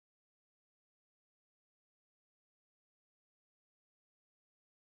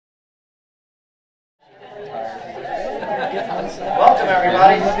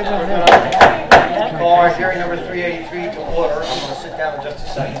rise. Call our hearing number 383 to order. I'm going to sit down in just a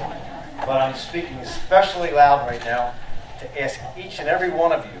second, but I'm speaking especially loud right now to ask each and every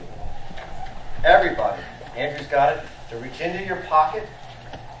one of you, everybody, Andrew's got it, to reach into your pocket,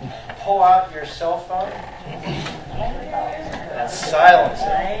 pull out your cell phone, and silence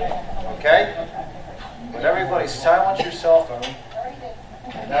it. Okay? But everybody, silence your cell phone,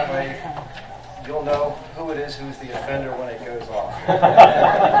 and that way you'll know who it is who's the offender when it goes off.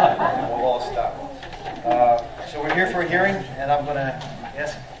 And we'll all stop. So we're here for a hearing, and I'm going to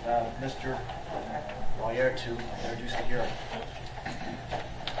ask Mr. Lawyer to introduce the hearing.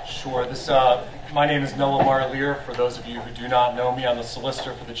 Sure. My name is Noah Marlier. For those of you who do not know me, I'm the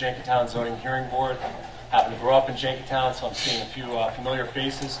solicitor for the Jenkintown Zoning Hearing Board. I happen to grow up in Jenkintown, so I'm seeing a few familiar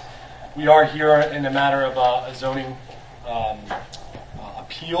faces. We are here in the matter of a zoning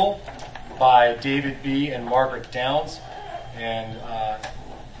appeal by David B. and Margaret Downs, and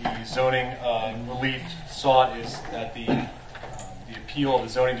the zoning relief sought is that the appeal of the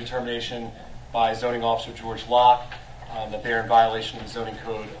zoning determination by zoning officer George Locke that they're in violation of the zoning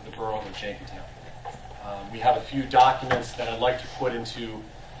code of the Borough of Jenkintown. We have a few documents that I'd like to put into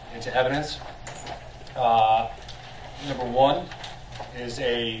evidence. Number one is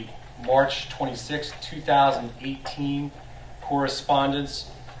a March 26, 2018 correspondence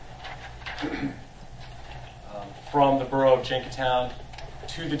from the Borough of Jenkintown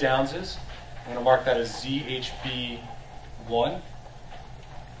to the Downses. I'm going to mark that as ZHB 1.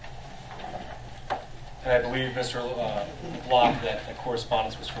 And I believe, Mr. Locke, that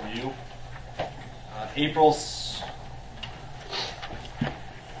correspondence was from you. April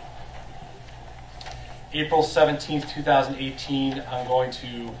 17th, 2018, I'm going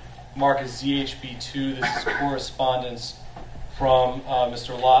to mark as ZHB 2. This is correspondence from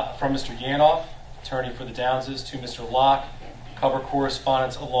Mr. Yanoff, attorney for the Downses, to Mr. Locke. Cover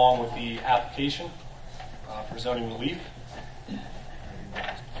correspondence along with the application for zoning relief.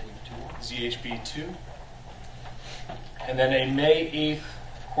 ZHB 2. And then a May 8th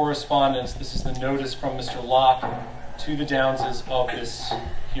correspondence. This is the notice from Mr. Locke to the Downses of this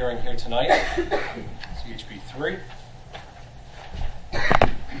hearing here tonight. ZHB 3.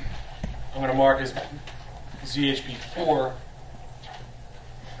 I'm going to mark as ZHB 4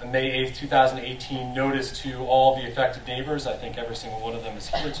 a May 8th, 2018 notice to all the affected neighbors. I think every single one of them is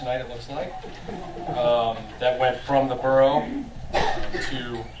here tonight, it looks like. That went from the borough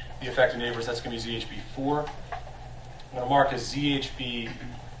to the affected neighbors. That's going to be ZHB 4. I'm going to mark as ZHB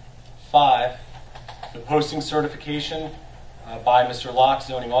 5 the posting certification by Mr. Locke,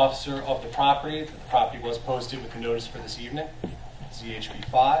 zoning officer of the property. The property was posted with the notice for this evening. ZHB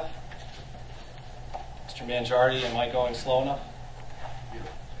 5. Mr. Mangiardi, am I going slow enough?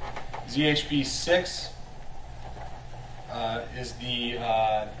 ZHB 6 is the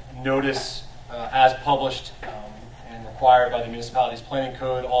notice as published and required by the municipality's planning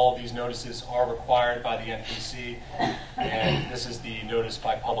code. All of these notices are required by the NPC, and this is the notice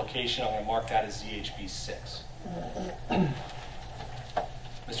by publication. I'm going to mark that as ZHB 6. Mr.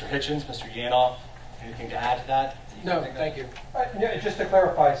 Hitchens, Mr. Yanoff, anything to add to that? No, thank you. No, just to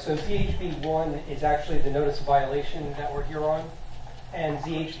clarify, so ZHB 1 is actually the notice of violation that we're here on, and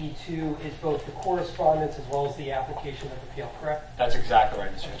ZHB 2 is both the correspondence as well as the application of appeal, correct? That's exactly right,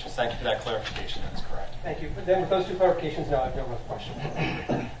 Mr. Hitchens. Thank you for that clarification. That is correct. Thank you. But then with those two clarifications, now I have no more questions.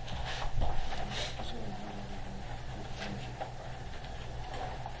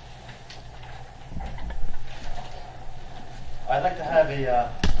 I'd like to have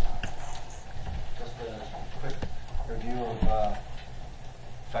just a quick review of the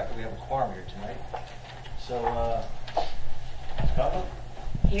fact that we have a quorum here tonight. So, Scotland?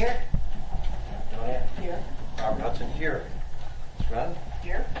 Here. Donia? Here. Robert Hudson here. Ms. Brennan?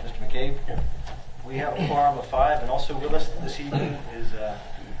 Here. Mr. McCabe? Here. We have a quorum of 5, and also with us this evening is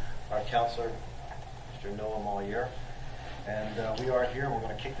our counselor, Mr. Noah Mollier. And we are here, and we're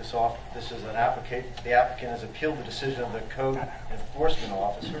going to kick this off. This is an applicant. The applicant has appealed the decision of the code enforcement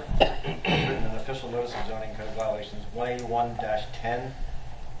officer. He's written an official notice of zoning code violations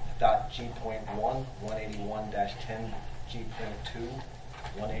 181-10.g.1, 181-10g.2,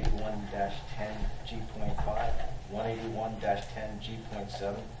 181-10g.5,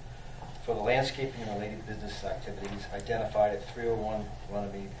 181-10g.7 for the landscaping and related business activities identified at 301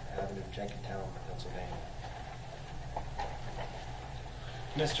 Runnymede Avenue, Jenkintown, Pennsylvania.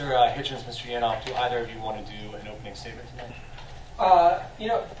 Mr. Hitchens, Mr. Yanoff, do either of you want to do an opening statement tonight?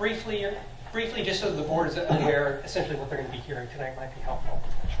 Briefly, just so the board is aware, essentially what they're going to be hearing tonight might be helpful.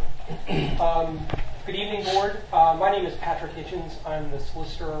 Good evening, board. My name is Patrick Hitchens. I'm the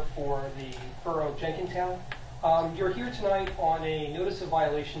solicitor for the Borough of Jenkintown. You're here tonight on a notice of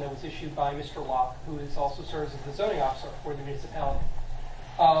violation that was issued by Mr. Locke, who is also serves as the zoning officer for the municipality.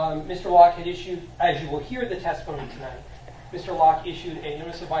 Mr. Locke had issued, as you will hear the testimony tonight, Mr. Locke issued a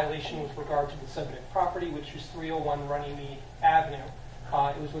notice of violation with regard to the subject property, which is 301 Runnymede Avenue.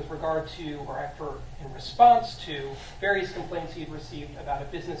 It was with regard to, in response to, various complaints he had received about a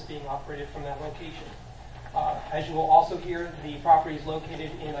business being operated from that location. As you will also hear, the property is located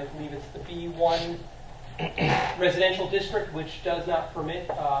in, I believe it's the B1 residential district, which does not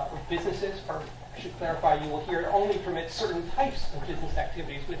permit businesses, or I should clarify, you will hear it only permits certain types of business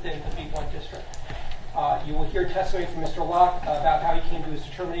activities within the B1 district. You will hear testimony from Mr. Locke about how he came to his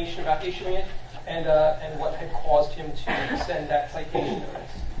determination about issuing it and what had caused him to send that citation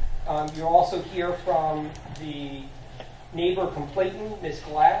notice. You'll also hear from the neighbor complainant, Ms.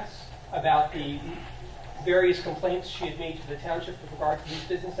 Glass, about the various complaints she had made to the township with regard to these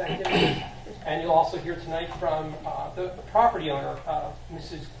business activities. And you'll also hear tonight from the property owner of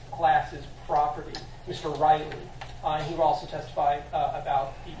Mrs. Glass's property, Mr. Riley. He will also testify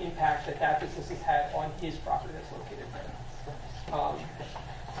about the impact that business has had on his property that's located there.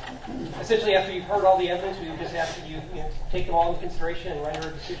 Essentially, after you've heard all the evidence, we would just ask that you take them all into consideration and render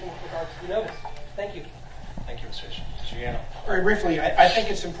a decision with regards to the notice. Thank you. Thank you, Mr. Hitchens. Mr. Yano. Very briefly, I think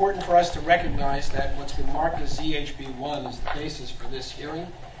it's important for us to recognize that what's been marked as ZHB1 is the basis for this hearing,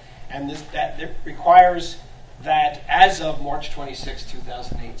 and that it requires that as of March 26,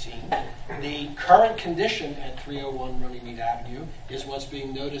 2018, the current condition at 301 Runnymede Avenue is what's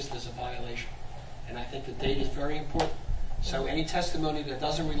being noticed as a violation. And I think the date is very important. So any testimony that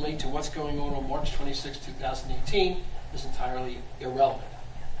doesn't relate to what's going on March 26, 2018 is entirely irrelevant.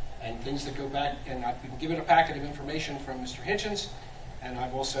 And things that go back, and I've been given a packet of information from Mr. Hitchens, and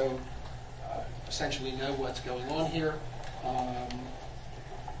I've also essentially know what's going on here.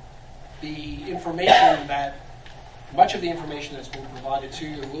 The information much of the information that's been provided to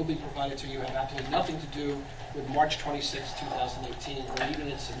you, will be provided to you, have absolutely nothing to do with March 26, 2018, or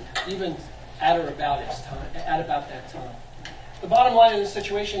even at about that time. The bottom line in this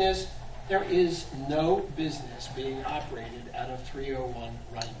situation is there is no business being operated out of 301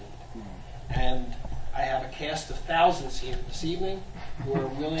 Runnymede. And I have a cast of thousands here this evening who are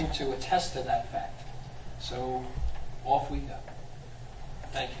willing to attest to that fact. So off we go.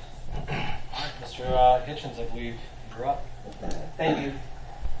 Thank you. All right, Mr. Hitchens, I believe you're up. Thank you.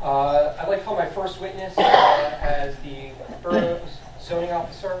 I'd like to call my first witness as the Borough zoning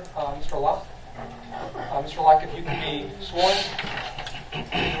officer, Mr. Locke. Mr. Locke, if you could be sworn.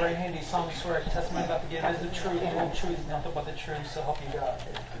 Raise your right hand. Do you solemnly swear that testimony about to give is the truth, the whole truth, and nothing but the truth, so help you God?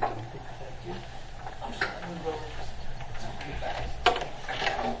 Thank you. I'm just going to move over.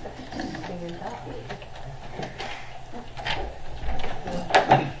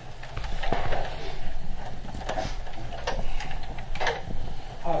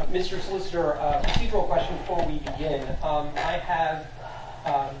 Mr. Solicitor, procedural question before we begin. I have,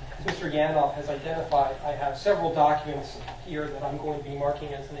 as Mr. Yanoff has identified, I have several documents here that I'm going to be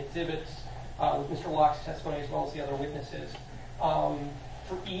marking as an exhibit with Mr. Locke's testimony as well as the other witnesses.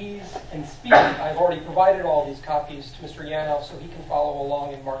 For ease and speed, I've already provided all these copies to Mr. Yanoff so he can follow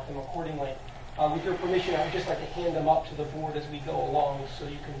along and mark them accordingly. With your permission, I would just like to hand them up to the board as we go along so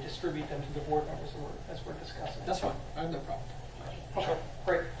you can distribute them to the board members as we're discussing. That's fine. I have no problem. Okay,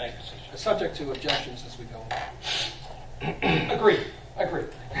 great. Thank you, Mr. Hitchens. Subject to objections as we go on. Agreed.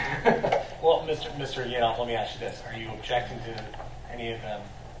 Well, Mr. Yanoff, let me ask you this. Are you objecting to any of them?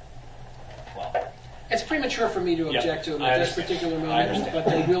 Well, It's premature for me to object to them at this particular moment, but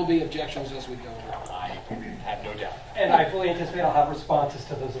there will be objections as we go on. I have no doubt. And I fully anticipate I'll have responses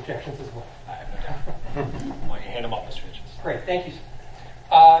to those objections as well. I have no doubt. Why don't you hand them up, Mr. Hitchens? Great, thank you.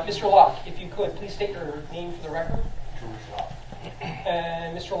 Mr. Locke, if you could, please state your name for the record. George Locke,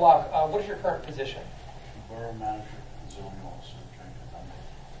 And Mr. Locke, what is your current position? Borough Manager and Zoning Officer, Jenkintown.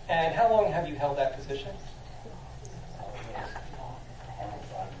 And how long have you held that position?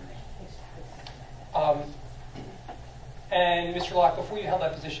 105 years. And Mr. Locke, before you held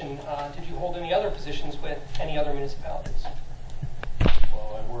that position, did you hold any other positions with any other municipalities?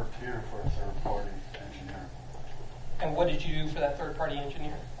 Well, I worked here for a third-party engineer. And what did you do for that third-party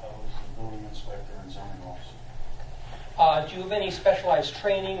engineer? I was the building inspector and zoning officer. Do you have any specialized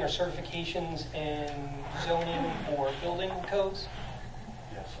training or certifications in zoning or building codes?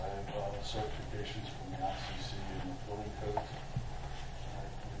 Yes, I have certifications from the ICC and the building codes.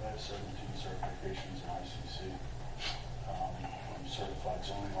 I have 17 certifications in ICC. I'm a certified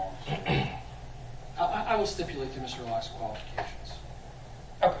zoning officer. I will stipulate to Mr. Locke's qualifications.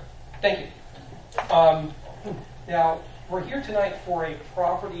 Okay, thank you. Now, We're here tonight for a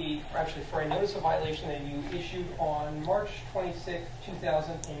property, or actually for a notice of violation that you issued on March 26,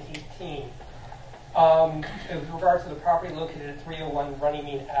 2018. With regards to the property located at 301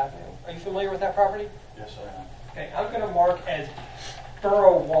 Runnymede Avenue. Are you familiar with that property? Yes, I am. Okay, I'm going to mark as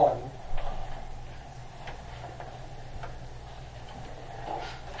Borough 1.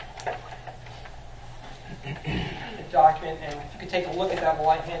 The document, and if you could take a look at that while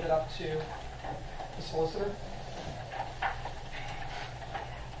I hand it up to the solicitor.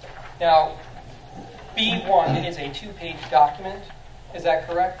 Now, B1 is a 2-page document. Is that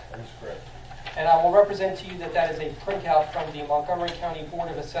correct? That is correct. And I will represent to you that that is a printout from the Montgomery County Board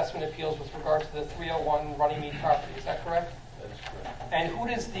of Assessment Appeals with regard to the 301 Runnymede property. Is that correct? That is correct. And who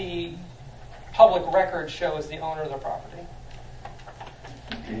does the public record show as the owner of the property?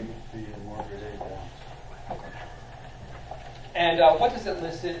 David B. and Margaret A. Downs. And what does it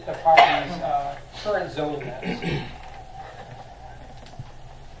list the property's current zoning as?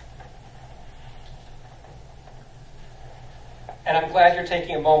 And I'm glad you're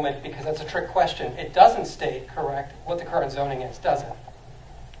taking a moment because that's a trick question. It doesn't state, correct, what the current zoning is, does it?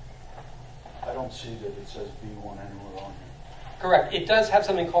 I don't see that it says B1 anywhere on here. Correct. It does have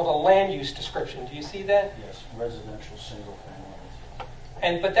something called a land use description. Do you see that? Yes, residential single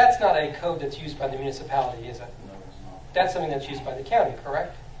family. But that's not a code that's used by the municipality, is it? No, it's not. That's something that's used by the county,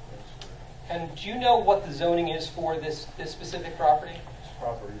 correct? That's correct. And do you know what the zoning is for this specific property? This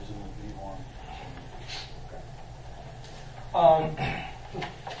property is in the B1.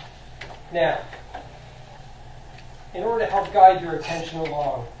 Now, in order to help guide your attention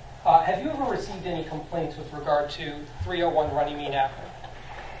along, have you ever received any complaints with regard to 301 Runnymede Avenue?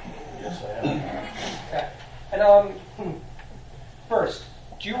 Yes, I have. Okay. And first,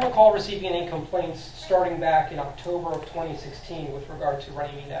 do you recall receiving any complaints starting back in October of 2016 with regard to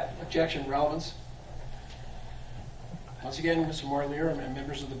Runnymede Avenue? Objection, relevance. Once again, Mr. Marlier and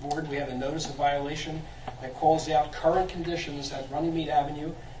members of the board, we have a notice of violation that calls out current conditions at Runnymede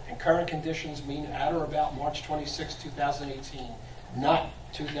Avenue, and current conditions mean at or about March 26, 2018, not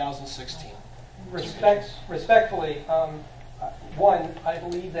 2016. Respectfully, one, I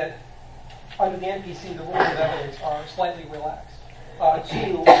believe that under the NPC, the rules of evidence are slightly relaxed.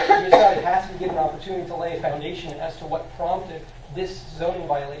 Two, the municipality has to be given an opportunity to lay a foundation as to what prompted this zoning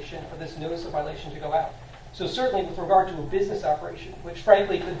violation or this notice of violation to go out. So certainly with regard to a business operation, which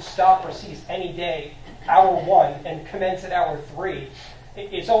frankly could stop or cease any day, hour 1, and commence at hour 3,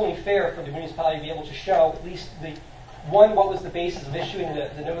 it's only fair for the municipality to be able to show at least one, what was the basis of issuing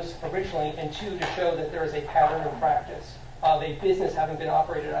the notice originally, and two, to show that there is a pattern of practice of a business having been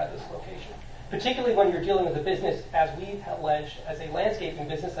operated out of this location. Particularly when you're dealing with a business, as we've alleged, as a landscaping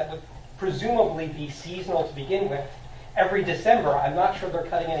business that would presumably be seasonal to begin with. Every December, I'm not sure they're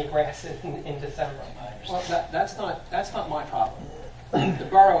cutting any grass in December. Well, that's not my problem. The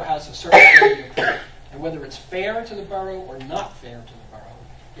borough has a certain ability of proof, and whether it's fair to the borough or not fair to the borough,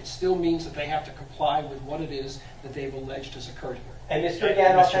 it still means that they have to comply with what it is that they've alleged has occurred here. And Mr.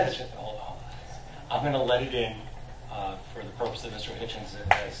 Ganoff has... Hold on. I'm going to let it in for the purpose that Mr. Hitchens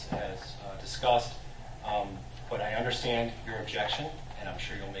has discussed, but I understand your objection, and I'm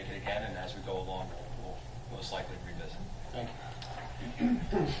sure you'll make it again, and as we go along, we'll most likely revisit. Thank you.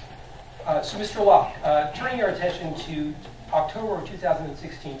 So, Mr. Locke, turning your attention to October of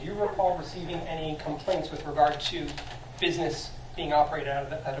 2016, do you recall receiving any complaints with regard to business being operated out of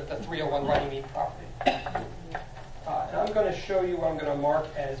the 301 Runnymede property? And I'm going to show you what I'm going to mark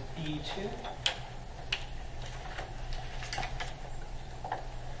as B2.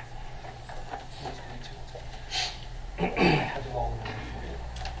 I have them all in there.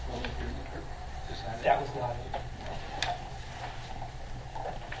 That was not it.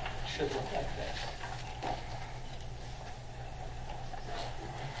 Should look like this.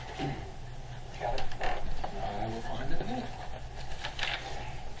 Got it? I will find it in a minute.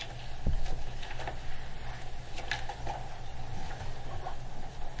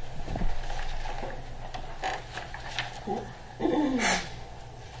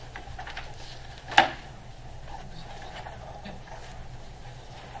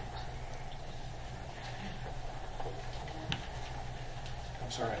 I'm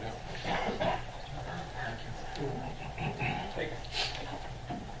sorry, I know. Take it.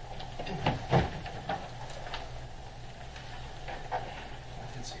 I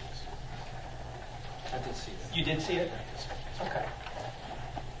did see this. I did see that. You did see it? Okay.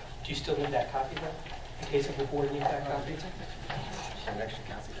 Do you still need that copy, though? In case if the board needs that copy? Do you have an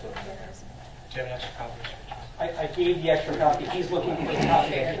extra copy? I gave the extra copy. He's looking for the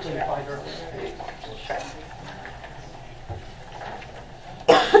copy that he couldn't find earlier.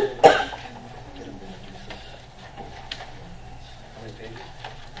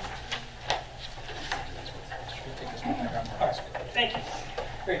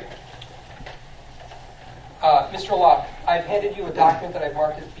 handed you a document that I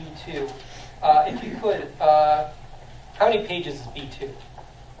marked as B2. If you could, how many pages is B2?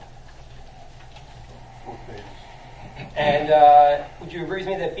 4 pages. And would you agree with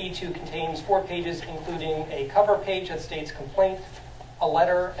me that B2 contains 4 pages, including a cover page that states complaint, a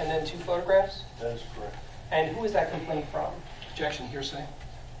letter, and then 2 photographs? That is correct. And who is that complaint from? Objection, hearsay.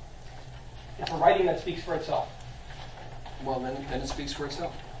 It's a writing that speaks for itself. Well, then it speaks for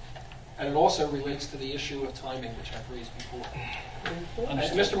itself. And it also relates to the issue of timing, which I've raised before. And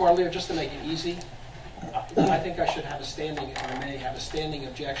Mr. Marlier, just to make it easy, I think I should have a standing, if I may, have a standing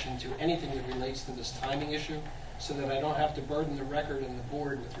objection to anything that relates to this timing issue, so that I don't have to burden the record and the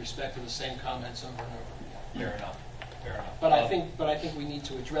board with respect to the same comments over and over again. Fair enough. Fair enough. But I think we need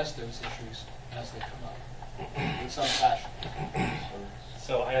to address those issues as they come up in some fashion.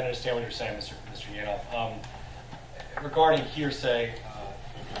 So I understand what you're saying, Mr. Yanoff. Regarding hearsay,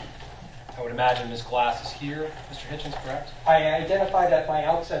 I would imagine Ms. Glass is here. Mr. Hitchens, correct? I identified at my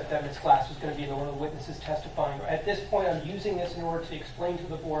outset that Ms. Glass was going to be one of the witnesses testifying. At this point, I'm using this in order to explain to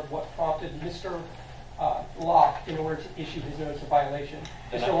the board what prompted Mr. Locke in order to issue his notice of violation.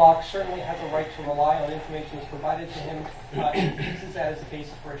 Mr. Locke certainly has a right to rely on information that's provided to him. He uses that as a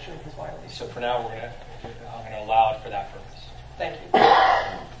basis for issuing his violation. So for now, I'm going to allow it for that purpose. Thank you.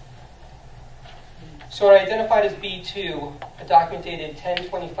 So what I identified as B2, a document dated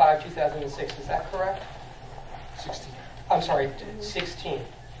 10/25/2006, is that correct? 16. I'm sorry, 16.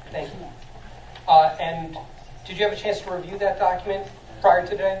 Thank you. And did you have a chance to review that document prior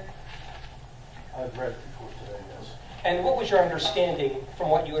to today? I've read it before today, yes. And what was your understanding from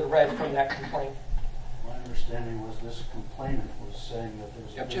what you had read from that complaint? My understanding was this complainant was saying that there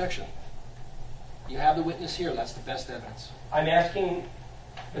was a... Objection. You have the witness here. That's the best evidence. I'm asking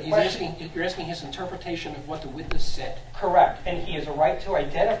the You're question. asking his interpretation of what the witness said. Correct. And he has a right to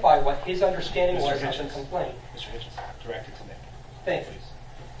identify what his understanding Mr. was of the Hitchens. complaint. Mr. Hitchens, direct it to me. Thank you. Please.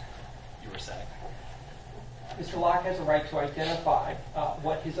 You were saying. Mr. Locke has a right to identify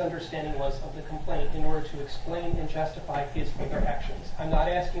what his understanding was of the complaint in order to explain and justify his further actions. I'm not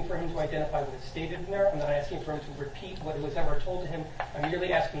asking for him to identify what is stated in there. I'm not asking for him to repeat what was ever told to him. I'm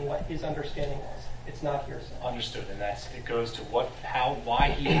merely asking what his understanding was. It's not hearsay. Understood, and it goes to why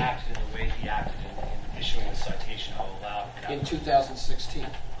he acted in the way he acted in issuing the citation. I'll allow it. In 2016.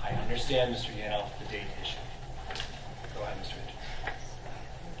 I understand, Mr. Yanoff, the date issue. Go ahead, Mr. Hitchens.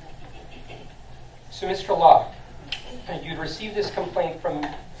 So, Mr. Locke, you'd received this complaint from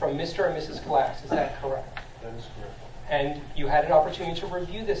Mr. and Mrs. Glass. Is that correct? That is correct. And you had an opportunity to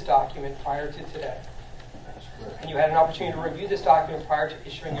review this document prior to today. That is correct. And you had an opportunity to review this document prior to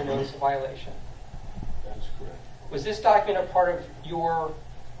issuing your notice of violation. That is correct. Was this document a part of your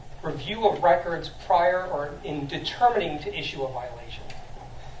review of records prior or in determining to issue a violation?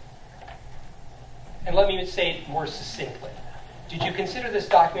 And let me say it more succinctly. Did you consider this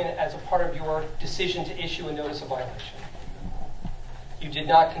document as a part of your decision to issue a notice of violation? You did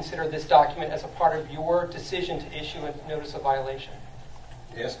not consider this document as a part of your decision to issue a notice of violation?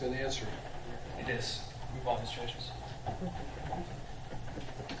 Ask and answer. It is. Move on, Mr. Hitchens.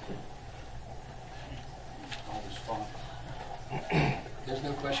 I'll respond. There's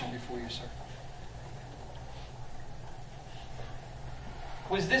no question before you, sir.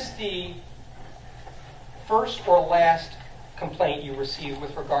 Was this the first or last complaint you received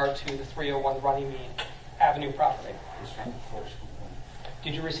with regard to the 301 Runnymede Avenue property? This was the first complaint.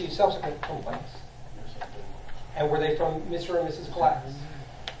 Did you receive subsequent complaints? Yes, I did. And were they from Mr. and Mrs. Glass?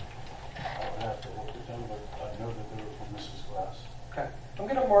 I would have to look at them, but I know that they were from Mrs. Glass. Okay. I'm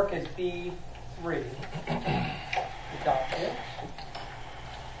going to mark as B3 the document.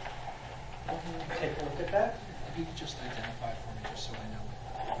 Take a look at that. If you could just identify it for me, just so I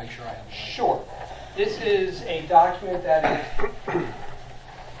know. Make sure I have the right. Sure. This is a document that is...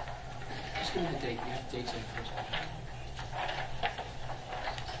 Just give me the date. You have dates on the first page.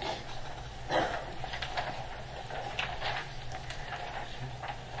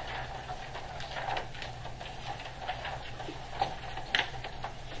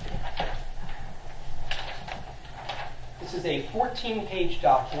 This is a 14-page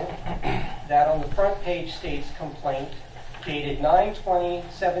document that on the front page states complaint dated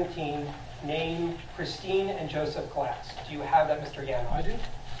 9/20/17, name Christine and Joseph Glass. Do you have that, Mr. Yanoff? I do.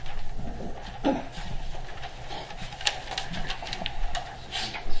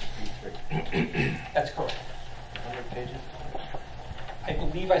 That's correct. 100 pages? I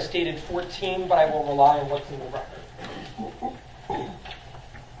believe I stated 14, but I will rely on what's in the record.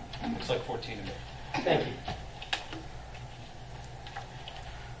 Looks like 14 to me. Thank you.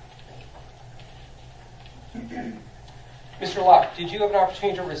 Mr. Locke, did you have an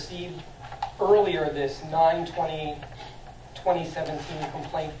opportunity to receive earlier this 9/20 2017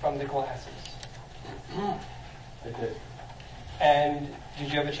 complaint from the Glasses? I did. And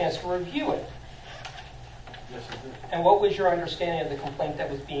did you have a chance to review it? Yes, I did. And what was your understanding of the complaint that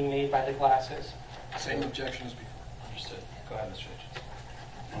was being made by the Glasses? Same objection as before. Understood. Go ahead, Mr. Hitchens.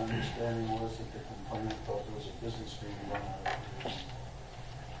 My understanding was that the complainant thought there was a business being run out of here.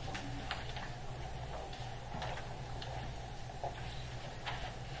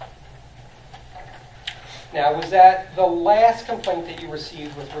 Now, was that the last complaint that you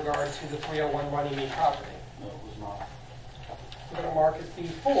received with regard to the 301 Runnymede property? No, it was not. I'm going to mark as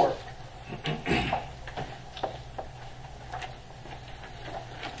B4.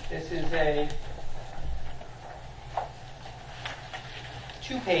 This is a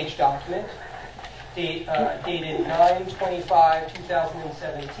 2-page document dated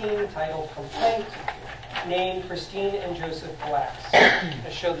 9/25/2017, titled Complaint, named Christine and Joseph Glass. I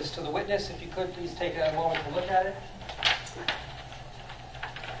show this to the witness. If you could, please take a moment to look at it.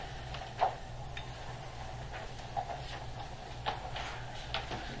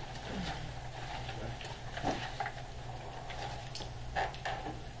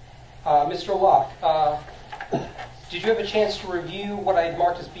 Mr. Locke, did you have a chance to review what I had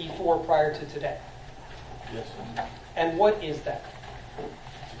marked as B4 prior to today? Yes, I did. And what is that?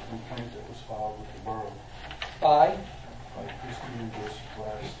 It's a complaint that was filed with the Borough By? by Christine and Joseph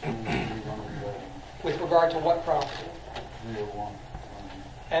Glass, 211 With regard to what property? 301.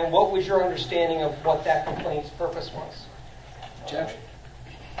 And what was your understanding of what that complaint's purpose was? Objection.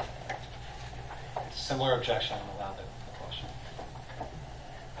 Similar objection, I'm allowed the question.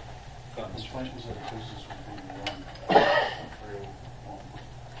 Go ahead, The Mr. complaint Hitchens. was that a business was being run on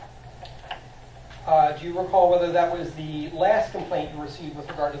 301. Do you recall whether that was the last complaint you received with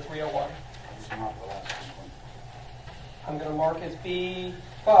regard to 301? It was not the last complaint. I'm going to mark as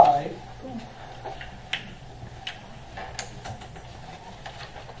B5.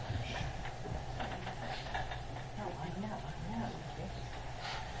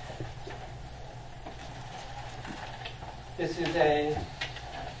 This is a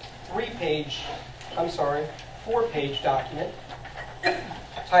 4-page document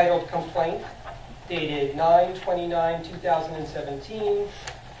titled Complaint, dated 9/29/2017,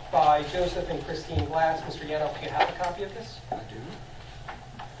 by Joseph and Christine Glass. Mr. Yanoff, do you have a copy of this? I do.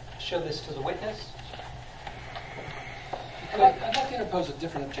 Show this to the witness. I'd like to interpose a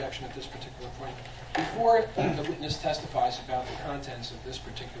different objection at this particular point. Before the witness testifies about the contents of this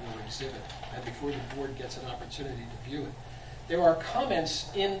particular exhibit, and before the board gets an opportunity to view it, there are comments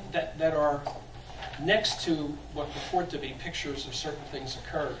in that are next to what purport to be pictures of certain things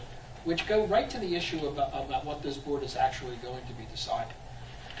occurred, which go right to the issue about what this board is actually going to be deciding.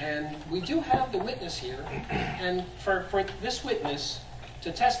 And we do have the witness here, and for this witness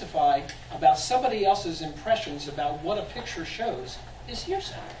to testify about somebody else's impressions about what a picture shows is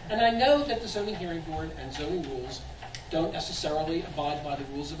hearsay. And I know that the zoning hearing board and zoning rules don't necessarily abide by the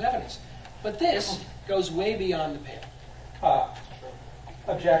rules of evidence, but this goes way beyond the pale.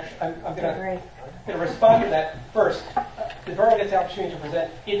 Objection. I'm going to respond to that. First, the borough gets the opportunity to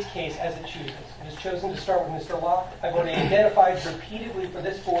present its case as it chooses. It has chosen to start with Mr. Locke. I've already identified repeatedly for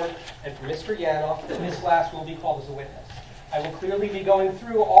this board and for Mr. Yanoff that Ms. Glass will be called as a witness. I will clearly be going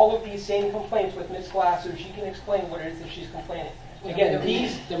through all of these same complaints with Ms. Glass so she can explain what it is that she's complaining. Again,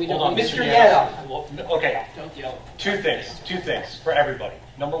 these... Hold on, Mr. Yanoff. Yanoff. Well, okay, Don't yell. two things for everybody.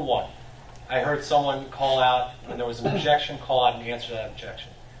 Number one, I heard someone call out, when there was an objection, call out and answer that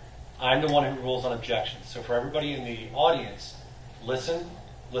objection. I'm the one who rules on objections. So for everybody in the audience, listen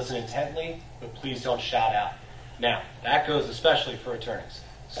intently, but please don't shout out. Now, that goes especially for attorneys.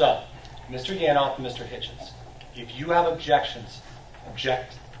 So, Mr. Yanoff and Mr. Hitchens, if you have objections,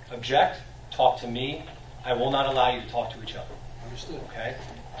 object, talk to me. I will not allow you to talk to each other. Understood. Okay?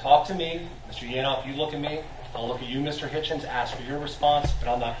 Talk to me. Mr. Yanoff, you look at me. I'll look at you, Mr. Hitchens, ask for your response, but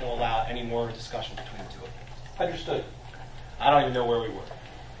I'm not going to allow any more discussion between the two of you. Understood. I don't even know where we were.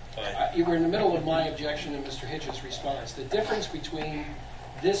 But You were in the middle of my objection and Mr. Hitchens' response. The difference between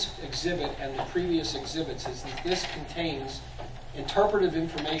this exhibit and the previous exhibits is that this contains interpretive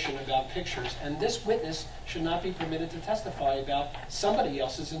information about pictures, and this witness should not be permitted to testify about somebody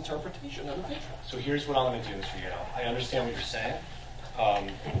else's interpretation of a picture. So here's what I'm going to do, Mr. Yanoff. I understand what you're saying.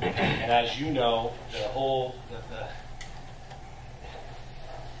 And as you know,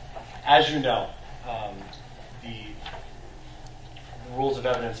 the rules of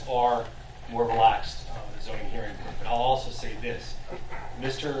evidence are more relaxed in the zoning hearing board. But I'll also say this.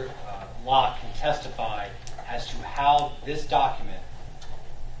 Mr. Locke can testify as to how this document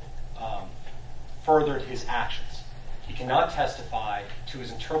furthered his actions. He cannot testify to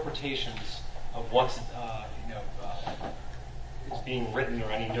his interpretations of what's, is being written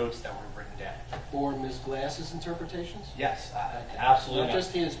or any notes that were written down. Or Ms. Glass's interpretations? Yes, absolutely. Not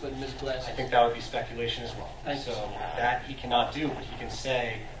just his, but Ms. Glass's. I think that would be speculation as well. Thank you. So that he cannot do, but he can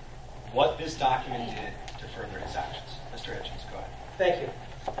say what this document did to further his actions. Mr. Hitchens, go ahead. Thank you.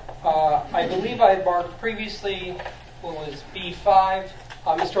 I believe I had marked previously what was B5.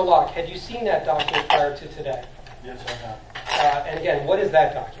 Mr. Locke, had you seen that document prior to today? Yes, I have. And again, what is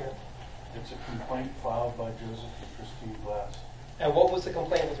that document? It's a complaint filed by Joseph and Christine Glass. And what was the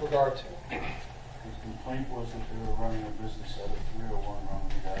complaint with regard to? The complaint was that they were running a business out of 301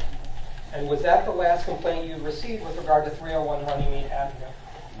 Runnymede Avenue. And was that the last complaint you received with regard to 301 Runnymede Avenue?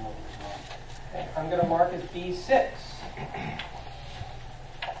 No, it was not. Okay, I'm going to mark as B6.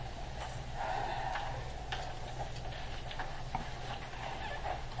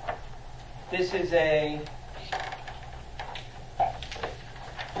 This is a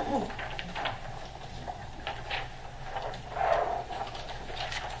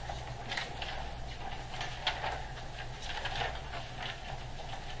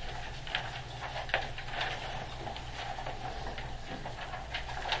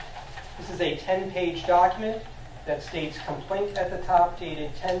This is a 10-page document that states complaint at the top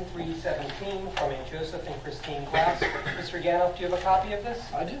dated 10/3/17 from a Joseph and Christine Glass. Mr. Ganoff, do you have a copy of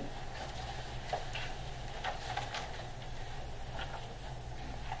this? I do.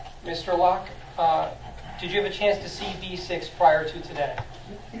 Mr. Locke, did you have a chance to see B6 prior to today?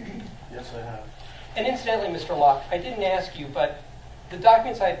 Yes, I have. And incidentally, Mr. Locke, I didn't ask you, but the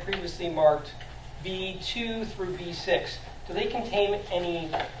documents I had previously marked B2 through B6, do they contain any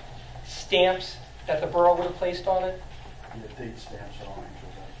stamps that the borough would have placed on it? Yeah, date stamps on each of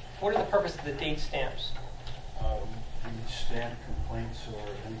them. What are the purpose of the date stamps? We stamp complaints or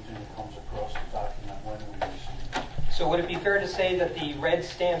anything that comes across the document when we receive it. So would it be fair to say that the red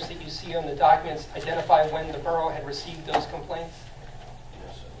stamps that you see on the documents identify when the borough had received those complaints?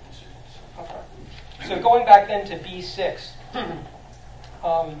 Yes, I receive it. Okay. So going back then to B6,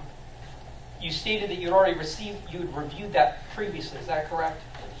 you stated that you'd already you'd reviewed that previously, is that correct?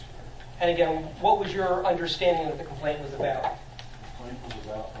 And again, what was your understanding that the complaint was about? The complaint was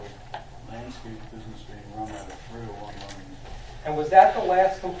about a landscape business being run out of 301 Runnymede. And was that the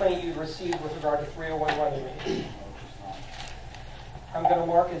last complaint you received with regard to 301 Runnymede? No, it was not. I'm going to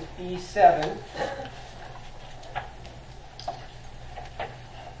mark as B7.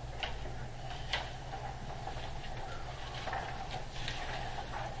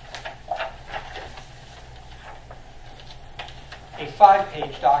 A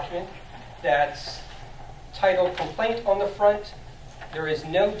 5-page document that's titled Complaint on the front. There is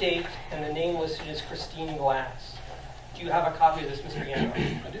no date, and the name listed is Christine Glass. Do you have a copy of this, Mr. Yano?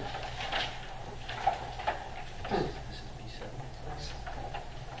 I do.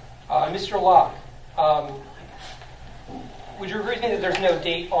 Mr. Locke, would you agree with me that there's no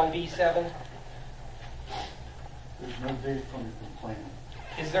date on B7? There's no date from the complainant.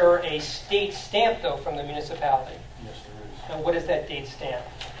 Is there a state stamp, though, from the municipality? Yes, there is. And what is that date stamp?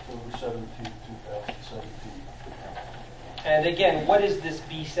 October 17, 2017. And again, what is this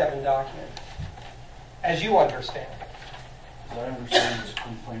B7 document, as you understand? As I understand, it's a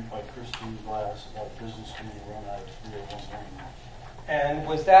complaint by Christine Glass about business being run out of 301 Runnymede. And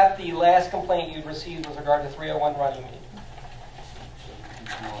was that the last complaint you received with regard to 301 Runnymede?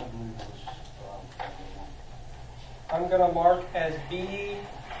 No, I believe it was probably one. I'm going to mark as B8.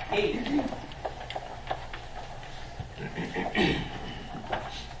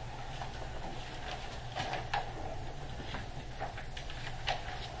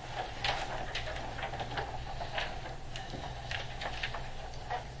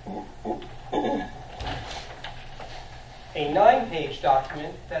 A 9-page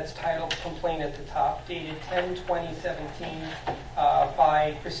document that's titled Complaint at the top, dated 10/20/17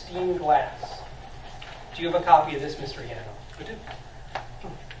 by Christine Glass. Do you have a copy of this, Mr. Yano? I do.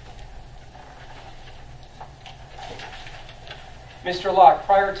 Mr. Locke,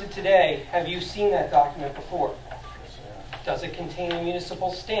 prior to today, have you seen that document before? Yes, I have. Does it contain a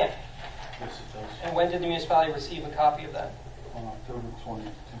municipal stamp? Yes, it does. And when did the municipality receive a copy of that? On October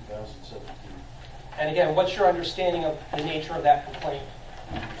 20, 2017. And again, what's your understanding of the nature of that complaint?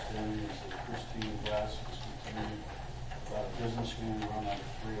 My understanding is that Christine Glass was complaining about a business being run out of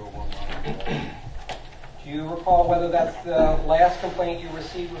 301 Runnymede. Do you recall whether that's the last complaint you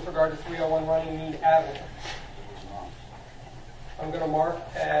received with regard to 301 Runnymede Avenue? It was not. I'm going to mark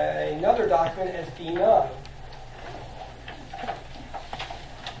another document as B9.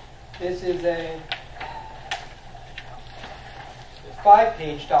 This is a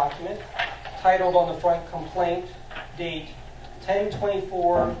 5-page document titled on the front Complaint, date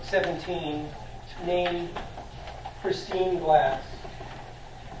 10/24/17, named pristine glass.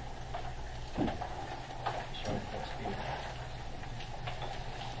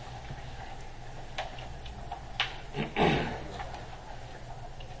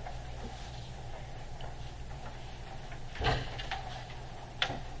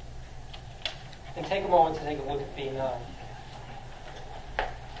 And take a moment to take a look at B9.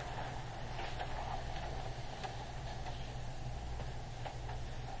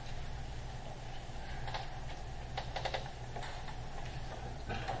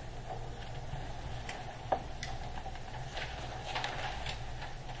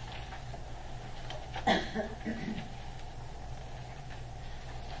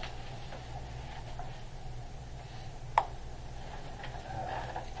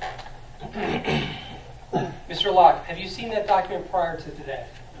 Mr. Locke, have you seen that document prior to today?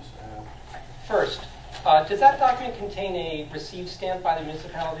 Yes, I have. First, does that document contain a received stamp by the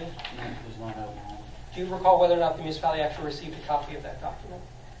municipality? It does not have one. Do you recall whether or not the municipality actually received a copy of that document?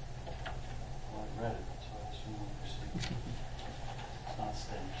 Well, I read it, so I assume I received it. It's not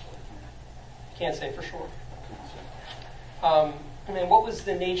stamped, so I Can't say for sure. couldn't say. And then what was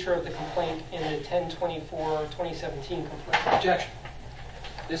the nature of the complaint in the 10/24/2017 complaint? Objection.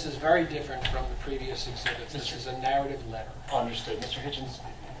 This is very different from the previous exhibits. This is a narrative letter. Understood. Mr. Hitchens,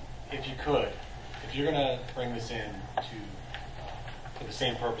 if you could, if you're going to bring this in to, for the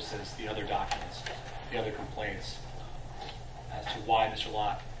same purposes, the other documents, the other complaints, as to why Mr.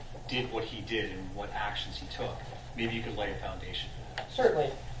 Locke did what he did and what actions he took, maybe you could lay a foundation for that.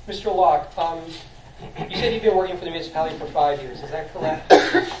 Certainly. Mr. Locke, you said you've been working for the municipality for 5 years. Is that correct?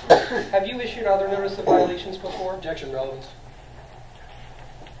 Have you issued other notice of violations before? Objection, relevance.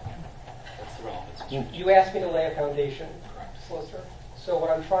 That's the relevance. You asked me to lay a foundation, solicitor. So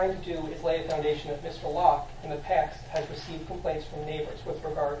what I'm trying to do is lay a foundation that Mr. Locke, in the past, has received complaints from neighbors with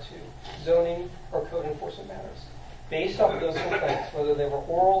regard to zoning or code enforcement matters. Based off of those complaints, whether they were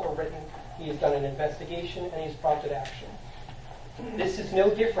oral or written, he has done an investigation and he's prompted action. This is no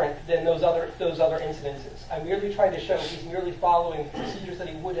different than those other incidences. I'm merely trying to show he's merely following procedures that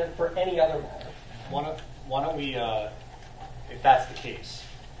he would have for any other matter. Why don't we, if that's the case,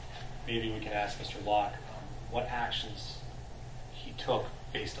 maybe we can ask Mr. Locke what actions he took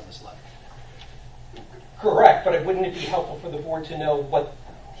based on this letter. Correct, but wouldn't it be helpful for the board to know what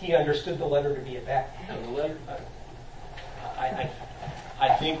he understood the letter to be about? No, the letter. I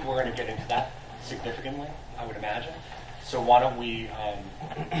think we're going to get into that significantly, I would imagine. So why don't we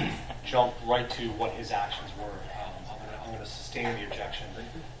jump right to what his actions were. I'm going to sustain the objection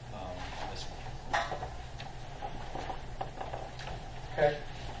on this one. Okay.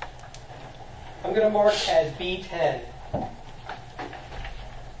 I'm going to mark as B10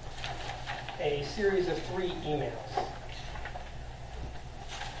 a series of 3 emails.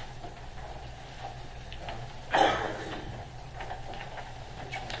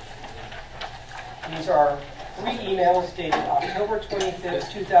 These are 3 emails dated October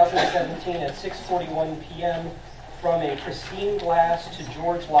 25th, 2017 at 6:41 p.m. from a Pristine Glass to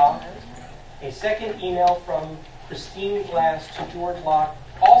George Locke. A second email from Pristine Glass to George Locke,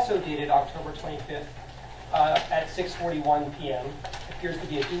 also dated October 25th at 6:41 p.m. Appears to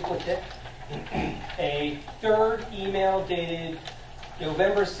be a duplicate. A third email dated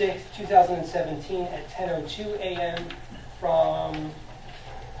November 6th, 2017 at 10:02 a.m. from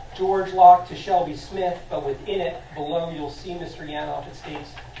George Locke to Shelby Smith, but within it, below, you'll see Mr. Yanoff. It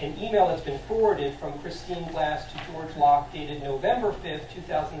states an email that's been forwarded from Pristine Glass to George Locke dated November 5th,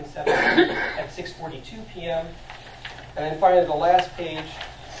 2017 at 6:42 p.m. And then finally, the last page,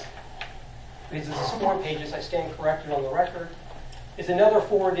 because this is 4 pages, I stand corrected on the record, is another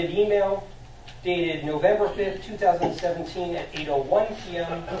forwarded email dated November 5th, 2017 at 8:01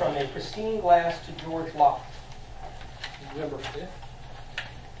 p.m. from a Pristine Glass to George Locke. November 5th?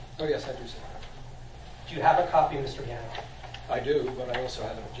 Oh, yes, I do see that. Do you have a copy, Mr. Yanoff? I do, but I also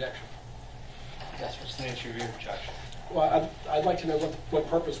have an objection. Yes, what's the nature of your objection? Well, I'd like to know what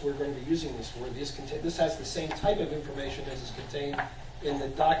purpose we're going to be using this for. This has the same type of information as is contained in the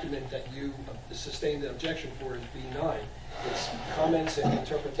document that you sustained an objection for in B9. It's comments and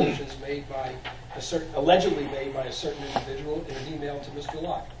interpretations made by allegedly made by a certain individual in an email to Mr.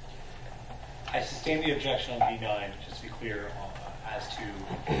 Locke. I sustained the objection on B9, just to be clear, as to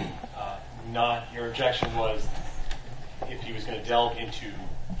your objection was if he was going to delve into,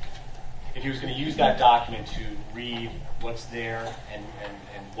 if he was going to use that document to read what's there and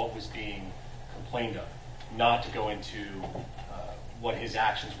what was being complained of, not to go into what his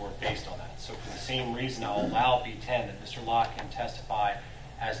actions were based on that. So for the same reason, I'll allow B10 that Mr. Locke can testify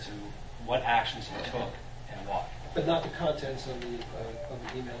as to what actions he took and why. But not the contents of the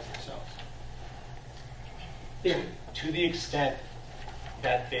emails themselves. To the extent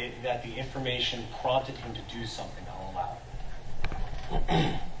that the information prompted him to do something, I'll allow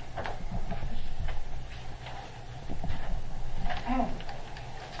it.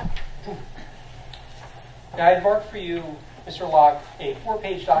 Now, I've marked for you, Mr. Locke, a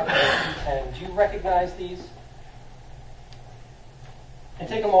 4-page document of P10. Do you recognize these? And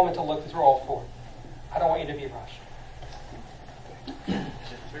take a moment to look through all 4. I don't want you to be rushed.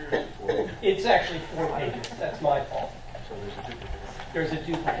 It's actually 4 pages. That's my fault. So there's a duplicate. There's a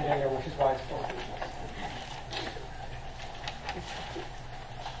duplicate in there, which is why it's 4 pages.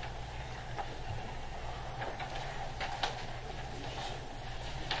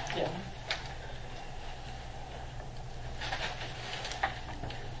 Yeah.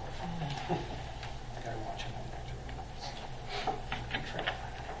 I gotta watch it.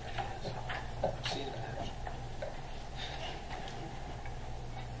 I've seen it.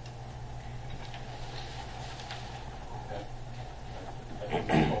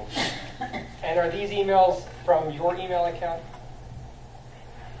 And are these emails from your email account?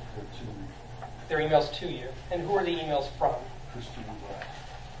 They're emails to you. And who are the emails from? Christine Black.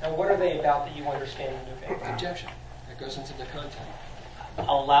 And what are they about that you understand in advance? Objection. That goes into the content.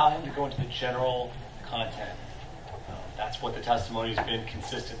 I'll allow him to go into the general content. That's what the testimony has been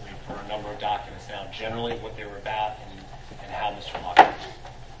consistently for a number of documents now, generally what they were about and how Mr. Locke.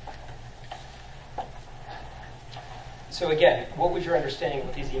 So again, what was your understanding of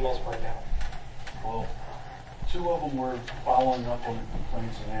what these emails were about? Well, 2 of them were following up on the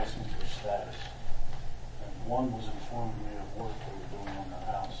complaints and asking for status. And one was informing me of work they were doing on their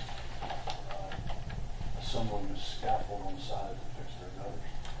house, assembling a scaffold on the side to fix their gutters.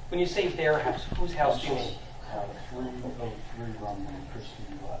 When you say their house, whose house do you mean? 303 Runnymede,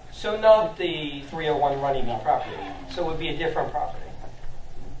 Christine Black. So not the 301 Runnymede property. So it would be a different property.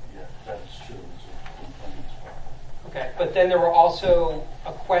 Yeah, that's true. It's a complaints file. Okay, but then there were also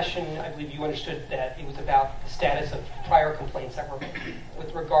a question, I believe you understood that it was about the status of prior complaints that were made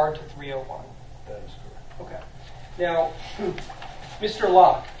with regard to 301. That is correct. Okay. Now, Mr.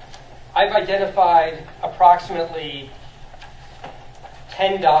 Locke, I've identified approximately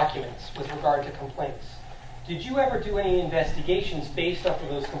 10 documents with regard to complaints. Did you ever do any investigations based off of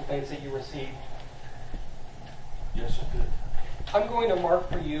those complaints that you received? Yes, it did. I'm going to mark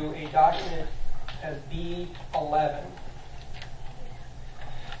for you a document as B11.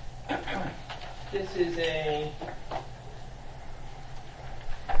 This is a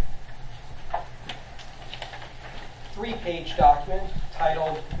three-page document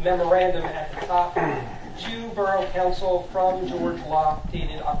titled Memorandum at the top to Borough Council from George Locke,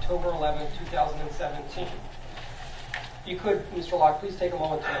 dated October 11, 2017. If you could, Mr. Locke, please take a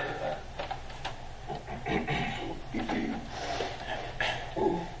moment to look at that.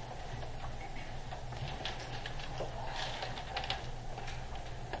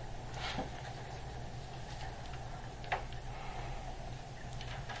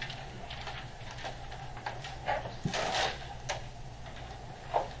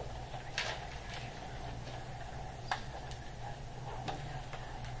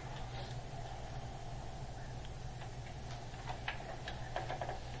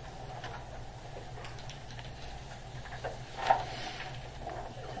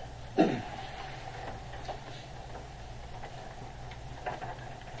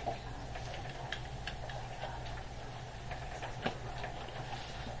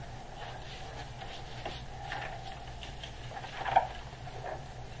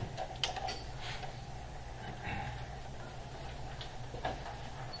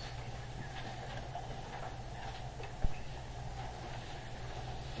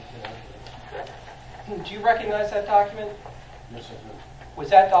 Do you recognize that document? Yes, I do. Was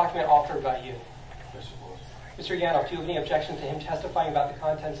that document authored by you? Yes, it was. Mr. Yanov, do you have any objection to him testifying about the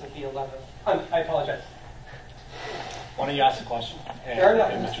contents of B11? I apologize. Why don't you ask the question? Fair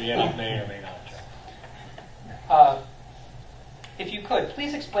enough. And Mr. Yanov may or may not object. If you could,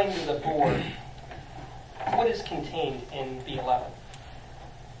 please explain to the board what is contained in B11.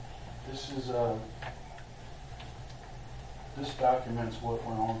 This documents what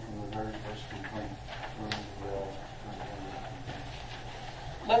went on from the very first complaint through the end of the complaint.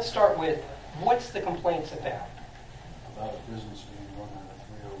 Let's start with, what's the complaints about? About a business being run out of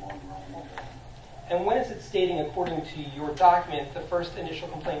 301 Roman Road. And when is it stating, according to your document, the first initial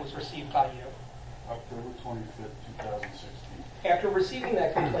complaint was received by you? October 25th, 2016. After receiving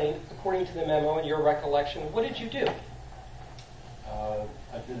that complaint, according to the memo and your recollection, what did you do?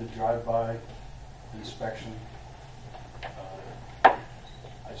 I did a drive-by inspection.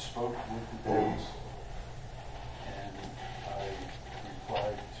 I spoke with the Danes, and I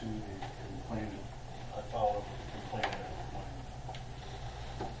replied to the complainant I followed up with a complaint after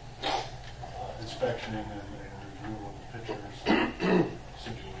my inspection and review of the pictures,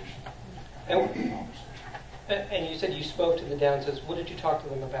 situation, and conversation. And you said you spoke to the Downses. What did you talk to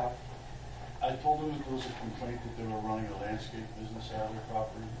them about? I told them that there was a complaint that they were running a landscape business out of their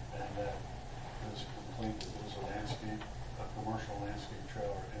property, and that there was a complaint that there was a commercial landscape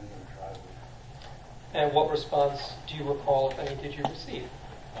trailer in their driveway. And what response do you recall, if any, did you receive?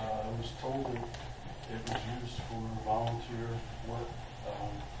 I was told that it was used for volunteer work,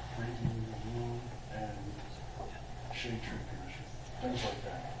 freezing the room, and shade tree commission, things like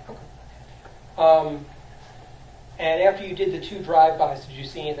that. And after you did the 2 drive-bys, did you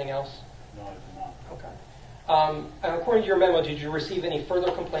see anything else? No, I did not. Okay. And according to your memo, did you receive any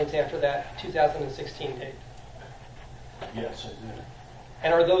further complaints after that 2016 date? Yes, I did.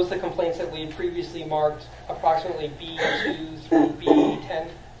 And are those the complaints that we had previously marked approximately B2 through B10?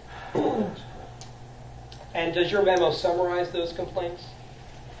 And does your memo summarize those complaints?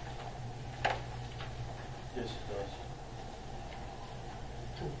 Yes, it does.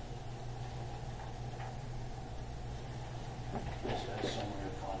 Yes, it has summary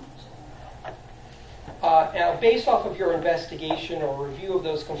of findings. Now, based off of your investigation or review of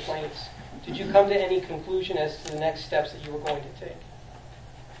those complaints, did you come to any conclusion as to the next steps that you were going to take?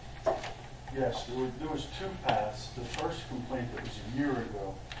 Yes, there was 2 paths. The first complaint that was a year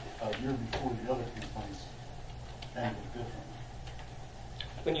ago, a year before the other complaints, ended differently.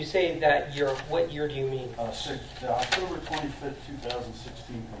 When you say that year, what year do you mean? The October 25th,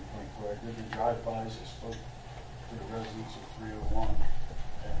 2016 complaint, where I did the drive-bys, I spoke to the residents of 301,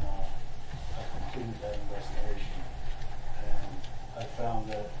 and I completed that investigation. And I found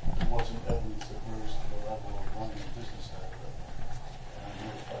that there wasn't evidence that rose to the level of running a business out of it. And I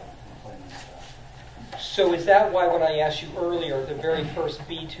notified the complainant of that. So is that why when I asked you earlier, the very first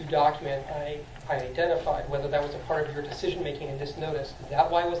B2 document I identified, whether that was a part of your decision-making in this notice, is that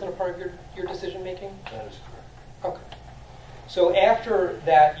why it wasn't a part of your decision-making? That is correct. Okay. So after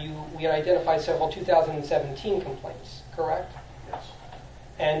that, we had identified several 2017 complaints, correct? Yes.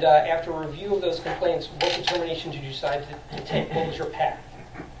 And after review of those complaints, what determination did you decide to take? What was your path?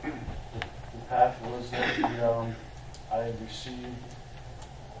 The path was that I had received,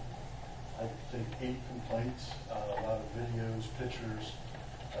 I think, 8 complaints, a lot of videos, pictures.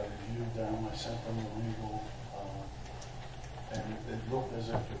 I reviewed them, I sent them to legal, and it looked as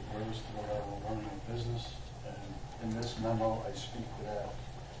if it rose to the level of running a business. And in this memo, I speak to that.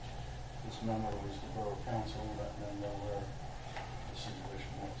 This memo is the Borough Council, letting them know where the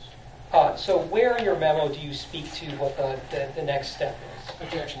situation was. So where in your memo do you speak to what the next step is?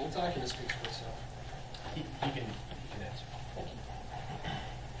 Objection. The document speaks for itself. He can answer. Thank you.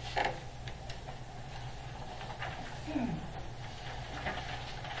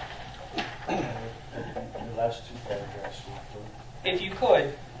 The last 2 paragraphs were If you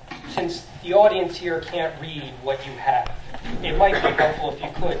could, since the audience here can't read what you have, it might be helpful if you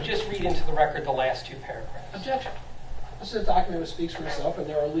could just read into the record the last 2 paragraphs. Objection. This is a document that speaks for itself, and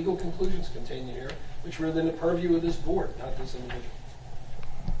there are legal conclusions contained in here, which are within the purview of this board, not this individual.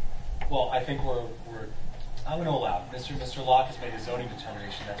 Well, I think I'm going to allow it. Mr. Locke has made a zoning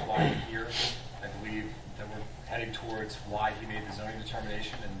determination. That's why we're here. I believe that we're heading towards why he made the zoning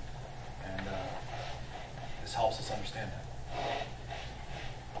determination, and this helps us understand that.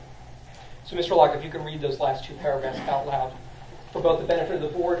 So, Mr. Locke, if you can read those last 2 paragraphs out loud for both the benefit of the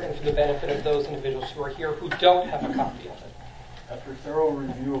board and for the benefit of those individuals who are here who don't have a copy of it. After thorough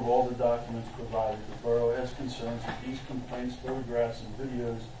review of all the documents provided, the Borough has concerns that these complaints, photographs, and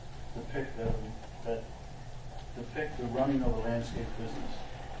videos depict the running of a landscape business.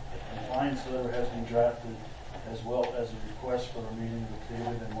 A compliance letter has been drafted, as well as a request for a meeting with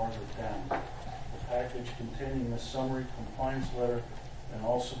David and Margaret Downs. The package containing the summary compliance letter and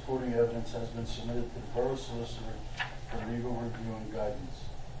all supporting evidence has been submitted to the Borough Solicitor for legal review and guidance.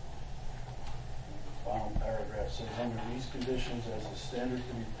 The final paragraph says, under these conditions, as the standard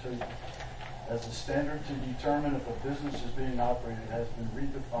to determine if a business is being operated has been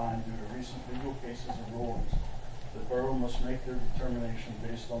redefined due to recent legal cases and rulings, the Borough must make their determination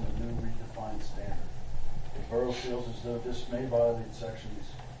based on the new redefined standard. The Borough feels as though this may violate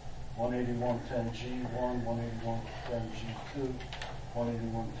sections 18110G1, 18110G2,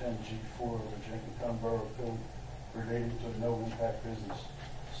 18110G4 of the Jenkintown Borough Code relating to a no-impact business,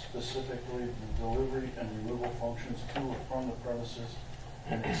 specifically the delivery and removal functions to or from the premises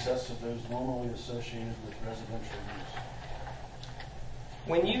in excess of those normally associated with residential use.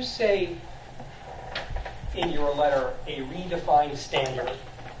 When you say in your letter a redefined standard,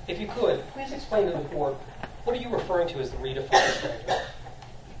 if you could, please explain to the board, what are you referring to as the redefined standard?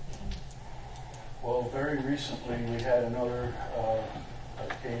 Well, very recently, we had another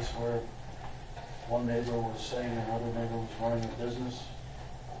a case where one neighbor was saying another neighbor was running a business.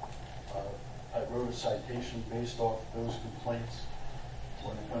 I wrote a citation based off those complaints.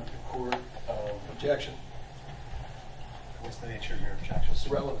 When it went to court, Objection. What's the nature of your objection? It's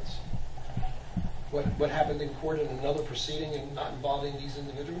relevance. What happened in court in another proceeding and not involving these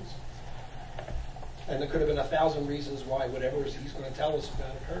individuals? And there could have been 1,000 reasons why whatever he's going to tell us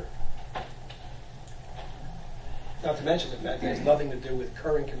about occurred. Not to mention the fact that it has nothing to do with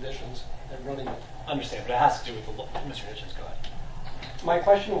current conditions and running it. Understand, but it has to do with the law. Mr. Hitchens, go ahead. My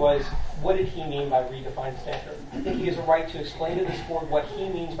question was, what did he mean by redefined standard? I think he has a right to explain to this board what he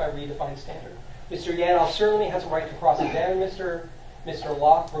means by redefined standard. Mr. Yanoff certainly has a right to cross-examine Mr.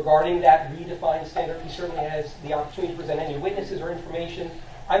 Locke regarding that redefined standard. He certainly has the opportunity to present any witnesses or information.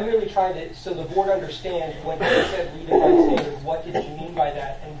 I'm really trying to, so the board understands when he said redefined standard, what did he mean by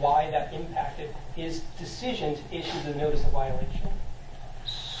that and why that impacted his decision to issue the notice of violation.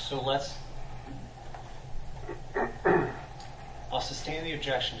 So I'll sustain the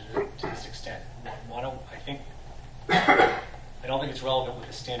objection to this extent. I don't think it's relevant what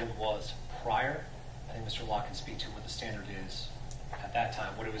the standard was prior. I think Mr. Locke can speak to what the standard is at that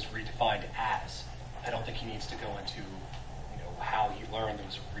time, what it was redefined as. I don't think he needs to go into how he learned there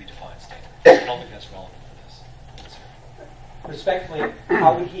was a redefined standard. I don't think that's relevant for this. Respectfully,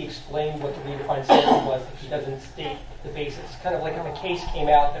 how would he explain what the redefined standard was if he doesn't state the basis? Kind of like if a case came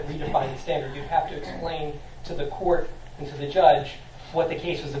out that redefined the standard, you'd have to explain to the court and to the judge what the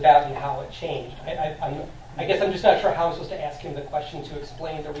case was about and how it changed. I guess I'm just not sure how I'm supposed to ask him the question to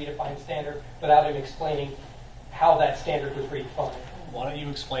explain the redefined standard without him explaining how that standard was redefined. Why don't you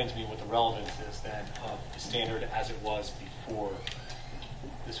explain to me what the relevance is then of the standard as it was before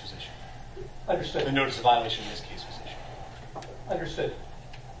this was issued? Understood. The notice of violation in this case was issued. Understood.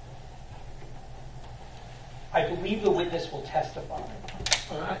 I believe the witness will testify.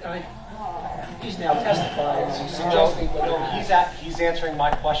 He's now testifying. He's suggesting He's answering my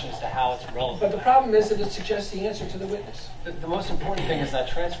question as to how it's relevant. But the problem is that it suggests the answer to the witness. The most important thing is that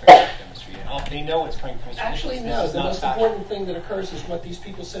transcript, Mr. Yanoff. They know it's coming from Mr. Actually, Hitchens. no. This is The not most factual. important thing that occurs is what these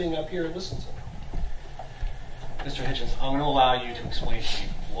people sitting up here listen to. Mr. Hitchens, I'm going to allow you to explain to me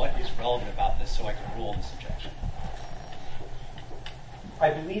what is relevant about this so I can rule on this objection.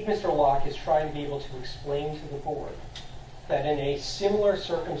 I believe Mr. Locke is trying to be able to explain to the board that in a similar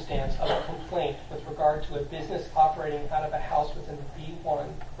circumstance of a complaint with regard to a business operating out of a house within the B1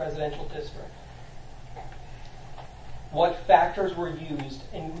 residential district, what factors were used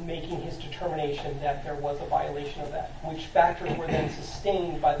in making his determination that there was a violation of that, which factors were then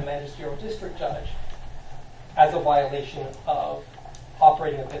sustained by the magisterial district judge as a violation of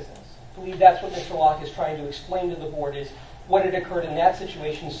operating a business. I believe that's what Mr. Locke is trying to explain to the board is what had occurred in that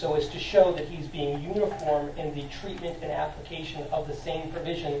situation so as to show that he's being uniform in the treatment and application of the same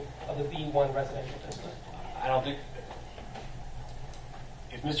provision of the B1 residential district. I don't think...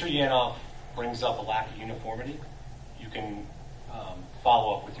 If Mr. Yanoff brings up a lack of uniformity, you can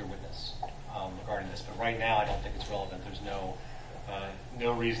follow up with your witness regarding this. But right now, I don't think it's relevant. There's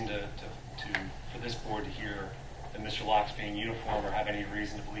no reason for this board to hear that Mr. Locke's being uniform or have any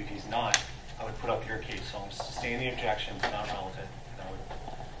reason to believe he's not. I would put up your case. So I'm sustaining the objection. It's not relevant. And I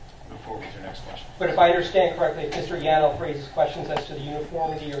would move forward with your next question. But if I understand correctly, if Mr. Yanoff raises questions as to the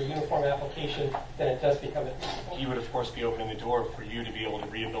uniformity or uniform application, then it does become admissible. He would, of course, be opening the door for you to be able to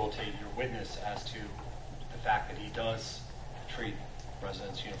rehabilitate your witness as to the fact that he does treat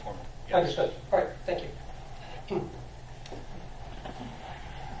residents uniformly. Yes. Understood. All right. Thank you.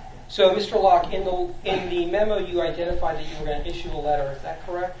 So, Mr. Locke, in the memo, you identified that you were going to issue a letter. Is that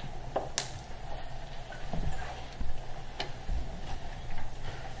correct?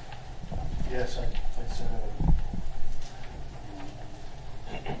 Yes, I said.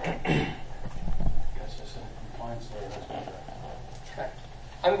 Yes, I said compliance letter has been drafted. Okay.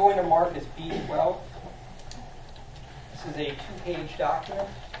 I'm going to mark as B12. This is a 2-page document.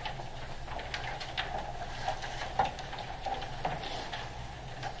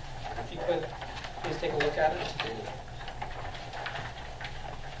 If you could please take a look at it.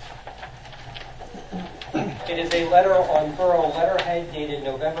 It is a letter on Borough letterhead dated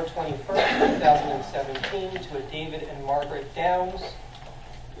November 21st, 2017 to a David and Margaret Downs.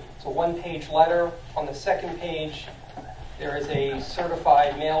 It's a 1-page letter. On the second page, there is a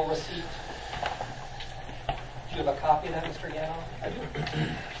certified mail receipt. Do you have a copy of that, Mr. Yanoff? I do.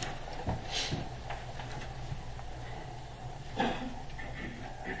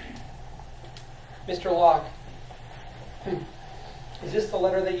 Mr. Locke, is this the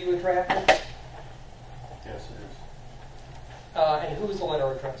letter that you had drafted? Yes, it is. And who is the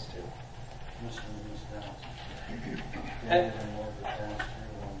letter addressed to? Mr. and Mrs. And-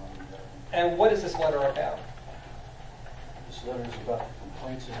 And what is this letter about? This letter is about the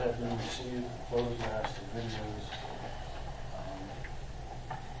complaints that have been received, the photographs, the videos.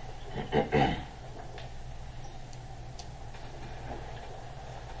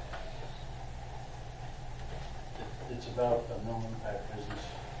 It's about a no impact business.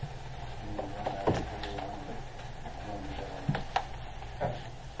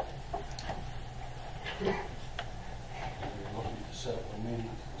 We're looking to set up a meeting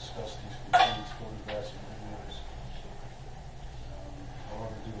to discuss these complaints, photographs, and videos.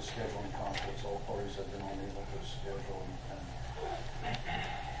 However, due to scheduling conflicts, all parties have been unable to schedule and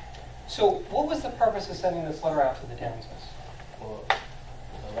So what was the purpose of sending this letter out to the Downses? well,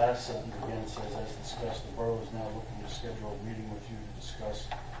 the last sentence again says, as discussed, the borough is now looking to schedule a meeting with you to discuss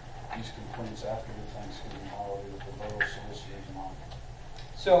these complaints after the Thanksgiving holiday with the borough solicitors and on.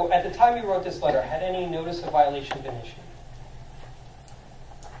 So at the time you wrote this letter, had any notice of violation been issued?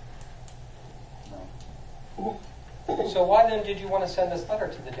 No. So why then did you want to send this letter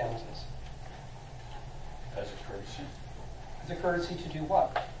to the Downses? As a courtesy, As a courtesy to do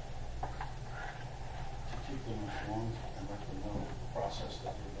what? to keep them informed and let them know the process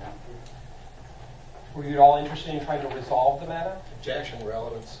that we're going through. Were you at all interested in trying to resolve the matter? Objection,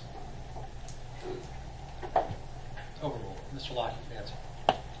 relevance. Overruled. Mr. Locke, you can answer.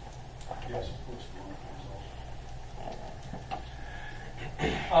 Yes, of course, we want to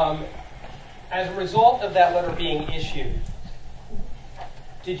resolve. As a result of that letter being issued,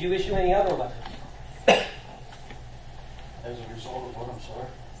 did you issue any other letters? As a result of what, I'm sorry?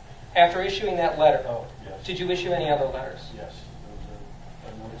 After issuing that letter, Oh, yes. did you issue any other letters? Yes,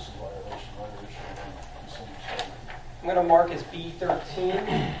 there was a notice of violation letter issued on December 7th. I'm going to mark as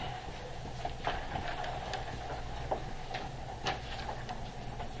B13.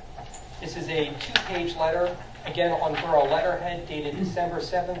 This is a two-page letter, again on Borough letterhead, dated December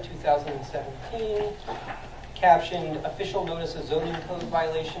 7, 2017, captioned Official Notice of Zoning Code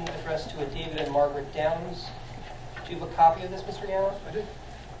Violation addressed to a David and Margaret Downs. Do you have a copy of this, Mr. Gallo? I do.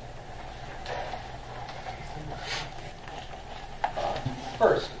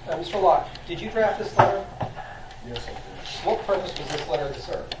 First, Mr. Locke, did you draft this letter? Yes, I did. What purpose was this letter to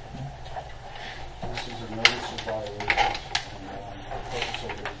serve? This is a notice of violations, and the purpose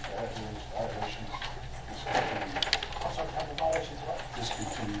of it is to have those violations discontinued. Also, a couple violations, what?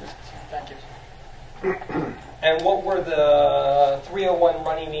 Discontinued. Thank you. And what were the 301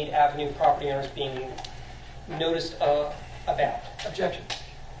 Runnymede Avenue property owners being noticed about? Objection.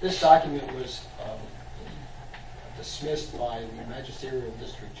 This document was dismissed by the magisterial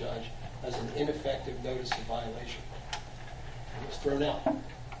district judge as an ineffective notice of violation. It was thrown out.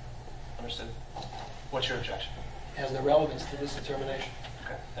 Understood. What's your objection? It has no relevance to this determination.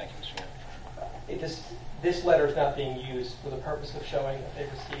 Okay, thank you, Mr. Gallo. This letter is not being used for the purpose of showing that they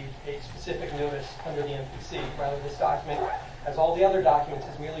received a specific notice under the MPC. Rather, this document, as all the other documents,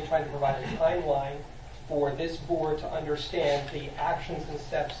 is merely trying to provide a timeline for this board to understand the actions and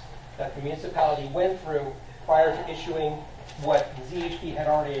steps that the municipality went through prior to issuing what the ZHB had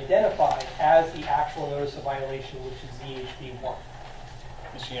already identified as the actual notice of violation, which is ZHB 1.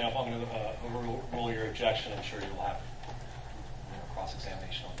 Mr. Yanov, I'm going to overrule your objection. I'm sure you will have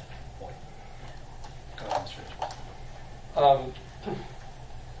cross-examination on that point. Go ahead, Mr. Hitchens.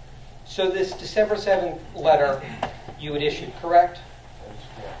 So this December 7th letter you had issued, correct? That is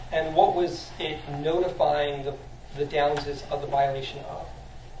correct. And what was it notifying the Downses of the violation of?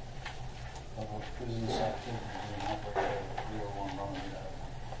 Of a business activity being operated at 301 Runnymede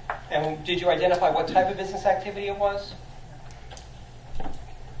Avenue. And did you identify what type of business activity it was?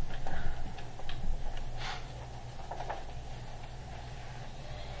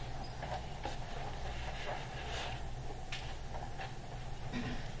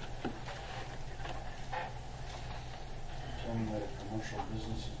 Determined that a commercial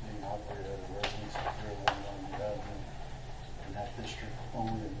business is being operated at a residence at 301 Runnymede Avenue in that district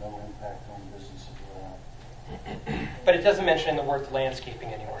only, and no impact on businesses around. But it doesn't mention the word landscaping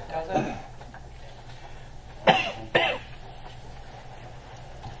anywhere, does it?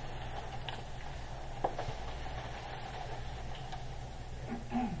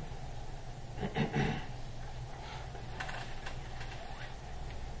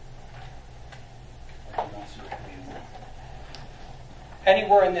 I did not see it being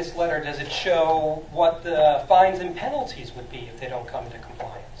Anywhere in this letter, does it show what the fines and penalties would be if they don't come into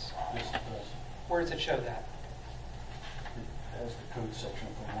compliance? Yes, it does. Where does it show that? It has the code section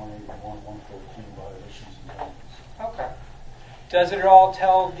from 181, 113 violations and penalties. Okay. Does it at all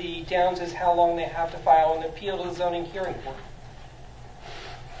tell the Downses how long they have to file an appeal to the zoning hearing board?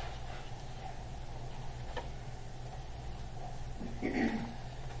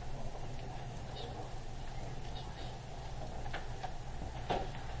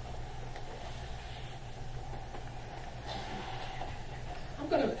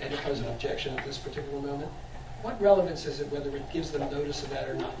 pose an objection at this particular moment. What relevance is it whether it gives them notice of that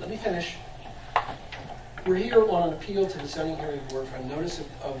or not? Let me finish. We're here on an appeal to the zoning hearing board for a notice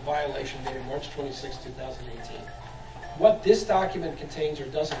of violation dated March 26, 2018. What this document contains or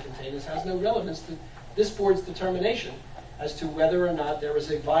doesn't contain has no relevance to this board's determination as to whether or not there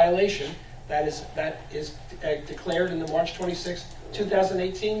is a violation that is declared in the March 26,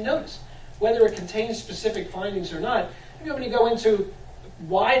 2018 notice. Whether it contains specific findings or not, if you want me to go into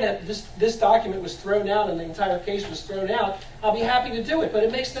why this document was thrown out and the entire case was thrown out, I'll be happy to do it. But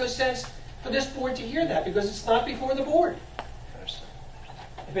it makes no sense for this board to hear that because it's not before the board.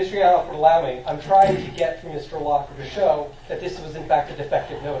 If Mr. Yanoff would allow me, I'm trying to get through Mr. Locke to show that this was in fact a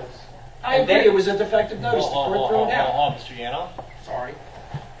defective notice. I agree, it was a defective notice. The court threw it out. Mr. Yanoff? Sorry.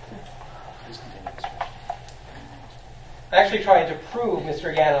 Please continue, Mr. I'm actually trying to prove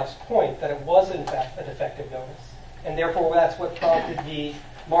Mr. Yanoff's point that it was in fact a defective notice. And therefore that's what prompted the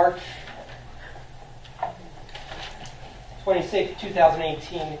March 26,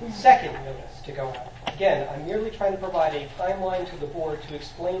 2018 second notice to go out. Again, I'm merely trying to provide a timeline to the board to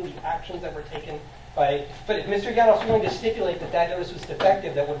explain the actions that were taken by, but if Mr. Yanoff's willing to stipulate that that notice was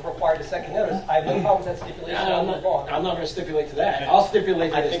defective that would have required a second notice, I have no problem with that stipulation. I'm not going to stipulate to that. I'll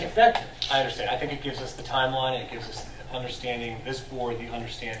stipulate that it's defective. I understand. I think it gives us the timeline, it gives us the understanding, this board, the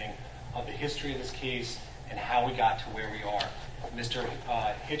understanding of the history of this case and how we got to where we are. Mr.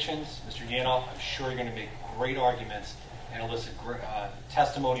 Hitchens, Mr. Yanoff, I'm sure you're going to make great arguments and elicit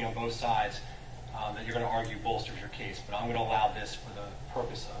testimony on both sides that you're going to argue bolsters your case. But I'm going to allow this for the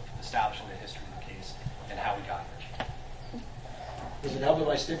purpose of establishing the history of the case and how we got here. Does it help if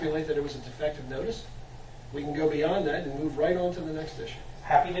I stipulate that it was a defective notice? We can go beyond that and move right on to the next issue.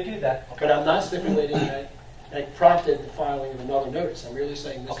 Happy to do that. But I'm not stipulating that prompted the filing of another notice. I'm really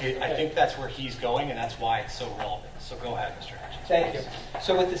saying this is Okay, I think that's where he's going, and that's why it's so relevant. So go ahead, Mr. Hitchens. Thank you.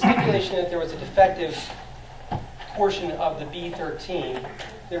 So with the stipulation that there was a defective portion of the B13,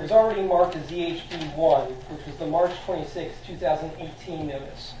 there was already marked as ZHB1, which was the March 26, 2018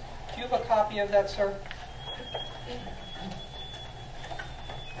 notice. Do you have a copy of that, sir?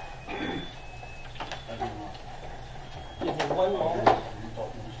 Give me one moment.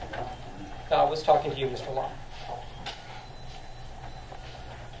 I was talking to you, Mr. Locke.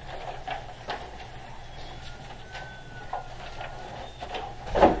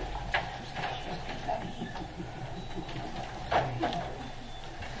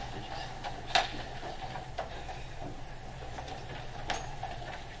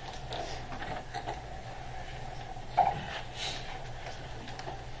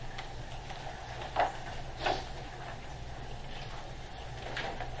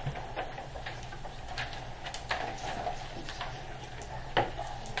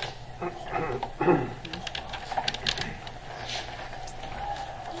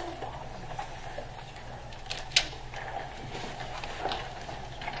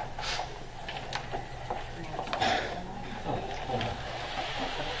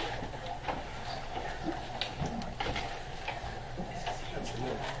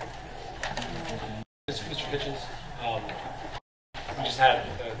 Mr. Hitchens, we just had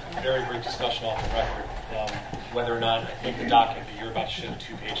a very brief discussion off the record whether or not I think the document that you're about to show, the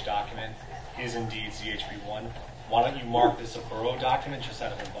two-page document, is indeed ZHB1. Why don't you mark this a Borough document just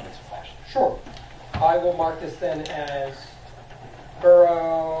out of an abundance of caution? Sure. I will mark this then as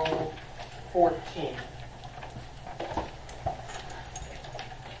Borough 14.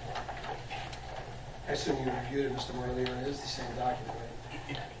 I assume you reviewed it, Mr. Morley, and it is the same document,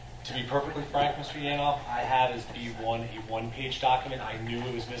 right? To be perfectly frank, Mr. Yanoff, I had as B1 a one-page document. I knew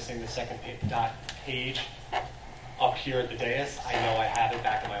it was missing the second page up here at the dais. I know I had it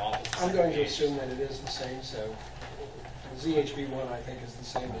back in my office. I'm going to assume that it is the same, so ZHB1 I think is the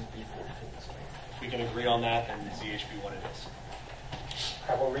same as B14. If we can agree on that, then ZHB1 it is.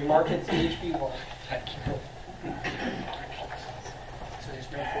 I will remark it ZHB1. Thank you. So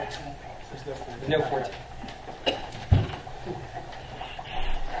there's no 14? There's no 14. No 14.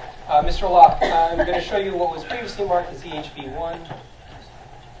 Mr. Locke, I'm going to show you what was previously marked as ZHB1.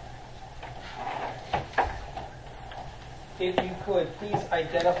 If you could, please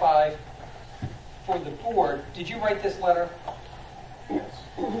identify for the board, did you write this letter? Yes.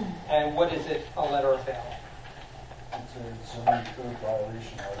 And what is it a letter about? It's a zoning code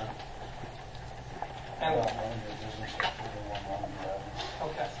violation letter. And, Running your business at 301 Locke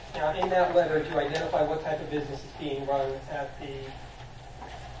Avenue. okay. Now, in that letter, do you identify what type of business is being run at the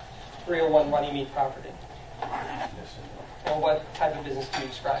 301 Runnymede property? Yes, I do. And what type of business do you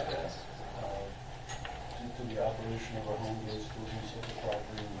describe it as? Due to the operation of a home-based business at the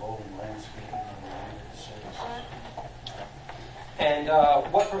property involving landscaping and related services. And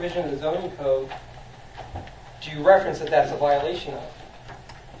what provision of the zoning code do you reference that that's a violation of?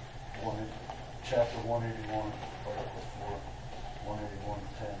 Chapter 181, Article 4,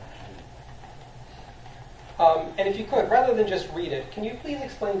 181.10G. And if you could, rather than just read it, can you please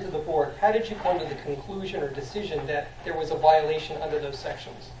explain to the board, how did you come to the conclusion or decision that there was a violation under those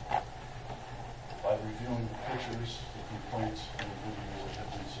sections? By reviewing the pictures, the complaints, and the videos that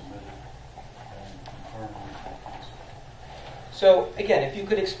have been submitted, and confirming the complaints. So again, if you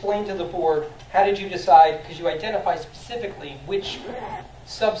could explain to the board, how did you decide, because you identify specifically which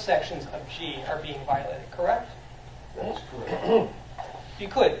subsections of G are being violated, correct? That's correct. If you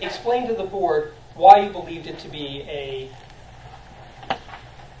could, explain to the board why you believed it to be a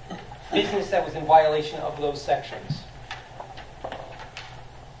business that was in violation of those sections.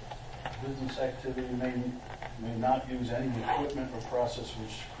 Business activity may not use any equipment or process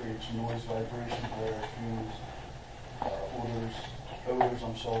which creates noise, vibration, glare, fumes, odors, or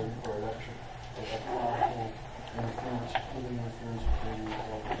electronic interference, including interference with radio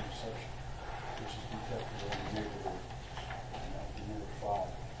or reception, which is detected in the neighborhood. And that would be number 5.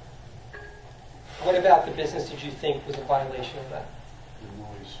 What about the business did you think was a violation of that? The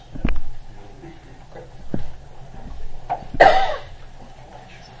noise and the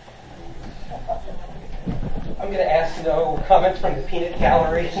I'm going to ask no comments from the peanut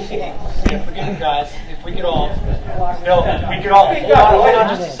gallery. Yeah, forgive me, guys. If we could all, no, we could all, hold on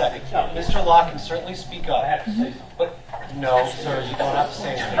just a second. Mr. Locke can certainly speak up. But no, sir, you don't have to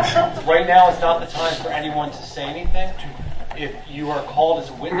say anything. Right now is not the time for anyone to say anything. If you are called as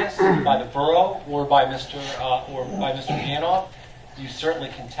a witness by the borough or by Mr. Ganoff, you certainly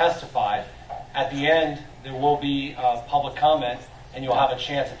can testify. At the end, there will be public comment, and you'll have a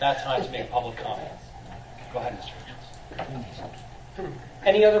chance at that time to make public comment. Go ahead, Mr. Richards.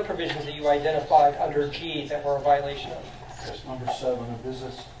 Any other provisions that you identified under G that were a violation of? Yes, number 7, a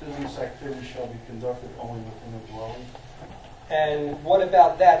business activity shall be conducted only within a dwelling. And what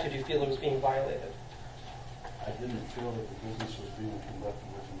about that did you feel it was being violated? I didn't feel that the business was being conducted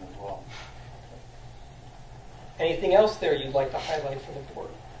within a dwelling. Anything else there you'd like to highlight for the board?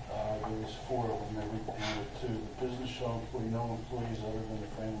 There was 4 of them. They went down to 2. The business shall employ no employees other than the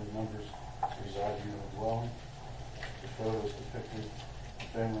family members residing in the dwelling. The photos depicted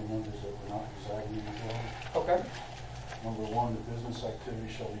family members that were not residing in the dwelling. Okay. Number 1, the business activity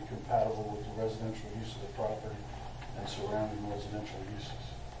shall be compatible with the residential use of the property and surrounding residential uses.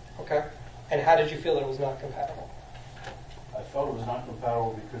 Okay. And how did you feel that it was not compatible? I felt it was not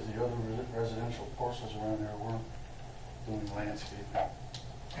compatible because the other residential parcels around there weren't doing landscaping.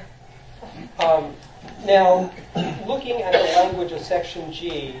 Now, looking at the language of Section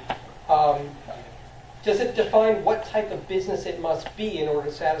G, does it define what type of business it must be in order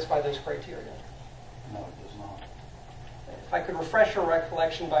to satisfy those criteria? No, it does not. If I could refresh your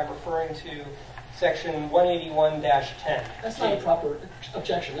recollection by referring to Section 181-10. That's not a proper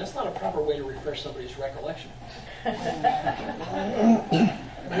objection. That's not a proper way to refresh somebody's recollection. You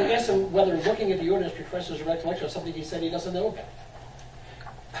ask him whether looking at the ordinance refreshes his recollection of something he said he doesn't know about.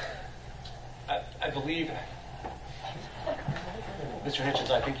 I believe, Mr.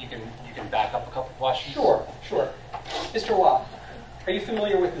 Hitchens, I think you can back up a couple questions. Sure. Mr. Locke, are you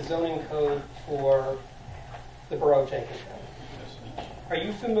familiar with the zoning code for the Borough of Jenkintown? Yes, Are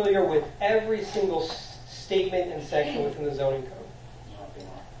you familiar with every single statement and section within the zoning code? not the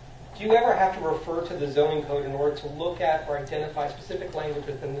one. Do you ever have to refer to the zoning code in order to look at or identify specific language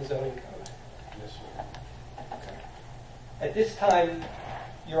within the zoning code? Yes, sir. At this time,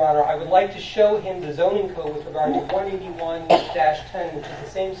 Your Honor, I would like to show him the zoning code with regard to 181-10, which is the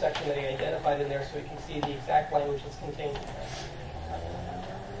same section that he identified in there, so he can see the exact language that's contained in there.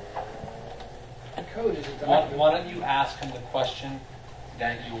 The code is a Why document. don't you ask him the question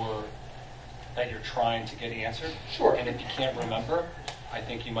that you're trying to get answered? Sure. And if you can't remember, I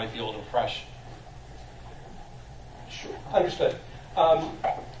think you might be able to refresh. Sure. Understood.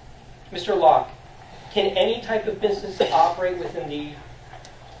 Mr. Locke, can any type of business operate within the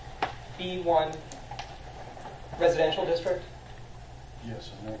B1 residential district?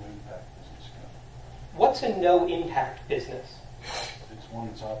 Yes, a no impact business code. What's a no-impact business? It's one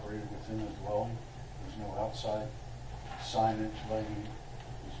that's operated within the dwelling. There's no outside signage, lighting.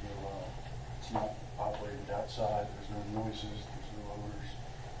 It's not operated outside. There's no noises. There's no odors.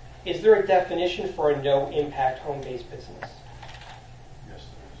 Is there a definition for a no-impact home-based business? Yes, there is.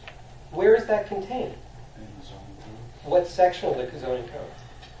 Where is that contained? In the zoning code, What section of the zoning code?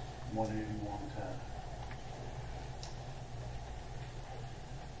 181.10.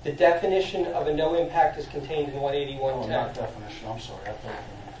 The definition of a no-impact is contained in Oh, 181.10. not definition. I'm sorry. I thought it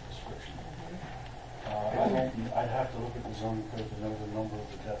was a description. I'd have to look at the zoning code to know the number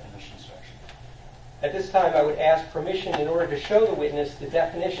of the definition section. At this time, I would ask permission in order to show the witness the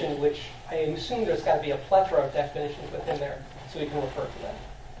definition, which I assume there's got to be a plethora of definitions within there, so we can refer to that.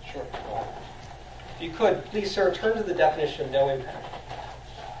 Sure. If you could, please, sir, turn to the definition of no impact.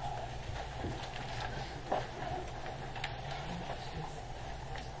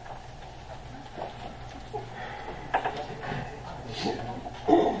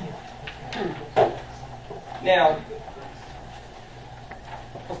 Now,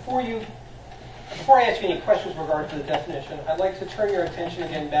 before I ask you any questions regarding to the definition, I'd like to turn your attention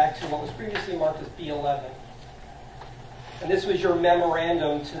again back to what was previously marked as B11. And this was your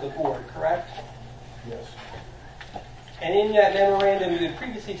memorandum to the board, correct? Yes. And in that memorandum, you had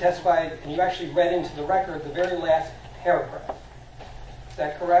previously testified, and you actually read into the record the very last paragraph. Is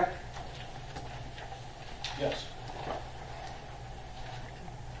that correct? Yes.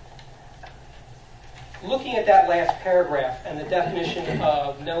 Looking at that last paragraph and the definition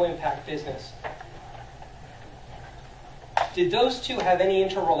of no impact business, did those two have any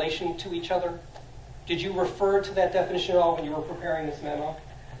interrelation to each other? Did you refer to that definition at all when you were preparing this memo?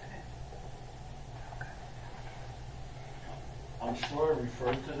 I'm sure I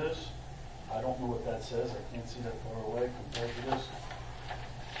referred to this. I don't know what that says. I can't see that far away compared to this.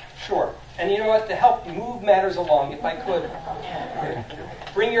 Sure. And you know what? To help move matters along, if I could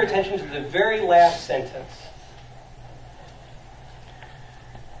bring your attention to the very last sentence.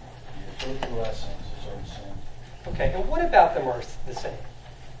 Yeah, both the last sentences are the same. Okay, and what about them are the same?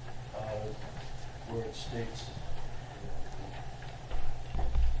 Where it states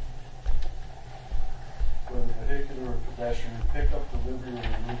whether vehicular or pedestrian pickup, delivery, or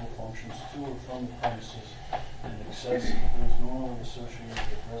removal functions to or from the premises in excess of those normally associated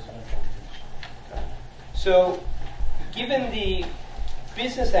with residential use. So, given the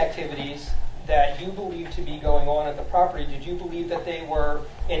business activities that you believe to be going on at the property, did you believe that they were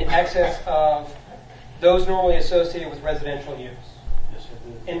in excess of those normally associated with residential use? Yes, I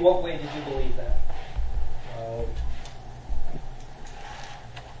did. In what way did you believe that?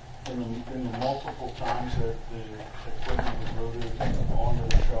 In the multiple times that the equipment was loaded onto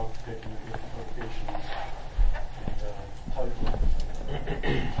the truck, picking a different location,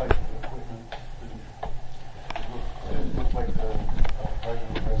 and type of equipment didn't look like the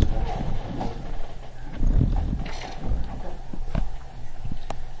regular residential equipment.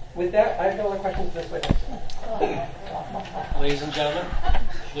 With that, I have no other questions of this witness. Ladies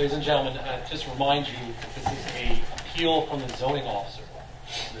and gentlemen, just remind you that this is an appeal from the zoning officer.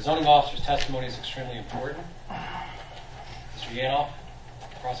 The zoning officer's testimony is extremely important. Mr. Yanoff,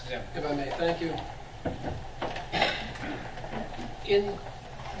 cross-examine. If I may, thank you. In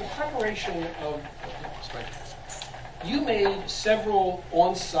the preparation of, you made several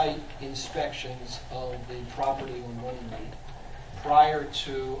on-site inspections of the property on Runnymede prior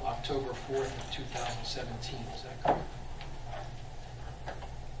to October 4th of 2017, is that correct?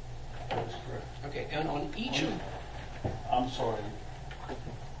 That is correct. Okay, and on each of, I'm sorry.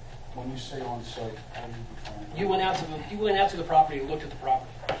 When you say on site, how do you define that? you went out to the property and looked at the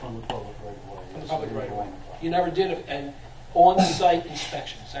property From the public right of way. from the public Yes, I right did of go way. on the property. You never did an on-site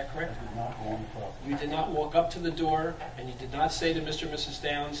inspection, is that I correct? did not go on the property. You did not walk up to the door, and you did not say to Mr. and Mrs.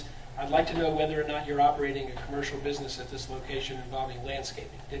 Downs, I'd like to know whether or not you're operating a commercial business at this location involving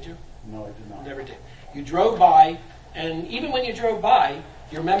landscaping, did you? No, I did not. Never did. You drove by, and even when you drove by,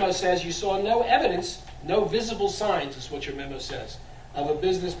 your memo says you saw no evidence, no visible signs, is what your memo says, of a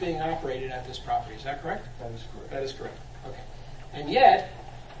business being operated at this property. Is that correct? That is correct. That is correct. Okay. And yet,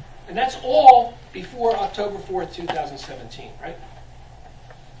 and that's all before October 4th, 2017, right?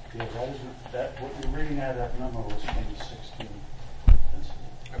 Yeah, what you're reading out of that memo is from the 16th incident.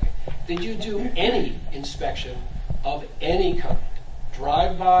 Okay. Did you do any inspection of any kind?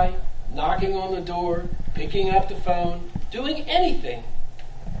 Drive-by, knocking on the door, picking up the phone, doing anything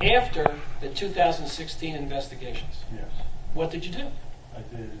after the 2016 investigations? Yes. What did you do? I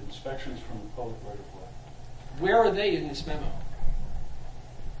did inspections from the public right of way. Where are they in this memo?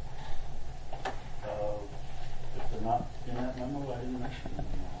 If they're not in that memo, I didn't mention them.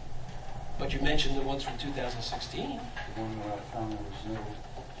 But you mentioned the ones from 2016. The one where I found there was no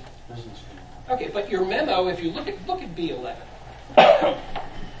business going on. Okay, but your memo, if you look at B11.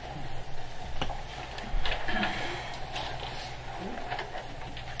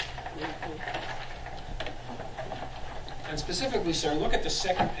 And specifically, sir, look at the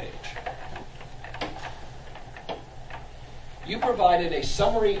second page. You provided a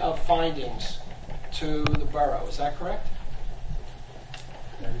summary of findings to the borough, is that correct?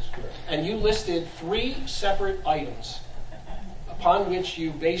 That is correct. And you listed 3 separate items upon which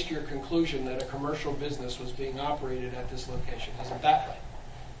you based your conclusion that a commercial business was being operated at this location. Isn't that right?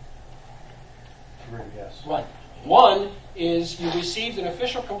 Three, yes. Right. One is you received an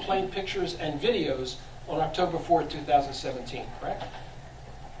official complaint, pictures, and videos on October 4th, 2017, correct?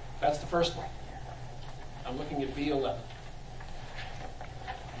 That's the first one. I'm looking at B11.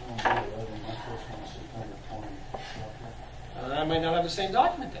 My first one was September 20. I might not have the same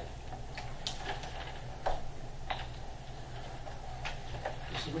document then.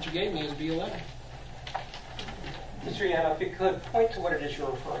 This is what you gave me as B11. Mr. Yanov, if you could point to what it is you're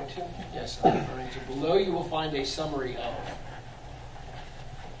referring to. Yes, I'm referring to below you will find a summary of.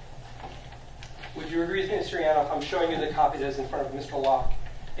 Would you agree with me, Mr. Yanov? I'm showing you the copy that is in front of Mr. Locke.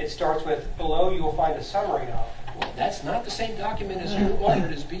 It starts with, below you will find a summary of. Well, that's not the same document as you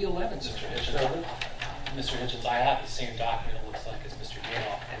ordered as B11, Mr. Hitchens. Mr. Hitchens, I have the same document it looks like as Mr.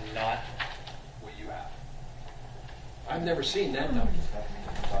 Yanov and not what you have. I've never seen that document.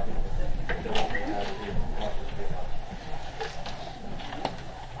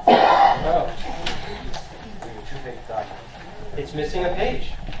 Oh. It's missing a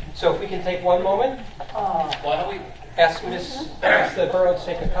page. So if we can take one moment, Why don't we ask the borough to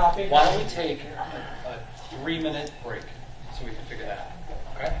take a copy. Why don't we take a 3-minute break so we can figure that out?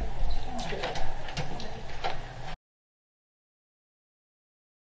 Okay?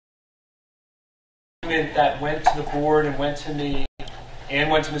 That went to the board and went to me and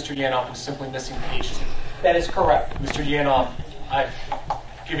went to Mr. Yanov was simply missing page 2. That is correct. Mr. Yanov, I've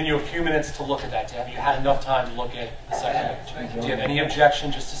given you a few minutes to look at that. Have you had enough time to look at the second page? Do you have any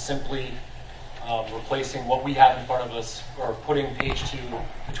objection just to simply replacing what we have in front of us or putting page 2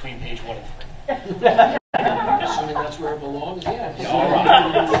 between page 1 and 3? Assuming that's where it belongs, yeah. All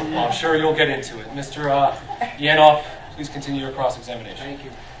right. Well, I'm sure you'll get into it. Mr. Yanov, please continue your cross-examination. Thank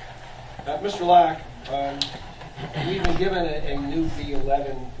you. Mr. Locke, we've been given a new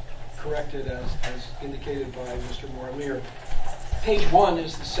B11 corrected as indicated by Mr. Morlier. Page 1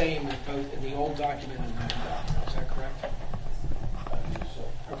 is the same in both in the old document and the new document. Is that correct?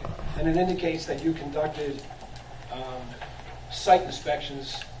 Okay. And it indicates that you conducted site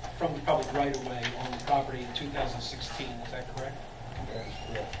inspections from the public right-of-way on the property in 2016. Is that correct?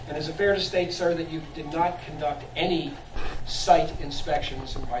 And is it fair to state, sir, that you did not conduct any site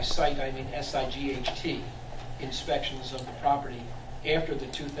inspections, and by site I mean SIGHT, inspections of the property after the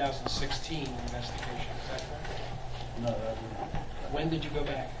 2016 investigation? Is that correct? No, that was not. When did you go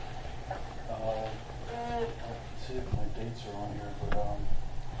back? I can see if my dates are on here, but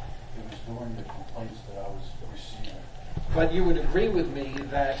it was during the complaints that I was receiving. But you would agree with me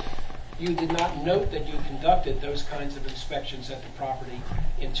that you did not note that you conducted those kinds of inspections at the property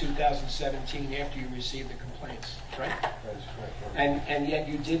in 2017 after you received the complaints, right? That is correct. And yet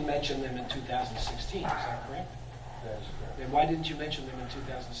you did mention them in 2016, is that correct? That is correct. Then why didn't you mention them in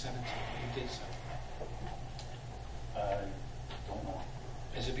 2017? You did so. I don't know.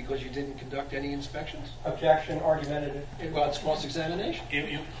 Is it because you didn't conduct any inspections? Objection, argumentative. Well, it's cross-examination.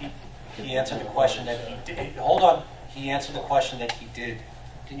 He answered the question that he did. Hold on. He answered the question that he did.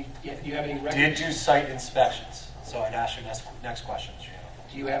 Do you have any records? Did do site inspections. So I'd ask your next question, Mr.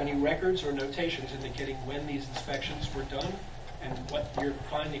 Yanov. Do you have any records or notations indicating when these inspections were done and what your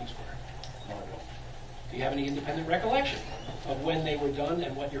findings were? No, I don't. Do you have any independent recollection of when they were done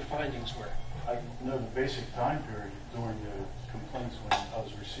and what your findings were? I know the basic time period during the complaints when I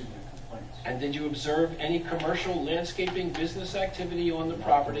was receiving the complaints. And did you observe any commercial landscaping business activity on the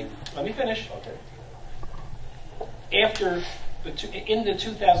property? Let me finish. Okay. In the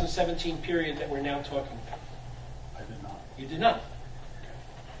 2017 period that we're now talking about? I did not. You did not.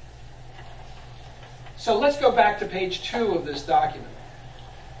 So let's go back to page 2 of this document.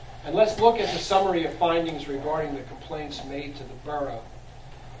 And let's look at the summary of findings regarding the complaints made to the borough.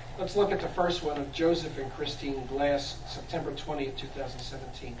 Let's look at the first one of Joseph and Christine Glass, September 20th,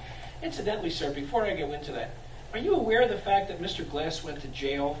 2017. Incidentally, sir, before I go into that, are you aware of the fact that Mr. Glass went to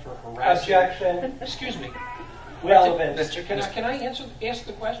jail for harassing? Objection. Excuse me. Relevant. Can I ask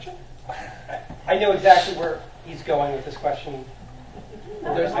the question? I know exactly where he's going with this question.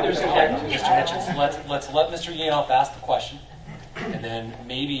 There's a Mr. Hitchens, let's let Mr. Yanov ask the question, and then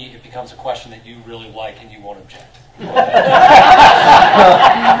maybe it becomes a question that you really like and you won't object.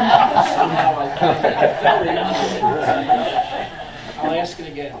 I'll ask it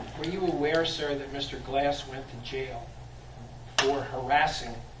again. Were you aware, sir, that Mr. Glass went to jail for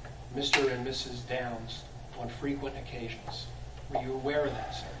harassing Mr. and Mrs. Downs on frequent occasions? Were you aware of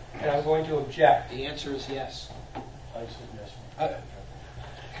that, sir? And I'm going to object. The answer is yes. I said yes.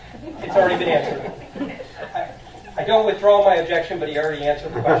 It's already been answered. I don't withdraw my objection, but he already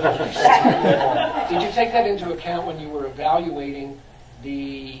answered the question. Did you take that into account when you were evaluating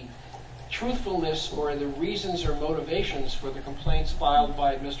the truthfulness or the reasons or motivations for the complaints filed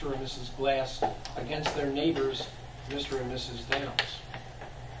by Mr. and Mrs. Glass against their neighbors, Mr. and Mrs. Downs?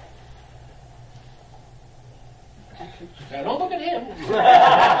 Now, don't look at him.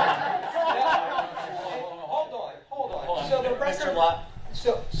 Hold on. So the record, Mr. Locke?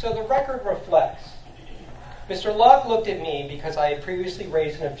 so the record reflects. Mr. Locke looked at me because I had previously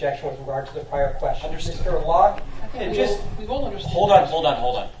raised an objection with regard to the prior question. Understood. Mr. Locke, and We all understand. Hold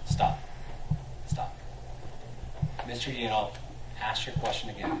on. Stop. Mr. Yanoff, ask your question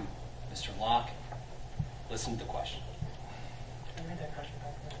again. Mr. Locke, listen to the question.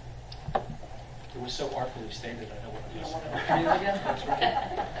 It was so artfully stated, I don't want to listen. Read it again? That's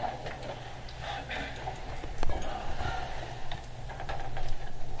right.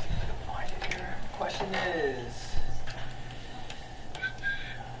 Question is,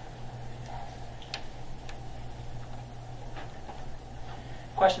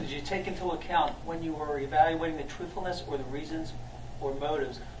 did you take into account when you were evaluating the truthfulness or the reasons or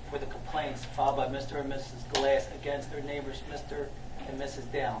motives for the complaints filed by Mr. and Mrs. Glass against their neighbors, Mr. and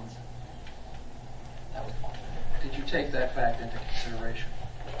Mrs. Downs? Did you take that fact into consideration?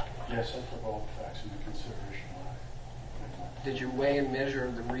 Yes, I took all the facts into consideration. Did you weigh and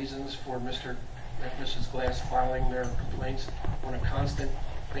measure the reasons for Mr. and Mrs. Glass filing their complaints on a constant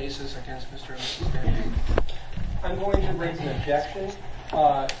basis against Mr. and Mrs. Downs? I'm going to raise an objection.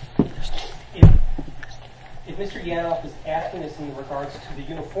 If Mr. Yanoff is asking this in regards to the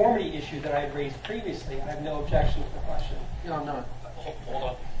uniformity issue that I had raised previously, I have no objection to the question. No, I'm not. Hold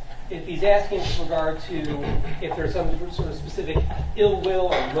on. If he's asking with regard to if there's some sort of specific ill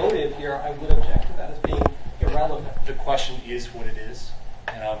will or motive here, I would object to that as being irrelevant. The question is what it is,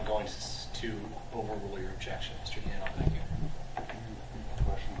 and I'm going to overrule your objection, Mr. Yanoff. Thank you.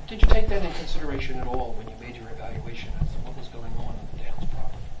 Question. Did you take that into consideration at all when you made your evaluation as to what was going on the Downs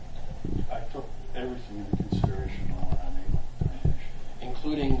property? I took everything into consideration when I made my determination.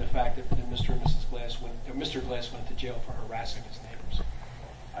 Including the fact that Mr. and Mrs. Glass Mr. Glass went to jail for harassing his neighbors.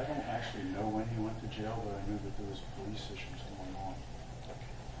 I don't actually know when he went to jail, but I knew that there was police issues going on.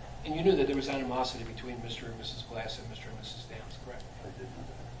 And you knew that there was animosity between Mr. and Mrs. Glass and Mr. and Mrs. Downs, correct? I did know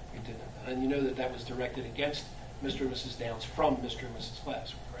that. You did know that. And you know that that was directed against Mr. and Mrs. Downs from Mr. and Mrs.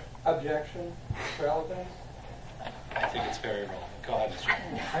 Glass, correct? Objection? Relevance? I think it's very relevant. Go ahead, Mr.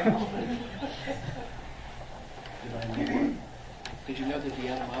 Did I know? Did you know that the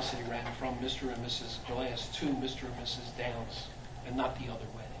animosity ran from Mr. and Mrs. Glass to Mr. and Mrs. Downs and not the other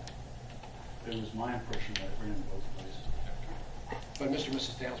way? It was my impression that it ran both places. But Mr. and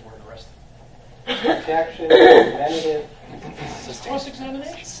Mrs. Downs weren't arrested. Objection? Negative?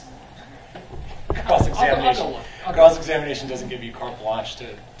 Cross-examination? Cross-examination. I'll go on. Cross-examination doesn't give you carte blanche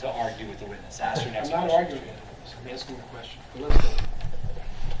to argue with the witness. Ask your next I'm not question. arguing with this. I'm asking the question. But let's go.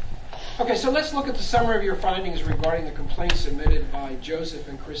 Okay, so let's look at the summary of your findings regarding the complaint submitted by Joseph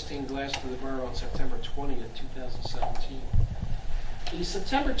and Christine Glass to the Borough on September 20th, 2017. The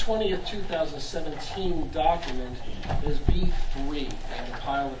September 20th, 2017 document is B3 in the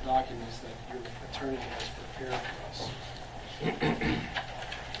pile of documents that your attorney has prepared for us.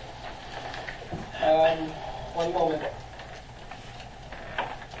 One moment.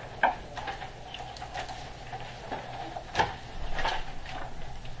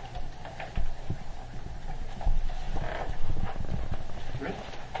 Ready?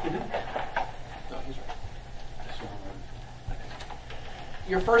 No, he's right. So,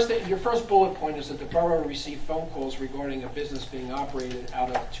 Your first bullet point is that the borough received phone calls regarding a business being operated out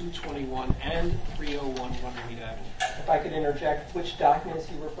of 221 and 301 Runnymede Avenue. If I could interject, which document is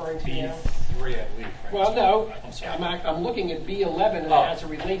he referring to now? B3, I believe. Right? Well, no, I'm sorry. I'm looking at B11 and Oh. as it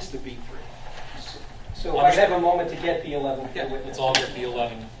relates to B3. So if I have a moment to get B11 for the witness. Let's all get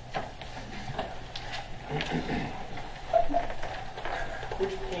B11.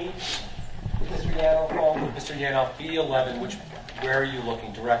 Which page is Mr. Yanoff on? Mr. Yanoff, B11, where are you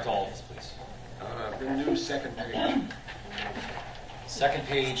looking? Direct all of us, please. The new second page. Second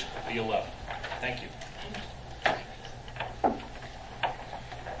page, B11. Thank you.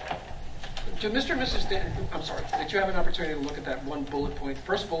 To Mr. and Mrs. I'm sorry, did you have an opportunity to look at that one bullet point,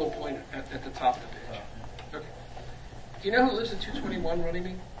 first bullet point at the top of the page? Okay. Do you know who lives at 221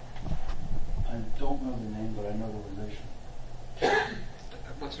 Runnymede? I don't know the name, but I know the relation.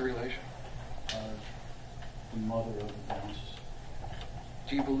 What's the relation? The mother of the Downs.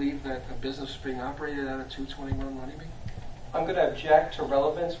 Do you believe that a business is being operated out of 221 Runnymede? I'm going to object to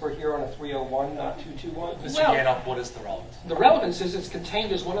relevance. We're here on a 301, not 221. Mr. Well- Yanoff, what is the relevance? The relevance is it's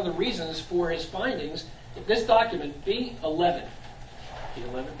contained as one of the reasons for his findings This document, B11,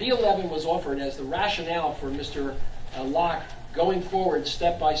 B11 was offered as the rationale for Mr. Locke going forward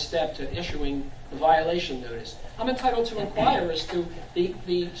step by step to issuing the violation notice. I'm entitled to inquire as to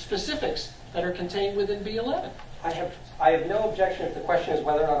the specifics that are contained within B11. I have no objection if the question is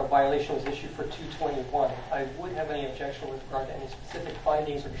whether or not a violation was issued for 221. I wouldn't have any objection with regard to any specific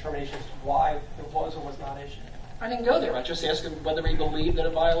findings or determinations as to why it was or was not issued. I didn't go there. I just asked him whether he believed that a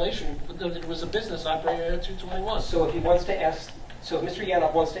violation, that it was a business operating at 221. So if he wants to ask, so if Mr.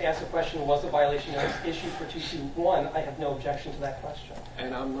 Yanoff wants to ask the question, was the violation notice issued for 221, I have no objection to that question.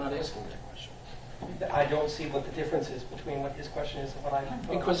 And I'm not asking that question. I don't see what the difference is between what his question is and what I proposed.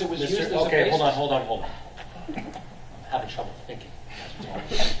 Because it was used as a Okay, basis. hold on. I'm having trouble thinking.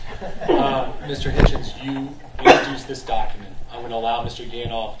 Mr. Hitchens, you introduced this document. I'm going to allow Mr.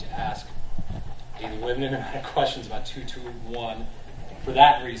 Yanoff to ask a limited amount of questions about 221 for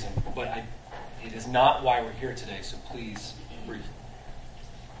that reason, but it is not why we're here today, so please, briefly.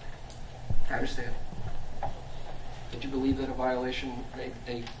 I understand. Did you believe that a violation,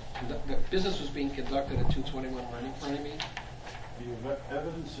 the business was being conducted at 221 running meet? The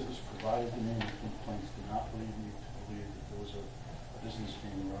evidence that was provided to me in the complaints did not lead me to believe that there was a business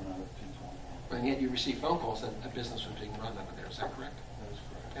being run out of 221. And yet you received phone calls that a business was being run out of there. Is that correct? That is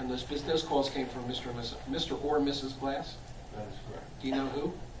correct. And those calls came from Mr. or Mrs. Glass? That is correct. Do you know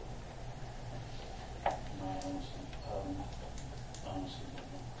who? No, honestly,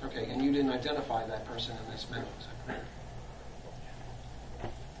 no. Okay, and you didn't identify that person in this memo, is that correct?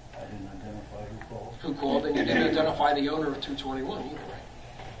 I didn't identify who called. Who called, and you didn't identify the owner of 221 either, right?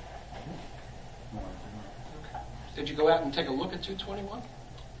 No, I did not. Did you go out and take a look at 221?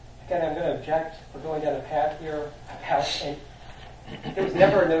 Again, I'm going to object. We're going down a path here. And there was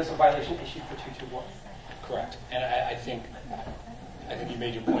never a notice of violation issued for 221. Correct. And I think you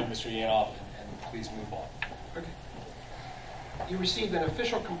made your point, Mr. Yanoff, and please move on. Okay. You received an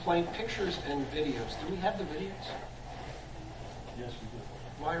official complaint, pictures and videos. Do we have the videos? Yes, we did.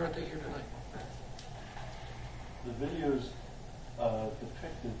 Why aren't they here tonight? The videos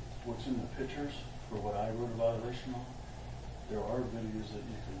depicted what's in the pictures for what I wrote a violation on. There are videos that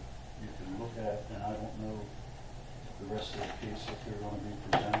you can look at, and I don't know the rest of the case if they're going to be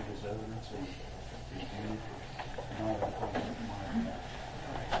presented as evidence and reviewed. No,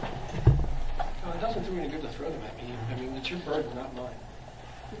 It doesn't do any good to throw them at me. I mean, it's your burden, not mine.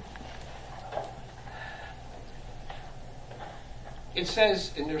 It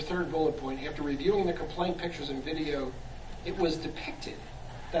says in their third bullet point, after reviewing the complaint pictures and video, it was depicted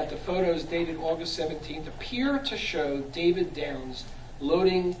that the photos dated August 17th appear to show David Downs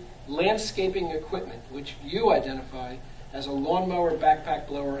loading landscaping equipment, which you identify as a lawnmower, backpack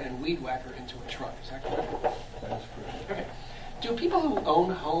blower, and weed whacker into a truck. Is that correct? that is correct. Okay. Do people who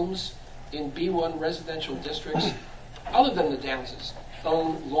own homes in B1 residential districts, other than the Downses,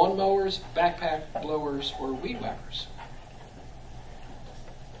 own lawnmowers, backpack blowers, or weed whackers?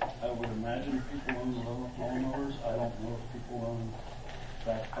 I would imagine people own lawnmowers. I don't know if people own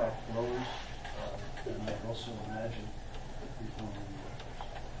backpack blowers. And I also imagine that people own weed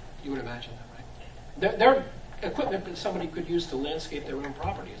whackers. You would imagine that, right? They're equipment that somebody could use to landscape their own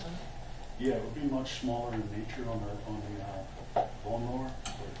property, isn't it? Yeah, it would be much smaller in nature on the lawnmower,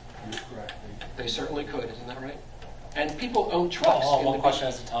 but you're correct. They certainly could, isn't that right? And people own trucks. Oh, in one the- question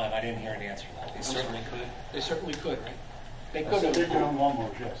at a time. I didn't hear an answer to that. They certainly could. They certainly could, right? They I could said they could own. own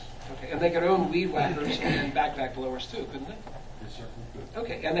lawnmowers, yes. Okay, and they could own weed whackers and backpack blowers too, couldn't they? They certainly could.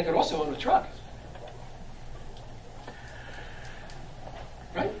 Okay, and they could also own a truck.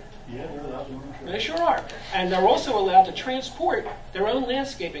 Right? Yeah, they're allowed to own a They truck. sure are. And they're also allowed to transport their own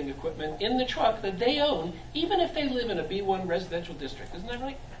landscaping equipment in the truck that they own, even if they live in a B1 residential district. Isn't that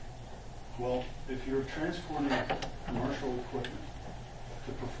right? Well, if you're transporting commercial equipment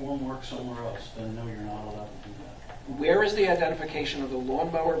to perform work somewhere else, then no, you're not allowed to do that. Where is the identification of the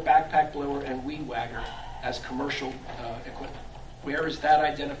lawnmower, backpack blower, and weed whacker as commercial equipment? Where is that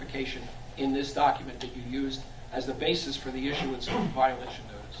identification in this document that you used as the basis for the issuance of a violation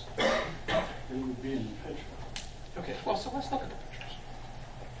notice? It would be in the picture. Okay, well, so let's look at the pictures.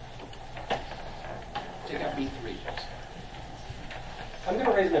 Take out B3, please. I'm going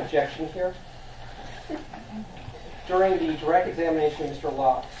to raise an objection here. During the direct examination of Mr.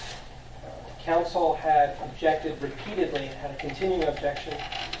 Locke, counsel had objected repeatedly, had a continuing objection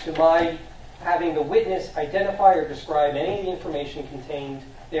to my having the witness identify or describe any of the information contained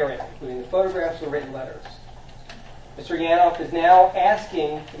therein, including the photographs or written letters. Mr. Yanoff is now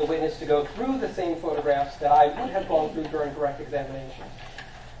asking for the witness to go through the same photographs that I would have gone through during direct examination.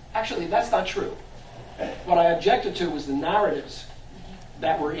 Actually, that's not true. What I objected to was the narratives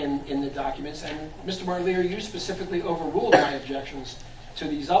that were in the documents. And Mr. Marlier, you specifically overruled my objections to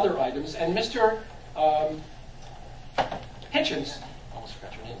these other items. And Mr. Hitchens, almost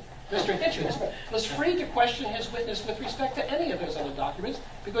forgot your name, Mr. Hitchens was free to question his witness with respect to any of those other documents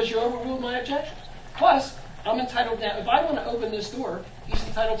because you overruled my objections. Plus, I'm entitled now, if I want to open this door, he's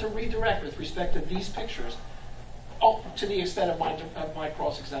entitled to redirect with respect to these pictures to the extent of my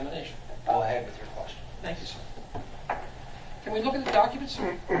cross-examination. Go ahead with your question. Thank you, sir. Can we look at the documents?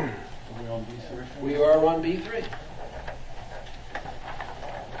 Are we on B3? We are on B3.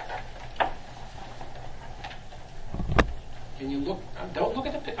 Can you look? Don't look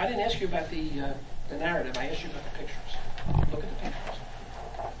at the. I didn't ask you about the narrative. I asked you about the pictures. Look at the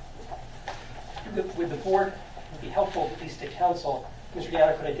pictures. With the board, it would be helpful, at least to counsel, Mr.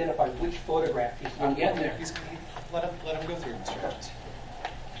 Yano could identify which photograph he's I'm looking getting at. there. Let him go through, Mr. Evans.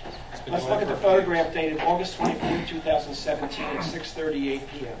 Let's look at the photograph dated August 24, 2017 at 6:38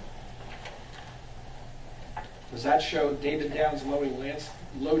 p.m. Does that show David Downs loading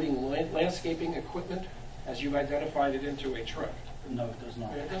landscaping equipment as you've identified it into a truck? No, it does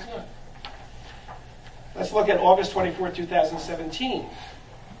not. It does not. Let's look at August 24, 2017.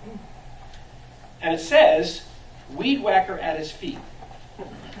 And it says, weed whacker at his feet.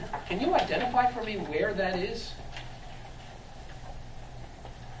 Can you identify for me where that is?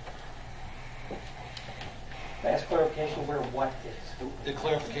 I ask clarification where what is. The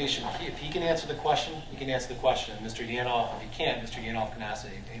clarification, if he can answer the question, he can answer the question. Mr. Yanoff, if he can't, Mr. Yanoff can ask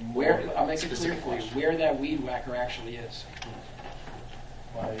a more I'll make it clear specific for you question. where that weed whacker actually is.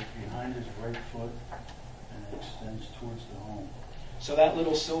 Behind his right foot, and it extends towards the home. So that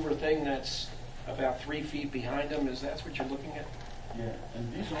little silver thing that's about 3 feet behind him, that's what you're looking at? Yeah,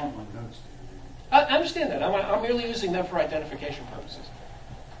 and these aren't my notes, David. I understand that. I'm merely using them for identification purposes.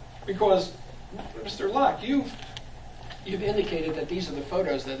 Because, Mr. Locke, you've indicated that these are the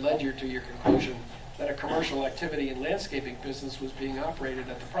photos that led you to your conclusion that a commercial activity and landscaping business was being operated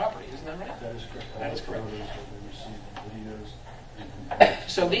at the property. Isn't that right? That is correct. That is correct. Photos that they received, videos, and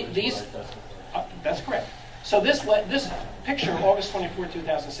So that's correct. So this picture, August 24,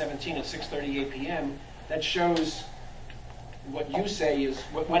 2017 at 6:38 p.m., that shows what you say is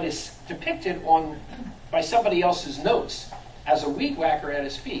what is depicted by somebody else's notes as a weed whacker at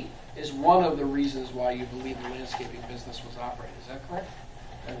his feet is one of the reasons why you believe the landscaping business was operated. Is that correct?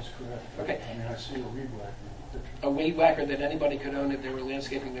 that is correct. Okay. I mean, I see a weed whacker in the picture. A weed whacker that anybody could own if they were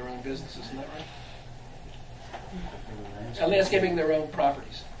landscaping their own businesses. Isn't that right? They were Landscaping their own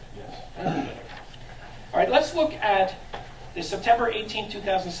properties. Yes. All right, let's look at the September 18,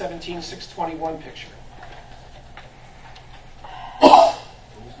 2017, 621 picture. What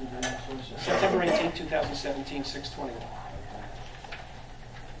was the name of the September 18, 2017, 621.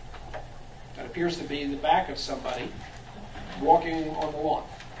 That appears to be the back of somebody walking on the lawn.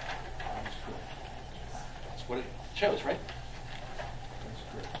 That's what it shows, right? That's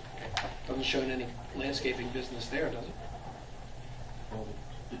correct. Okay. Doesn't show any landscaping business there, does it? Well,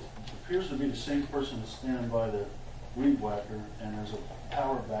 it appears to be the same person that's standing by the weed whacker, and there's a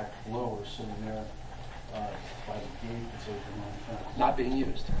power back blower sitting there by the gate that's open on the fence. Not being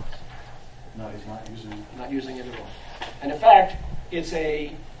used. No, he's not using it. Not using it at all. And in fact, it's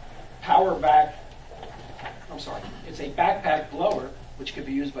a it's a backpack blower, which could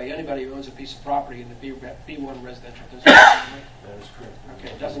be used by anybody who owns a piece of property in the B1 residential district. That is correct. Okay,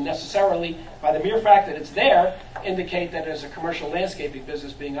 it doesn't necessarily, by the mere fact that it's there, indicate that there's a commercial landscaping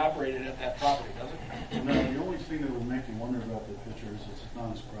business being operated at that property, does it? No, the only thing that would make me wonder about that picture is it's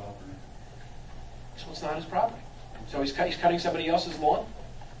not his property. So it's not his property. So he's cutting somebody else's lawn?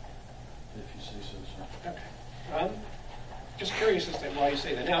 If you say so, sir. Okay. I'm just curious as to why you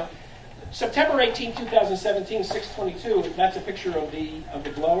say that. Now, September 18, 2017, 622, that's a picture of the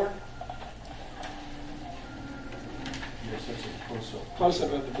blower. Yes, that's a close-up.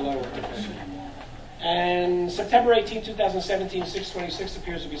 Close-up of the blower. Okay. And September 18, 2017, 626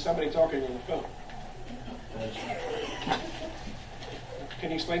 appears to be somebody talking on the phone. That is correct.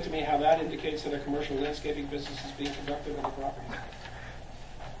 Can you explain to me how that indicates that a commercial landscaping business is being conducted on the property?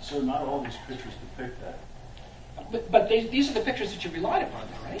 So not all these pictures depict that. But these are the pictures that you relied upon,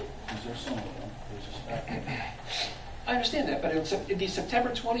 though, right? These are some of them. There's a stack of them. I understand that, but in the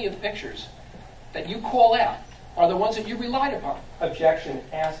September 20th pictures that you call out are the ones that you relied upon. Objection,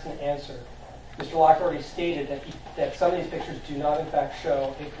 asked and answered. Mr. Locke already stated that some of these pictures do not in fact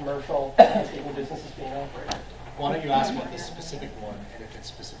show a commercial landscaping business is being operated. Why don't you ask about this specific one, and if it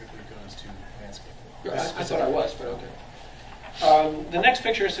specifically goes to landscaping? I thought I was, but okay. The next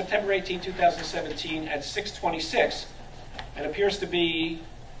picture is September 18, 2017 at 6:26, and appears to be,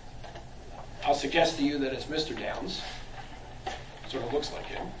 I'll suggest to you that it's Mr. Downs. sort of looks like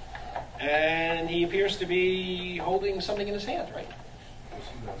him. And he appears to be holding something in his hand, right? Yes,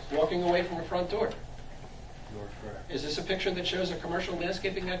 he does. Walking away from the front door. You are correct. Is this a picture that shows a commercial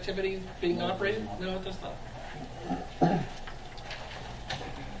landscaping activity being No, it operated? does not. No, it does not.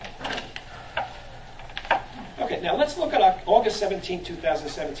 Okay, now let's look at August 17,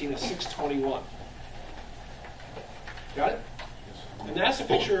 2017 at 6:21. Got it? Yes, And that's a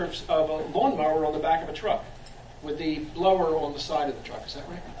picture of a lawnmower on the back of a truck with the blower on the side of the truck. Is that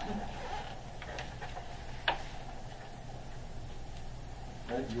right?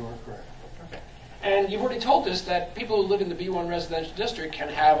 you are correct. Okay. And you've already told us that people who live in the B1 residential district can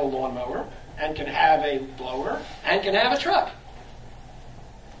have a lawnmower, and can have a blower, and can have a truck.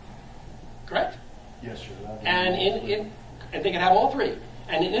 Correct? Yes, sir. that And is- and they can have all three.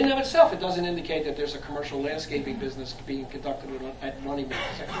 And in and of itself, it doesn't indicate that there's a commercial landscaping business being conducted at Runnymede.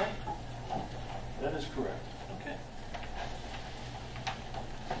 Is that correct? That is correct. Okay.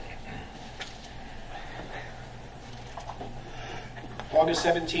 August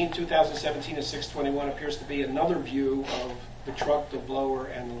 17, 2017 at 6:21 appears to be another view of the truck, the blower,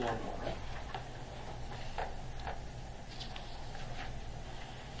 and the lawnmower, right?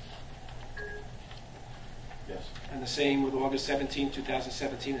 Yes. And the same with August 17,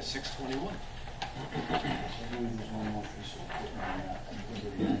 2017 at 6:21. I believe there's one more piece of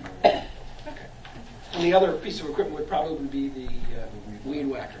equipment on that. Okay. And the other piece of equipment would probably be the weed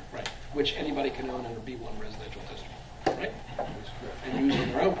whacker, right? Which anybody can own in a B1 residential district, right? That is correct. And use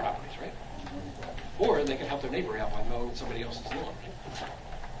on their own properties, right? Or they can help their neighbor out by mowing somebody else's lawn, right?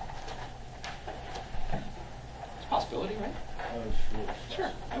 It's a possibility, right? Sure.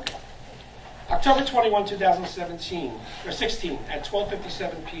 Sure, okay. October 21, 2017, or 16, at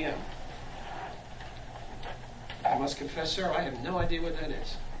 12:57 p.m. I must confess, sir, I have no idea what that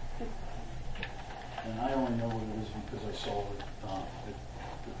is. And I only know what it is because I saw it.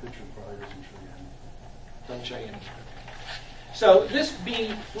 The picture probably doesn't show you anything. Doesn't show you anything. So this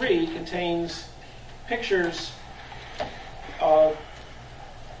B3 contains pictures of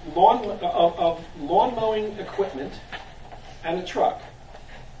lawn mowing equipment and a truck.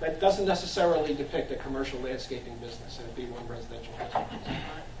 That doesn't necessarily depict a commercial landscaping business in a B1 residential district.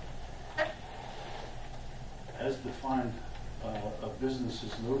 As defined, a business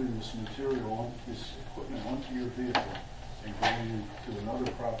is loading this material, this equipment onto your vehicle and going to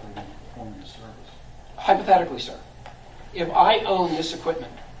another property and performing a service. Hypothetically, sir, if I own this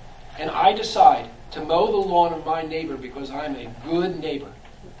equipment and I decide to mow the lawn of my neighbor because I'm a good neighbor,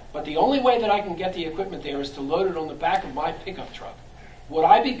 but the only way that I can get the equipment there is to load it on the back of my pickup truck, would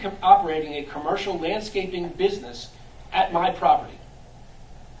I be operating a commercial landscaping business at my property?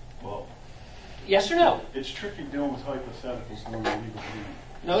 Well, Yes or no? it's tricky dealing with hypotheticals during a legal hearing.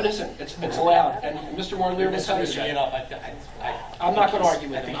 No, it isn't. It's allowed. And Mr. Morlear will tell you Mr. that. I'm not going to argue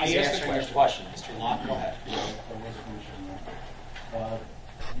with I him. think I he's asked the answering your question. question. Mr. Locke, go ahead. I was finishing that.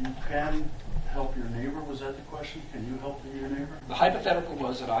 You can help your neighbor, was that the question? Can you help your neighbor? The hypothetical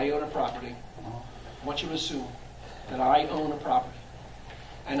was that I own a property. I want you to assume that I own a property.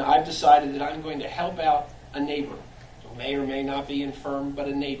 And I've decided that I'm going to help out a neighbor, who may or may not be infirm, but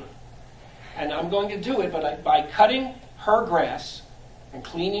a neighbor. And I'm going to do it by cutting her grass and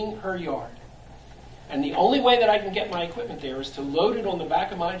cleaning her yard. And the only way that I can get my equipment there is to load it on the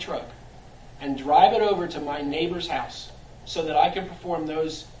back of my truck and drive it over to my neighbor's house so that I can perform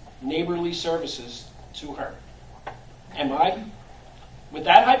those neighborly services to her. Am I, with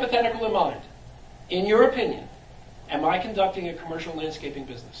that hypothetical in mind, in your opinion, am I conducting a commercial landscaping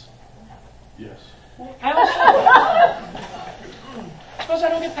business? Yes. How so? Suppose I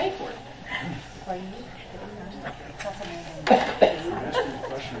don't get paid for it. You're asking a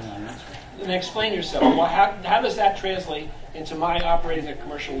question and I answer. Then explain yourself. Well, how does that translate into my operating a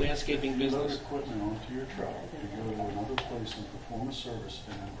commercial landscaping Load business? equipment onto your truck, you go to another place and perform a service,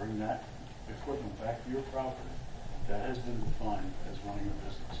 and then bring that equipment back to your property. That has been defined as running a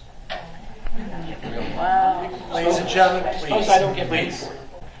business. Ladies and gentlemen, please. Suppose I don't get paid Please. for it.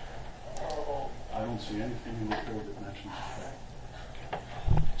 I don't see anything in the code that mentions that.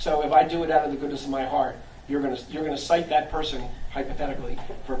 So if I do it out of the goodness of my heart, you're going to cite that person, hypothetically,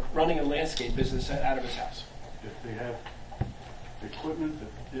 for running a landscape business out of his house. If they have equipment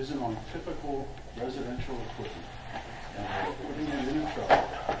that isn't on typical residential equipment, and they're putting it in a truck,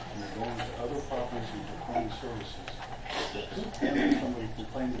 and they're going to other properties and performing services, that somebody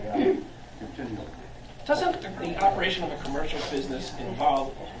complains about it continually. Doesn't the operation of a commercial business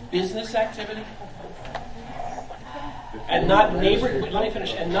involve business activity? And not neighbor, let me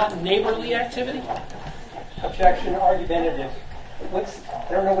finish, and not neighborly activity? Objection, argumentative.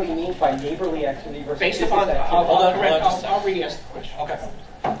 I don't know what he means by neighborly activity versus Based business upon, activity. Hold on, just a I'll re-ask the question. Okay.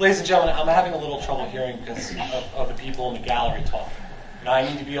 Ladies and gentlemen, I'm having a little trouble hearing because of the people in the gallery talk. And I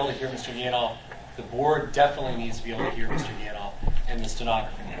need to be able to hear Mr. Yanoff. The board definitely needs to be able to hear Mr. Yanoff, and the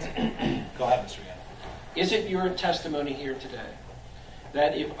stenographer needs to. Go ahead, Mr. Yanoff. Is it your testimony here today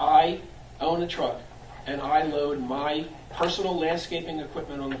that if I own a truck and I load my personal landscaping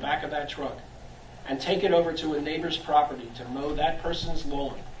equipment on the back of that truck and take it over to a neighbor's property to mow that person's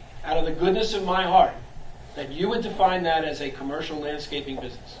lawn, out of the goodness of my heart, that you would define that as a commercial landscaping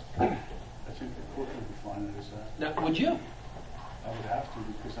business? I think the court would define it as that. Now, would you? I would have to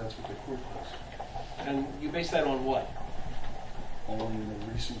because that's what the court does. And you base that on what? Only in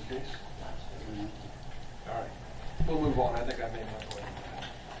a recent case. All right. We'll move on. I think I made my point.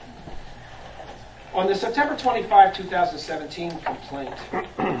 On the September 25, 2017 complaint,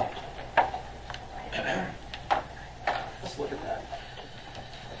 let's look at that.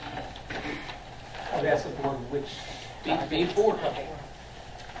 I've asked the board which. B4.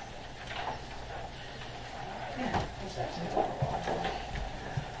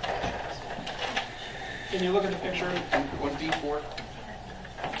 Can you look at the picture on B4?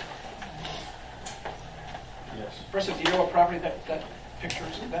 Yes. First, do you know what property that picture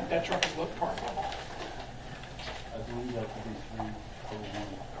is? That truck is parked on? I believe that to be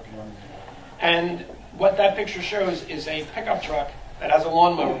 301. And what that picture shows is a pickup truck that has a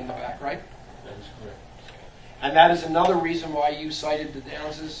lawnmower in the back, right? That is correct. And that is another reason why you cited the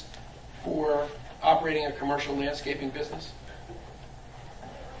Downses for operating a commercial landscaping business?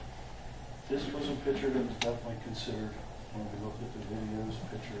 This was a picture that was definitely considered when we looked at the videos,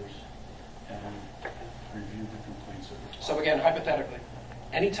 pictures, and reviewed the complaints that were filed. So again, hypothetically,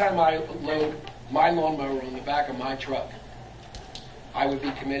 anytime I load my lawnmower on the back of my truck, I would be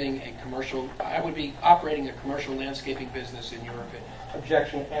operating a commercial landscaping business in your opinion.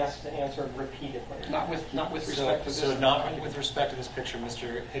 Objection asked and answered repeatedly. Not with respect to this. So not with respect to this picture,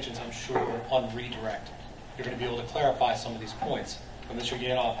 Mr. Hitchens, I'm sure on redirect, you're going to be able to clarify some of these points. But Mr.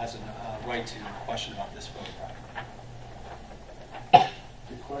 Yanoff has a right to question about this photograph.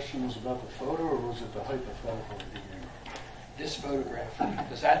 The question was about the photo, or was it the hypothetical at the beginning? This photograph,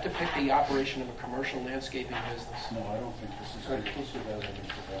 does that depict the operation of a commercial landscaping business? No, I don't think this is conclusive evidence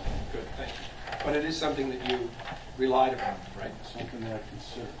of that. Good, thank you. But it is something that you relied upon, right? Something that I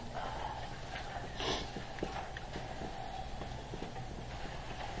considered.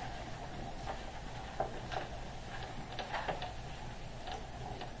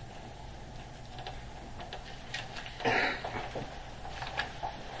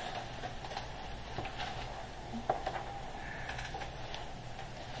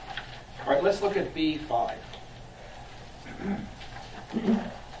 All right, let's look at B5.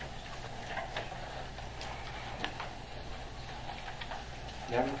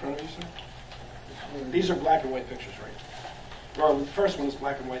 You have it in front of you, sir? These are black and white pictures, right? Well, the first one is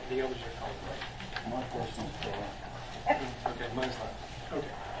black and white, the others are color, right? My personal thought. Okay, mine's not.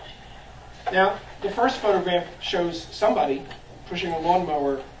 Okay. Now, the first photograph shows somebody pushing a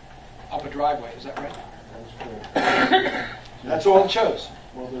lawnmower up a driveway, is that right? That's correct. That's all it shows?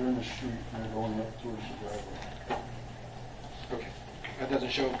 Well, they're in the street and they're going up towards the driveway. Okay. That doesn't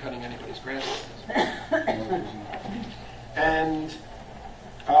show them cutting anybody's grass. No, it does not. And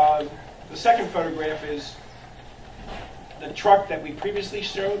the second photograph is the truck that we previously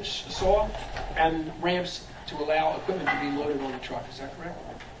saw and ramps to allow equipment to be loaded on the truck. Is that correct?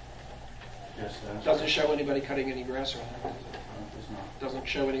 Yes, that is. Doesn't show anybody cutting any grass or anything. No, it does not. Doesn't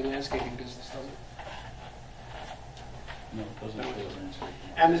show any landscaping business, does it? No, it doesn't show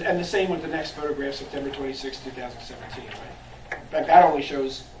landscaping. And the same with the next photograph, September 26, 2017, right? In fact, that only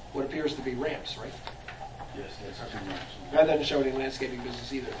shows what appears to be ramps, right? Yes, that's 2 ramps. That doesn't show any landscaping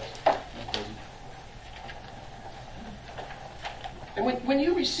business either, does it? No, it doesn't. And when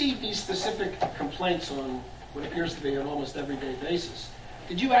you receive these specific complaints on what appears to be an almost everyday basis,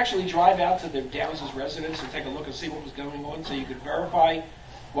 did you actually drive out to the Downs' residence and take a look and see what was going on so you could verify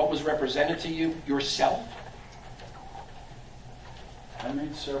what was represented to you yourself? I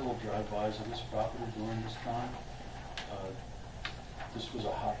made several drive-bys of this property during this time. This was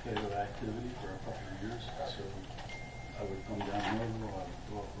a hotbed of activity for a couple of years, so I would come down over, I would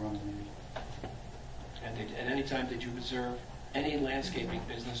go up running. And at any time did you observe any landscaping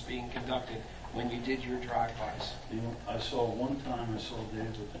business being conducted when you did your drive-bys? I saw one time, I saw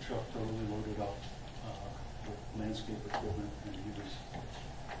Dave with the truck totally loaded up with landscape equipment, and he was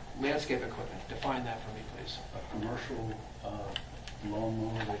Landscape equipment, define that for me, please. a commercial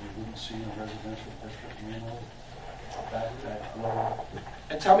lawnmower that you wouldn't see in a residential district normally. that blower.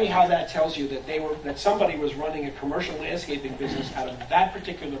 And tell me how that tells you that that somebody was running a commercial landscaping business out of that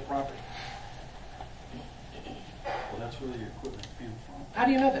particular property. Well, that's where the equipment came from. How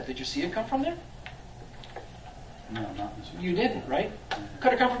do you know that? Did you see it come from there? No, not necessarily. You didn't, right?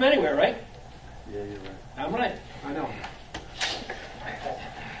 Could have come from anywhere, right? Yeah, you're right. I'm right. I know.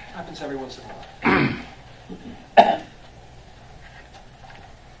 Happens every once in a while.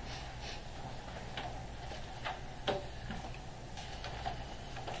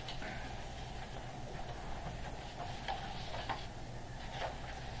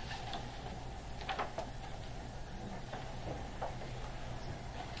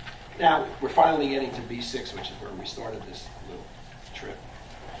 Now, we're finally getting to B6, which is where we started this little trip.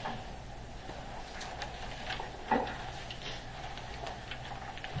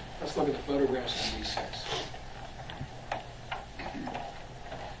 Let's look at the photographs on B6.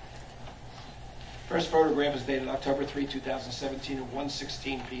 First photograph is dated October 3, 2017 at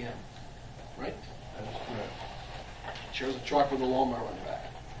 1:16 p.m. Right? That is correct. Shows a truck with a lawnmower on the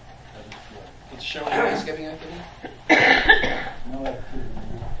back. That is correct. It's showing landscaping activity? No activity.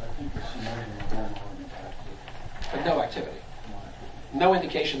 I think it's some other than a lawnmower in the back, But no activity. but no activity. No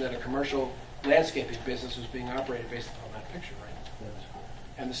indication that a commercial landscaping business was being operated based upon that picture, right? That is correct.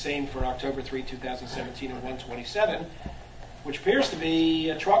 And the same for October 3, 2017 at 1:27, which appears to be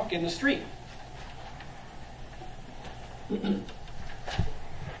a truck in the street. Yes, it does.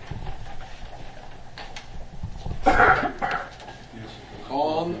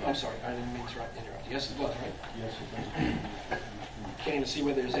 I'm sorry, I didn't mean to interrupt. Yes, it was, right? Yes, it does. Can't even see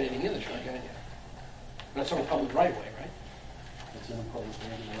whether there's anything in the truck, can you? That's on a public right of way, right? It's in a public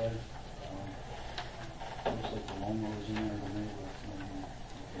right of way. Looks like the lawnmower's in there, the neighbor.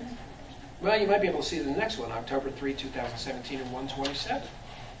 Well, you might be able to see the next one, October 3, 2017 at 1:27.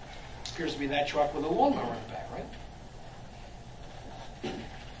 Appears to be that truck with a lawnmower on the back, right?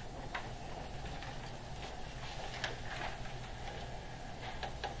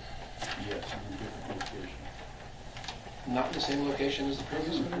 Yes, in a different location. Not in the same location as the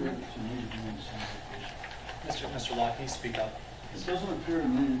previous Doesn't appear one. to me to be in the same location. Mr. Locke, can you speak up? It doesn't appear to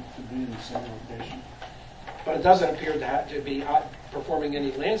me to be in the same location. But it doesn't appear to have to be performing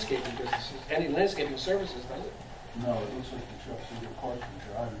any landscaping businesses, any landscaping services, does it? No, it looks like the truck's either parked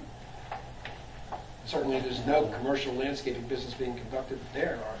or driving. Certainly, there's no commercial landscaping business being conducted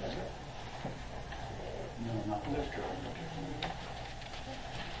there, is there? No, not this truck.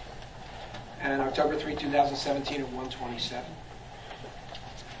 And October 3, 2017 at 1:27.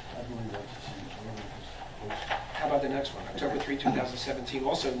 I believe that's the same truck. How about the next one? October 3, 2017,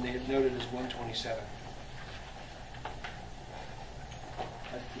 also noted as 1:27.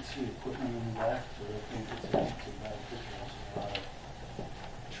 I could see equipment in the back, but I think it's a bad picture. There's a lot of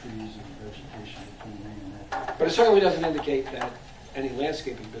trees and vegetation between me and that. But it certainly doesn't indicate that any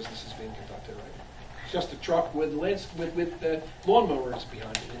landscaping business is being conducted, right? It's just a truck with lawnmowers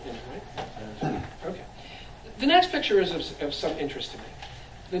behind it, right? Okay. The next picture is of some interest to me.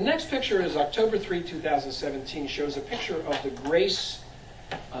 The next picture is October 3, 2017, shows a picture of the Grace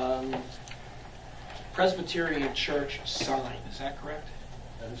Presbyterian Church sign. Is that correct?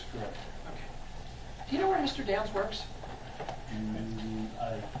 That is correct. Okay. Do you know where Mr. Downs works?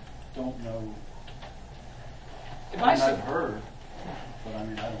 I don't know. If I've I heard, but I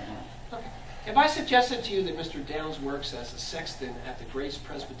mean, I don't know. Okay. If I suggested to you that Mr. Downs works as a sexton at the Grace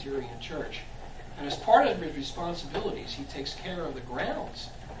Presbyterian Church, and as part of his responsibilities, he takes care of the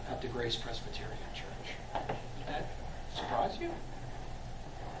grounds at the Grace Presbyterian Church, would that surprise you?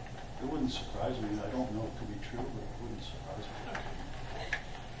 It wouldn't surprise me. I don't know it to be true, but it wouldn't surprise me.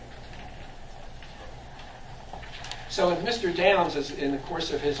 So if Mr. Downs, in the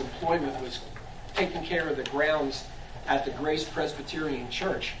course of his employment, was taking care of the grounds at the Grace Presbyterian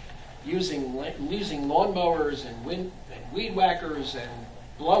Church, using lawnmowers and weed whackers and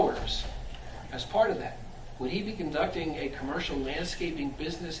blowers as part of that, would he be conducting a commercial landscaping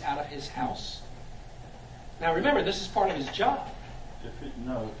business out of his house? Now remember, this is part of his job. If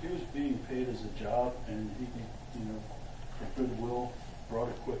he was being paid as a job and he, for goodwill, brought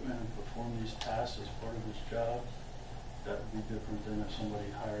equipment and performed these tasks as part of his job, that would be different than if somebody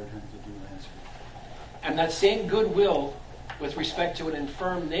hired him to do landscaping. And that same goodwill with respect to an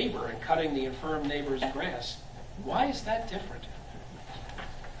infirm neighbor and cutting the infirm neighbor's grass, why is that different?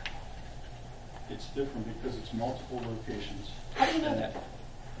 It's different because it's multiple locations. How do you know that?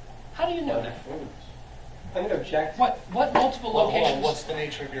 How do you know that? Photos. I'm going to object. What multiple Well, hold on. locations? What's the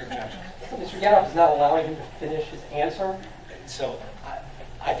nature of your objection? Mr. Gallop is not allowing him to finish his answer. So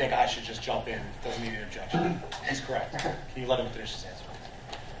I think I should just jump in. Doesn't need an objection. He's correct. Can you let him finish his answer?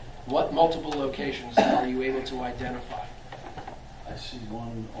 What multiple locations are you able to identify? I see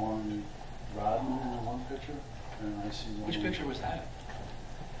one on Rodman in one picture, and I see one. Which picture was that?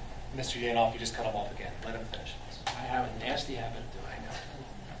 Mr. Yanoff, you just cut him off again. Let him finish, please. I have a nasty habit of doing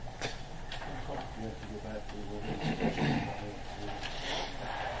that. You have to go back to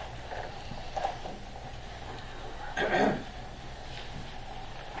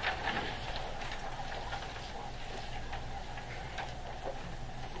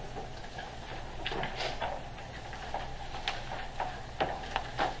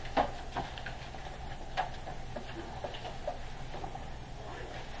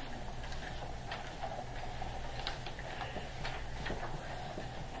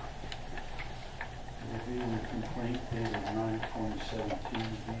the complaint dated 9/2017,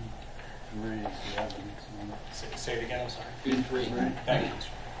 B3 is the evidence on it. Say it again, I'm sorry. B3. Thank you.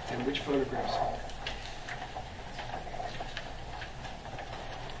 And which photographs?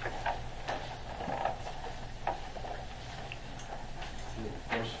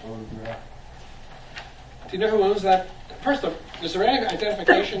 The first photograph. Do you know who owns that? First off, is there any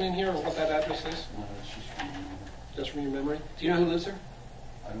identification in here of what that address is? No, that's just from the memory. Just from your memory? Do you know who lives there?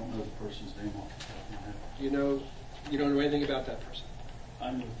 I don't know the person's name off the top of my head. You don't know anything about that person?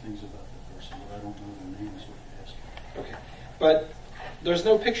 I know things about that person, but I don't know their name is what you asked. Okay. But there's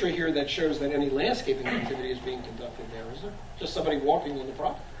no picture here that shows that any landscaping activity is being conducted there, is there? Just somebody walking on the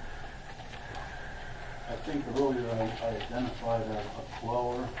property? I think earlier I identified a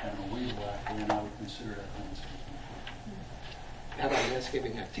blower and a weed whacker, and I would consider that landscaping. How about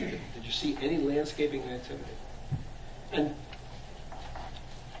landscaping activity? Did you see any landscaping activity? And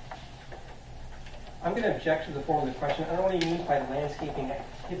I'm going to object to the form of the question. I don't know what you mean by landscaping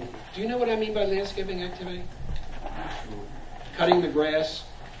activity. do you know what I mean by landscaping activity? Sure. Cutting the grass,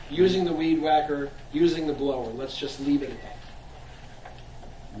 using the weed whacker, using the blower. Let's just leave it at that.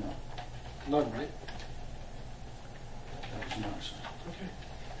 No, None, right? that's not so. Okay.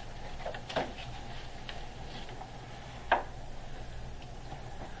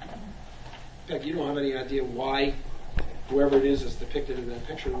 Peg, you don't have any idea why whoever it is depicted in that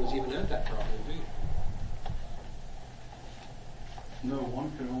picture was even at that property, do you? No,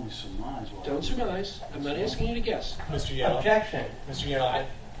 one can only surmise. Why Don't surmise. I'm not asking you to guess. Mr. Yanoff. Objection. Mr. Yanoff,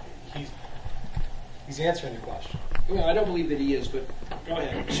 he's answering your question. Well, I don't believe that he is, but go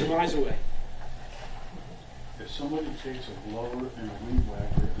ahead. Surmise away. If somebody takes a blower and a weed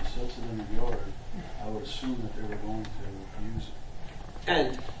whacker and sets it in the yard, I would assume that they were going to use it.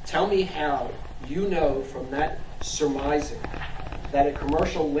 And tell me how you know from that surmising that a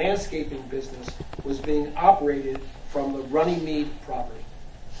commercial landscaping business was being operated from the Runnymede property.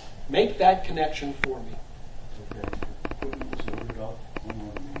 Make that connection for me. Okay, the equipment was loaded up on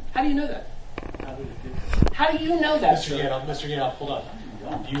Runnymede. How do you know that? How did it get How do you know that, Mr. sir? Mr. Yanoff, hold on.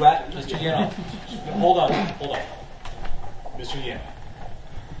 there? Mr. Yanoff, hold on. Mr. Yanoff,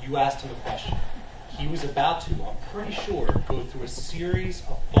 you asked him a question. He was about to, I'm pretty sure, go through a series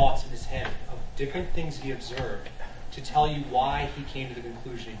of thoughts in his head of different things he observed to tell you why he came to the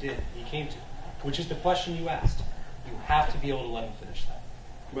conclusion he came to, which is the question you asked. You have to be able to let him finish that.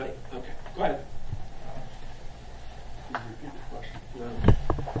 Right. Okay. Go ahead. Can you repeat the question?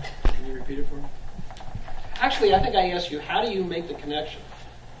 No. Can you repeat it for me? Actually, I think I asked you, how do you make the connection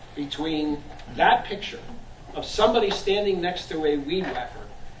between that picture of somebody standing next to a weed whacker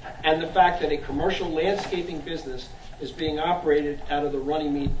and the fact that a commercial landscaping business is being operated out of the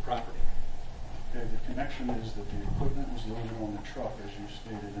Runnymede property? Okay, the connection is that the equipment was loaded on the truck, as you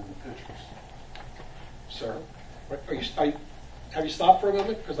stated in the pictures. Sir, have you stopped for a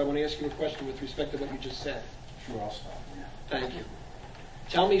moment? Because I want to ask you a question with respect to what you just said. Sure, I'll stop. Yeah. Thank you.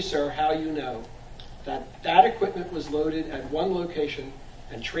 Tell me, sir, how you know that that equipment was loaded at one location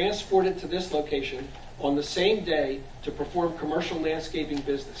and transported to this location on the same day to perform commercial landscaping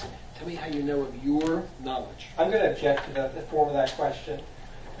business. Tell me how you know of your knowledge. I'm going to object to the form of that question.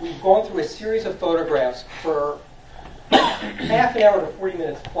 We've gone through a series of photographs for half an hour to 40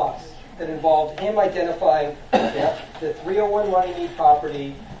 minutes plus that involved him identifying the 301 Runnymede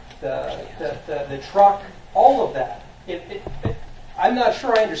property, the truck, all of that. I'm not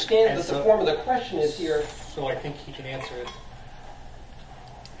sure I understand what the form of the question is here. So I think he can answer it.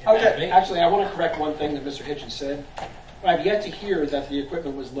 Okay, actually, I want to correct one thing that Mr. Hitchens said. I've yet to hear that the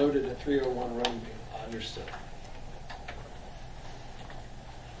equipment was loaded at 301 Runnymede. Understood.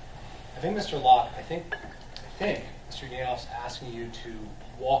 I think Mr. Locke, I think Mr. Yanoff's asking you to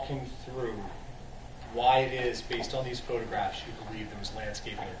walk him through why it is, based on these photographs, you believe there was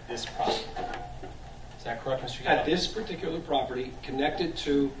landscaping at this property. Is that correct, Mr. Yanoff? At this particular property, connected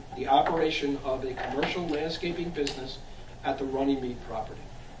to the operation of a commercial landscaping business at the Runnymede property.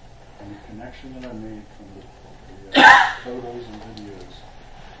 And the connection that I made from the photos and videos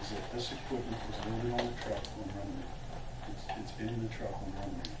is that this equipment was loaded on the truck on Runway. It's in the truck on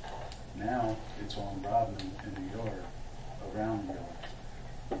Runway. Now it's on Rodman in the yard, around the yard.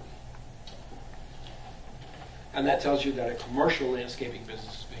 And that tells you that a commercial landscaping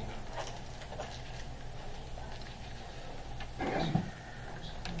business is being done. Yes.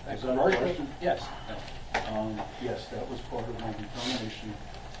 A Is that a commercial? question? Yes. Yes, that was part of my determination.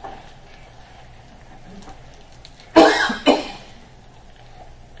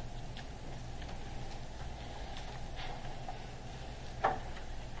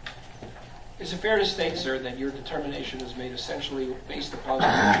 Is it fair to state, sir, that your determination is made essentially based upon the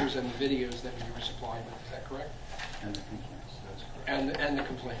pictures and the videos that you were supplied with? Is that correct? And the complaints, that's correct. And the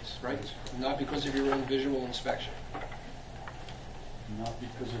complaints, right? That's correct. Not because of your own visual inspection. Not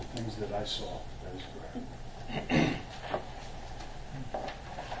because of things that I saw, that is correct.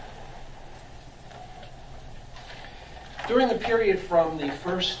 During the period from the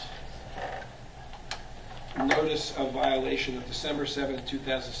first notice of violation of December 7,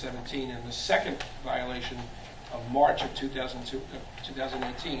 2017, and the second violation of March of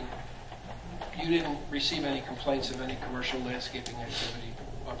 2018, you didn't receive any complaints of any commercial landscaping activity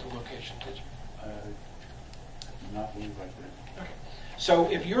at the location, did you? I do not believe I did. Okay. So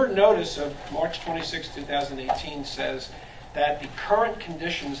if your notice of March 26, 2018 says that the current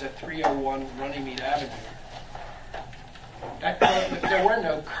conditions at 301 Runnymede Avenue, there were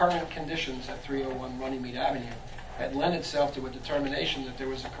no current conditions at 301 Runnymede Avenue that lent itself to a determination that there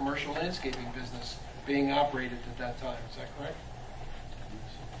was a commercial landscaping business being operated at that time. Is that correct?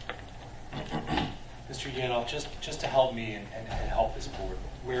 Mr. Yanoff, just to help me and help this board.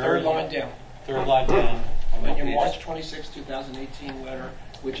 Third line down. Third line down. On your March 26, 2018 letter,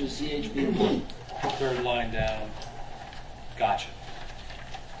 which is ZHB 1. Third line down. Gotcha.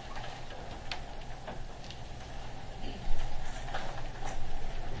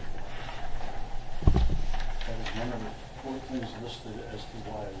 That was one of the 4 things listed as to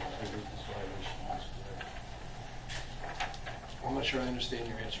why I wrote this violation last year. I'm not sure I understand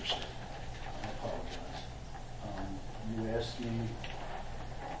your answer, sir. I apologize. You asked me,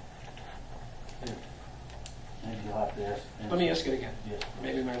 maybe you'll have to ask. Let me ask it again. Yes.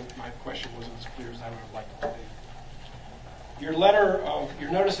 Maybe my question wasn't as clear as I would have liked it to be.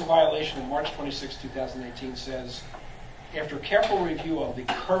 Your notice of violation of March 26, 2018 says, after careful review of the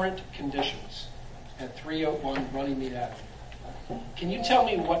current conditions at 301 Runnymede Avenue, can you tell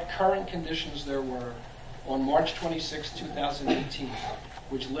me what current conditions there were on March 26, 2018,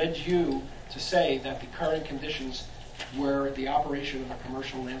 which led you to say that the current conditions were the operation of a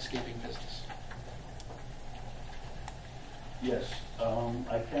commercial landscaping business? Yes,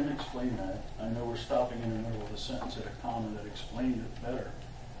 I can explain that. I know we're stopping in the middle of a sentence at a comma that explained it better,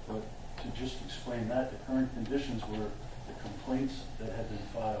 but to just explain that, the current conditions were the complaints that had been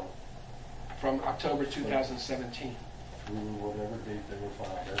filed From October 2017. through whatever date they were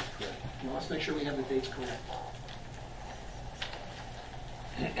filed. That's correct. Now, let's make sure we have the dates correct.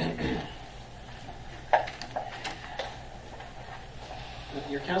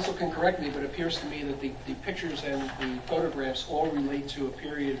 Your counsel can correct me, but it appears to me that the pictures and the photographs all relate to a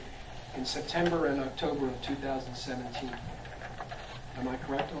period in September and October of 2017. Am I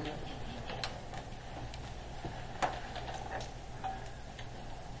correct on that?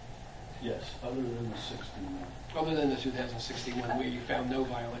 Yes, other than the 61. Other than the 2061, where you found no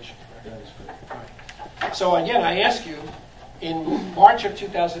violation, correct? That is correct. Right. So again, I ask you, in March of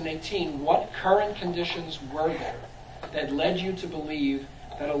 2018, what current conditions were there that led you to believe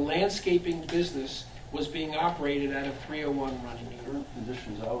that a landscaping business was being operated out of 301 The Runnymede? current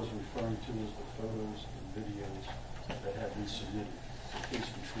conditions I was referring to is the photos and videos that had been submitted. The case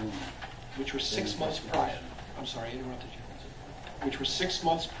before me. Which were 6 months prior. I'm sorry, I interrupted you. Which were 6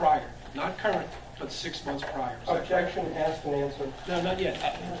 months prior. Not current, but 6 months prior. Is that correct? Objection asked and answered. No, not yet.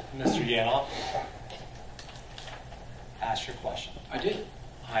 Mr. Yanoff, ask your question. I did.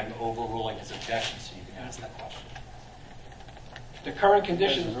 I'm overruling his objection, so you can ask that question. The current You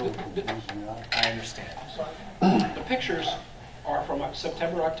guys conditions, are really confusing me. I understand. the pictures are from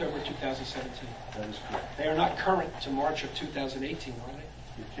September, October 2017. That is correct. They are not current to March of 2018, are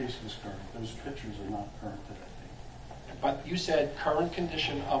they? The case was current. Those pictures are not current to that date. But you said current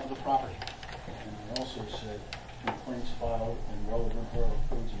condition of the property. And I also said complaints filed in relevant borough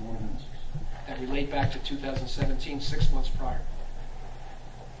codes and ordinances. That relate back to 2017, 6 months prior.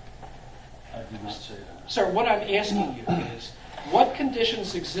 I did not say that. Sir, what I'm asking you is, what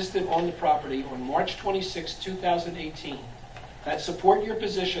conditions existed on the property on March 26, 2018 that support your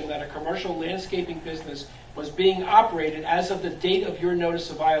position that a commercial landscaping business was being operated as of the date of your notice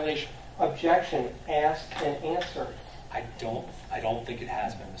of violation? Objection, asked and answered. I don't think it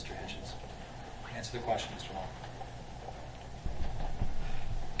has been, Mr. Hitchens. Answer the question, Mr. Locke.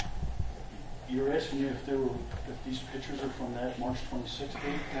 You're asking me if these pictures are from that March 26th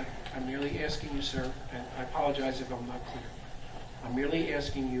date? I'm merely asking you, sir, and I apologize if I'm not clear. I'm merely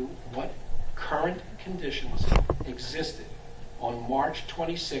asking you what current conditions existed on March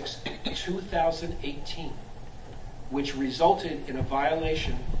 26, 2018, which resulted in a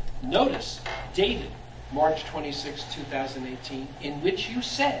violation notice dated March 26, 2018, in which you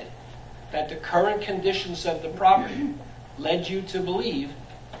said that the current conditions of the property led you to believe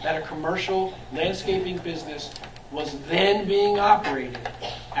that a commercial landscaping business was then being operated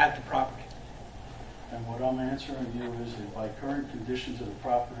at the property. And what I'm answering you is that by current conditions of the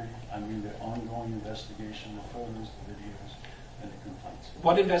property, I mean the ongoing investigation, the photos, the videos, and the complaints.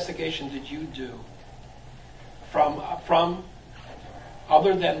 What investigation did you do from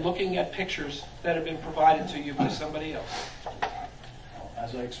other than looking at pictures that have been provided to you by somebody else?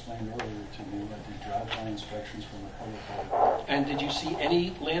 As I explained earlier to you, I did drive-by inspections from the public authority. And did you see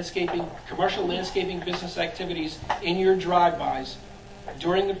any commercial landscaping business activities in your drive-bys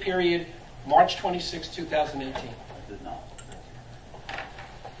during the period March 26, 2018? I did not.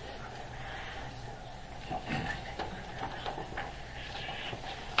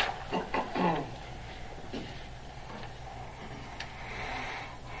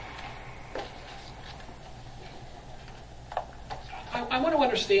 I want to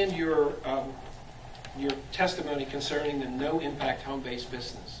understand your testimony concerning the no-impact home-based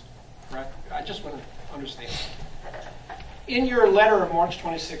business. Correct? I just want to understand. In your letter of March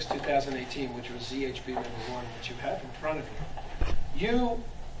 26, 2018, which was ZHB number 1, which you have in front of you, you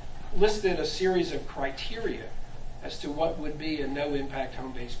listed a series of criteria as to what would be a no-impact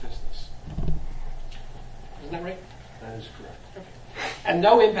home-based business. Isn't that right? That is correct. Okay. And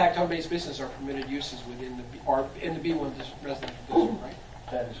no-impact home-based business are permitted uses in the B1 residential district, right?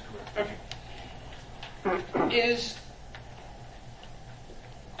 That is correct. Okay. Is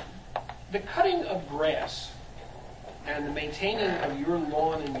the cutting of grass and the maintaining of your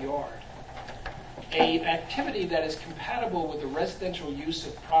lawn and yard an activity that is compatible with the residential use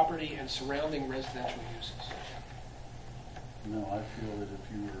of property and surrounding residential uses? No, I feel that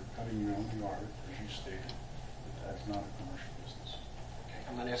if you were cutting your own yard, as you stated, that's not a commercial business. Okay,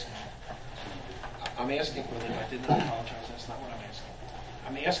 I'm not asking that. I'm asking whether, I did not apologize, that's not what I'm asking.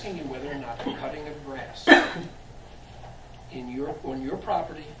 I'm asking you whether or not the cutting of grass on your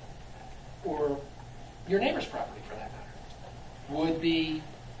property or your neighbor's property, for that matter, would be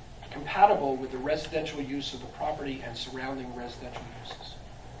compatible with the residential use of the property and surrounding residential uses.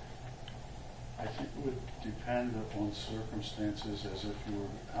 I think it would depend upon circumstances, as if you were,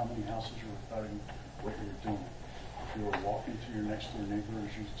 how many houses you were cutting, what you were doing. If you were walking to your next door neighbor,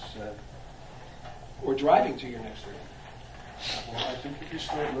 as you said. Or driving to your next door. Well, I think if you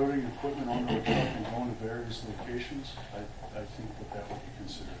start loading equipment onto a truck and going to various locations, I think that would be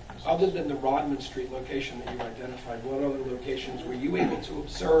considered business. Other than the Rodman Street location that you identified, what other locations were you able to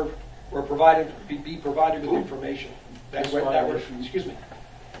observe or be provided with information that the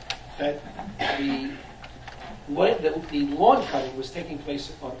lawn cutting was taking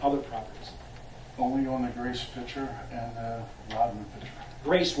place on other properties? Only on the Grace picture and the Rodman picture.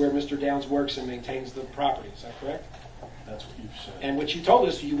 Grace, where Mr. Downs works and maintains the property, is that correct? That's what you've said. And what you told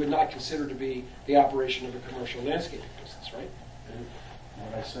us you would not consider to be the operation of a commercial landscaping business, right?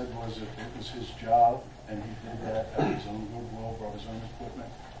 What I said was if it was his job and he did that at his own goodwill, brought his own equipment,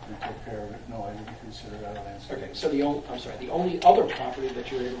 and took care of it, no, I wouldn't consider that a landscaping. Okay, so the only other property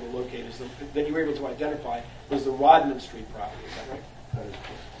that you were able to locate that you were able to identify was the Rodman Street property, is that right? That is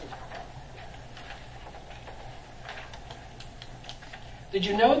correct. Did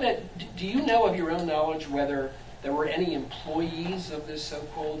you know that? Do you know of your own knowledge whether there were any employees of this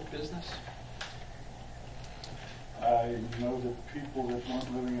so-called business? I know that people that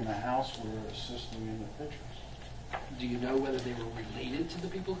weren't living in the house were assisting in the pictures. Do you know whether they were related to the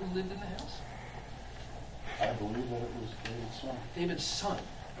people who lived in the house? I believe that it was David's son. David's son.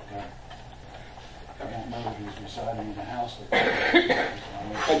 Okay. I don't know if he was residing in the house.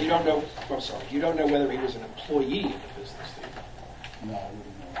 But you don't know. I'm sorry. You don't know whether he was an employee of the business, do you? No, I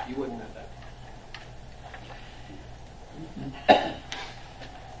wouldn't know. You wouldn't know that.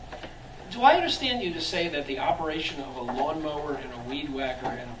 Do I understand you to say that the operation of a lawnmower and a weed whacker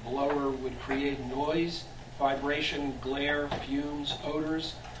and a blower would create noise, vibration, glare, fumes,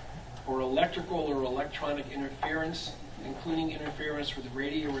 odors, or electrical or electronic interference, including interference with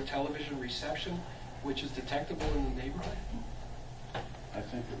radio or television reception, which is detectable in the neighborhood? I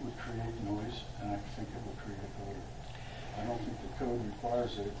think it would create noise, and I think it would create odor. I don't think the code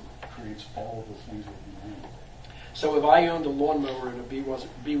requires that it creates all of the things that you need. So if I owned a lawnmower in a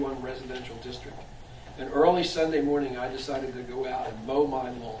B1 residential district, and early Sunday morning I decided to go out and mow my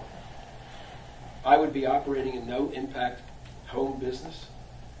lawn, I would be operating a no-impact home business?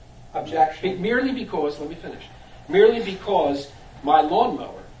 Objection. Merely because, let me finish, merely because my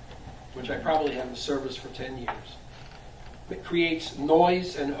lawnmower, which I probably have in service for 10 years, it creates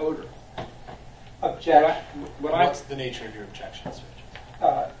noise and odor. Objection. What's the nature of your objection, sir?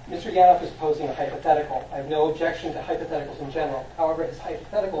 Mr. Yanoff is posing a hypothetical. I have no objection to hypotheticals in general. However, his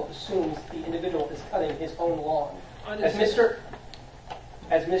hypothetical assumes the individual is cutting his own lawn. As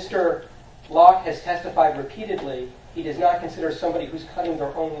Mr. Locke has testified repeatedly, he does not consider somebody who's cutting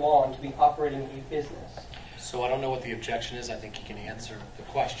their own lawn to be operating a business. So I don't know what the objection is. I think he can answer the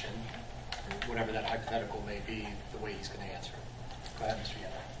question, whatever that hypothetical may be, the way he's going to answer it. Go ahead, Mr. Yanoff.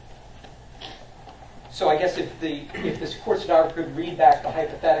 So I guess if this court stenographer could read back the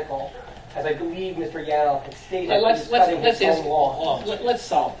hypothetical, as I believe Mr. Yanoff had stated, Let's cutting his own lawn. Let's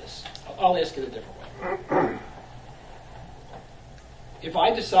solve this. I'll ask it a different way. If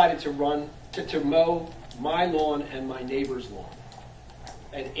I decided to mow my lawn and my neighbor's lawn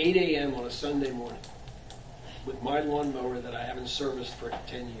at 8 a.m. on a Sunday morning with my lawnmower that I haven't serviced for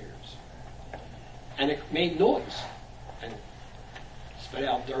 10 years, and it made noise and spit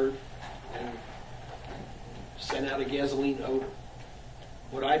out dirt and sent out a gasoline odor,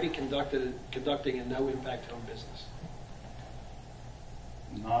 would I be conducting a no-impact home business?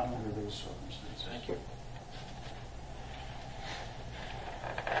 Not under those circumstances. Thank you.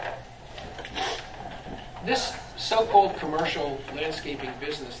 This so-called commercial landscaping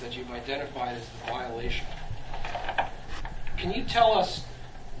business that you've identified as the violation, can you tell us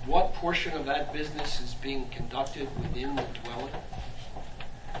what portion of that business is being conducted within the dwelling?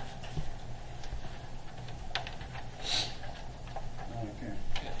 No, I can't.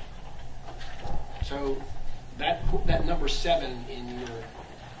 So that number 7 in your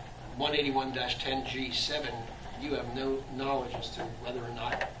 181-10G7, you have no knowledge as to whether or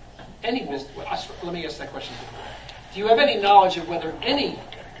not any business. Let me ask that question differently. Do you have any knowledge of whether any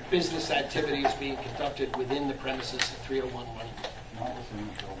business activity is being conducted within the premises at 301 Money? Not within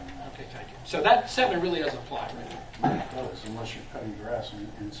the building. Okay, thank you. So that 7 really doesn't apply, right? It does, unless you're cutting grass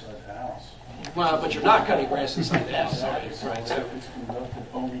inside the house. Well, but you're not cutting grass inside the house. Exactly. So Right. if So it's conducted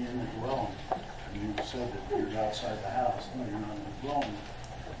only in the dwelling, and you said that you're outside the house, no, you're not in the dwelling.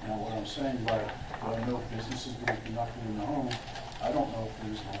 Now, what I'm saying by, do I know business is being conducted in the home? I don't know if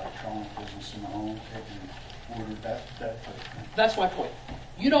there's an electronic business in the home, taking order, that type of thing. that's my point.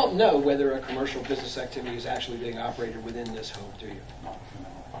 You don't know whether a commercial business activity is actually being operated within this home, do you? Not within the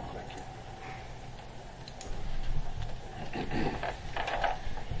home. Thank you.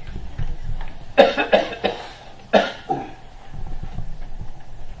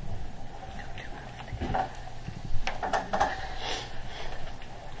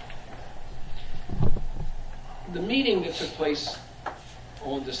 The meeting that took place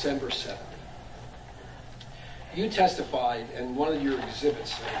on December 7th, you testified, and one of your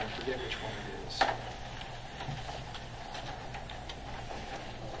exhibits, I forget which one it is.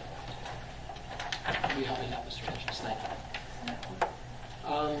 Will you help me out, Mr. Hitchens? Thank you.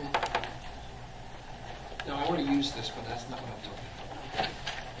 No, I want to use this, but that's not what I'm talking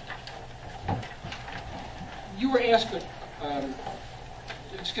about. You were asked,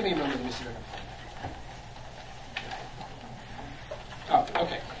 just give me a moment, let me see if I can find it. Oh,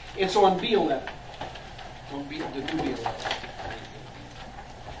 okay. It's on B11. On the new B11.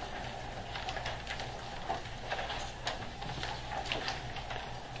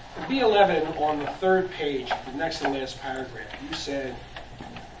 B11 on the 3rd page, the next to last paragraph, you said,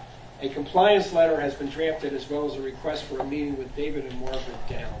 a compliance letter has been drafted as well as a request for a meeting with David and Margaret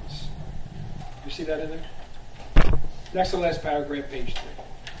Downs. You see that in there? Next to last paragraph, page 3.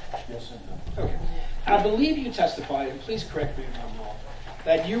 Yes, I do. Okay. I believe you testified, and please correct me if I'm wrong,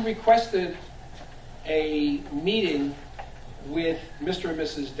 that you requested a meeting with Mr. and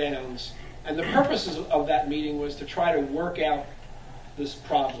Mrs. Downs, and the purpose of that meeting was to try to work out this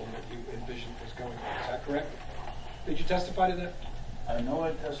problem that you envisioned was going on. Is that correct? Did you testify to that? I know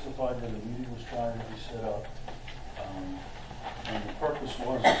I testified that a meeting was trying to be set up, and the purpose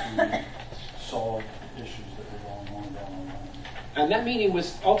was to solve issues that were going on down the line. And that meeting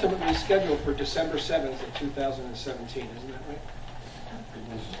was ultimately scheduled for December 7th of 2017, isn't that right?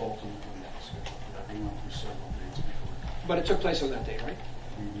 It was ultimately scheduled for that. We went through several dates before But it took place on that day, right?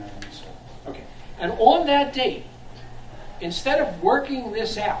 we met and set. Okay. And on that date, instead of working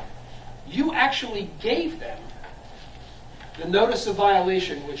this out, you actually gave them the notice of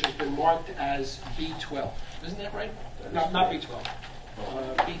violation, which has been marked as B12. Isn't that right? Not B12.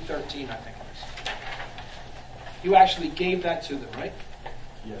 B13, I think it is. You actually gave that to them, right?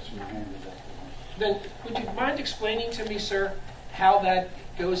 Yes, we handed that to them. Then, would you mind explaining to me, sir, how that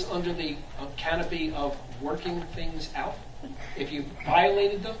goes under the canopy of working things out? If you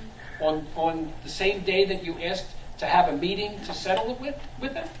violated them on the same day that you asked to have a meeting to settle it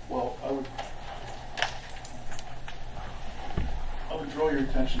with them? Well, I would draw your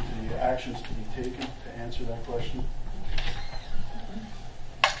attention to the actions to be taken to answer that question.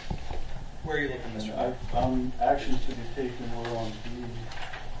 Where are you looking, Mr. Locke? Actions to be taken were on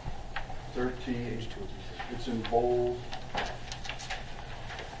B13. It's in bold.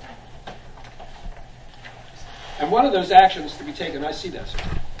 And one of those actions to be taken, I see that, sir.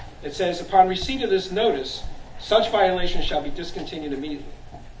 It says, upon receipt of this notice, such violation shall be discontinued immediately.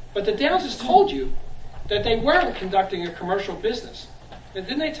 But the Downses told you that they weren't conducting a commercial business.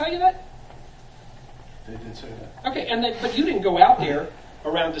 Didn't they tell you that? They did say that. Okay, but you didn't go out there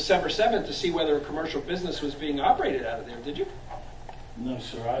around December 7th to see whether a commercial business was being operated out of there, did you? No,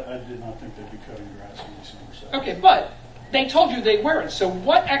 sir. I did not think they'd be cutting grass on December 7th. Okay, but they told you they weren't. So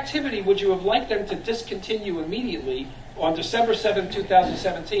what activity would you have liked them to discontinue immediately on December 7th,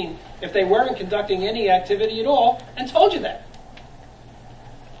 2017, if they weren't conducting any activity at all and told you that?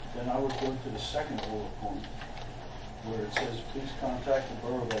 Then I would go to the second bullet point, where it says, please contact the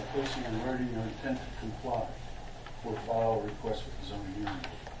borough by placing in writing your intent to comply or file a request with the zoning hearing board.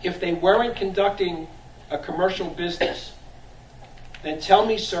 If they weren't conducting a commercial business, then tell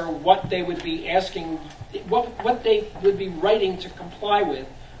me, sir, what they would be asking, what they would be writing to comply with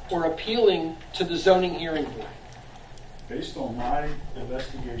or appealing to the zoning hearing board. Based on my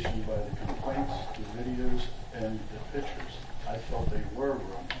investigation by the complaints, the videos, and the pictures, I felt they were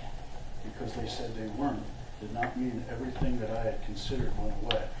running. Because they said they weren't, did not mean everything that I had considered went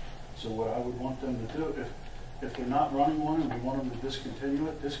away. So what I would want them to do, if they're not running one and we want them to discontinue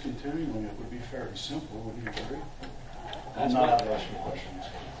it, discontinuing it would be fairly simple. Would you agree? I'm not asking questions.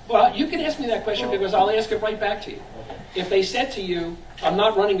 Well, you can ask me that question because I'll ask it right back to you. If they said to you, I'm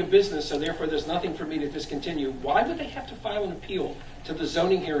not running a business, so therefore there's nothing for me to discontinue, why would they have to file an appeal to the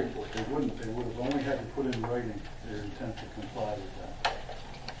zoning hearing board? They wouldn't. They would have only had to put in writing their intent to comply with that.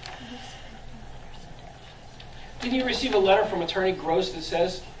 Didn't you receive a letter from Attorney Gross that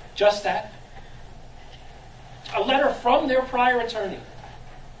says just that? A letter from their prior attorney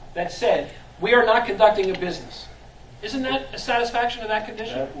that said, we are not conducting a business. Isn't that a satisfaction of that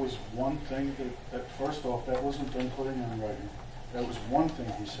condition? That was one thing that first off, that wasn't done putting in writing. That was one thing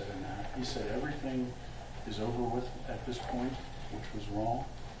he said in that. He said everything is over with at this point, which was wrong.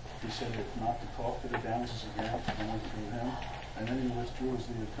 He said if not to talk to the Downses again, going through him, and then he withdrew as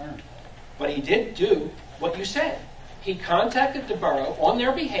the attorney. But he did do what you said. He contacted the borough on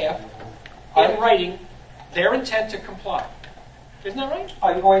their behalf in writing their intent to comply. Isn't that right?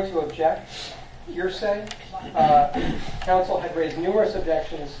 I'm going to object. Hearsay. Council had raised numerous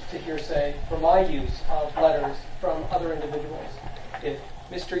objections to hearsay for my use of letters from other individuals. If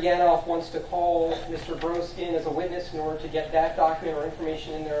Mr. Yanoff wants to call Mr. Gross in as a witness in order to get that document or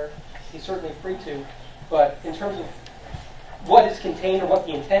information in there, he's certainly free to. But in terms of what is contained or what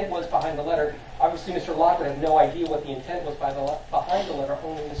the intent was behind the letter, obviously Mr. Locke would have no idea what the intent was behind the letter.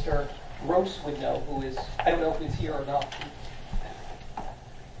 Only Mr. Gross would know, who is, I don't know if he's here or not.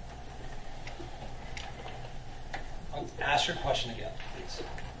 Ask your question again, please.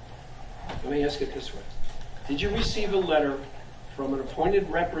 Let me ask it this way. Did you receive a letter from an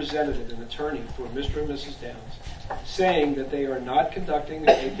appointed representative, an attorney for Mr. and Mrs. Downs, saying that they are not conducting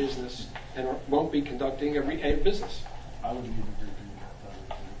a business and won't be conducting a business? I would need to review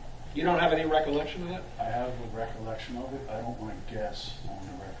that. You don't have any recollection of that? I have a recollection of it. I don't want to guess on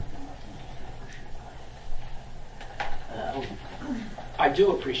the record enough to appreciate. I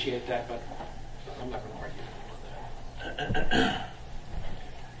do appreciate that, but I'm not going to argue on that.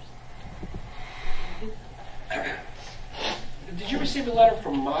 Did you receive a letter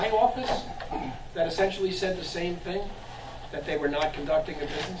from my office that essentially said the same thing, that they were not conducting a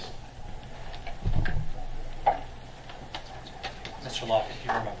business? Mr. Locke, if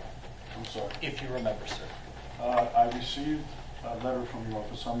you remember. I'm sorry. If you remember, sir. I received a letter from the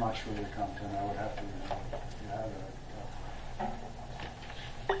office. I'm not sure the content. I would have to if you have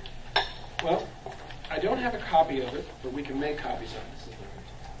it. Well, I don't have a copy of it, but we can make copies of it.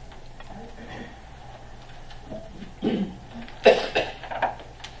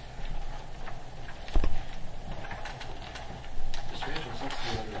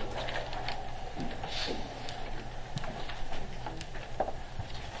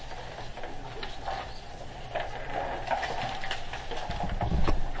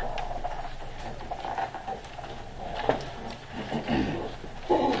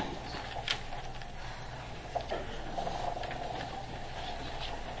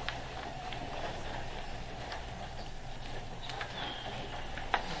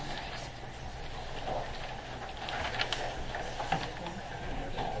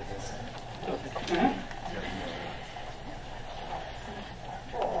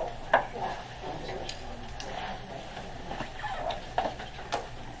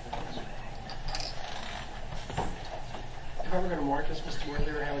 going to mark this, Mr. Worthy,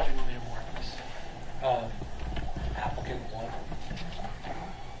 or how would you want me to mark this? Applicant 1.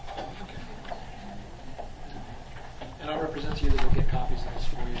 And I'll represent to you that we'll get copies of this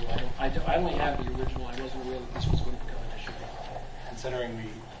for you. I only have the original. I wasn't aware that this was going to go initially. Considering we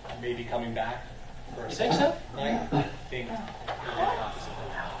may be coming back for a You think so? I think we'll get copies of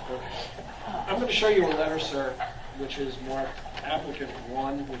that. I'm going to show you a letter, sir, which is marked applicant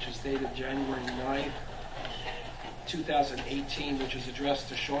 1, which is dated January 9th, 2018, which is addressed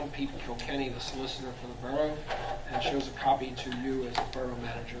to Sean Pete Kilkenny, the solicitor for the borough, and shows a copy to you as the borough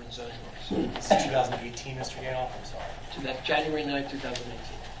manager and zoning officer. This is 2018, Mr. Ganoff, I'm sorry. To that January 9th,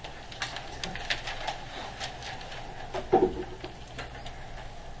 2018.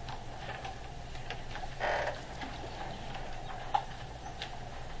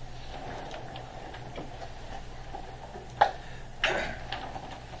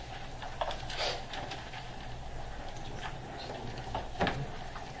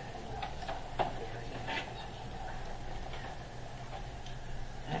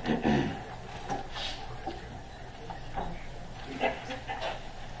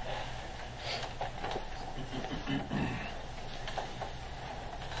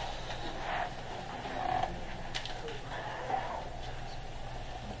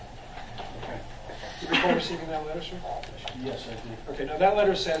 You recall receiving that letter, sir? Yes, I did. Okay, now that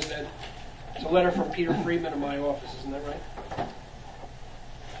letter says that it's a letter from Peter Friedman in my office, isn't that right?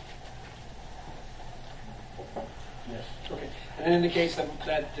 Yes. Okay, and it indicates that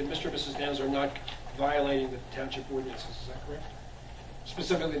Mr. and Mrs. Downs are not violating the township ordinances, is that correct?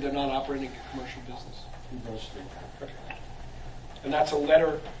 Specifically, they're not operating a commercial business. He does state that. Okay. And that's a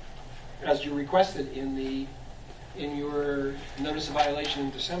letter, as you requested in your notice of violation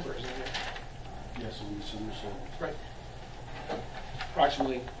in December, isn't it? Yes, and December 7th. Right.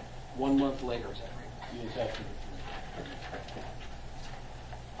 Approximately 1 month later, is that right? He is after the 3rd.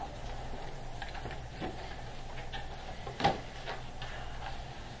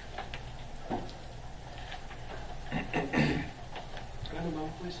 Can I have a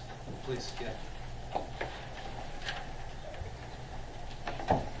moment, please? Please, yeah.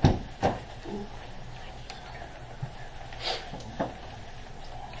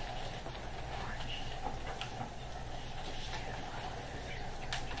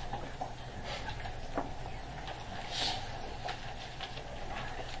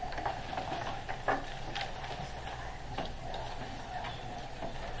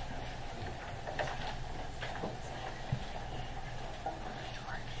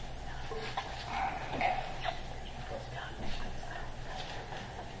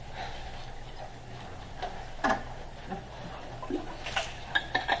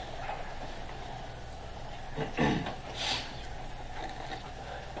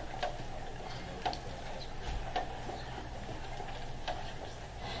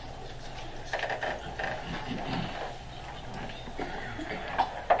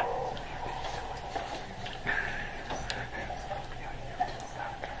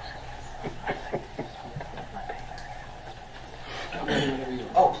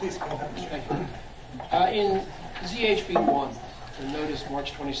 Oh, please go ahead. Thank you. In ZHB 1, the notice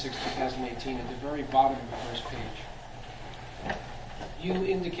March 26, 2018, at the very bottom of the first page, you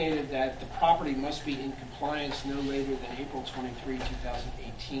indicated that the property must be in compliance no later than April 23,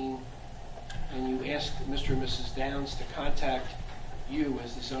 2018, and you asked Mr. and Mrs. Downs to contact you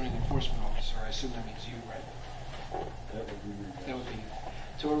as the zoning enforcement officer. I assume that means you, right? That would be me. That would be you.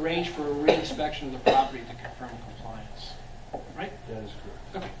 To arrange for a re-inspection of the property to confirm compliance. Right? That is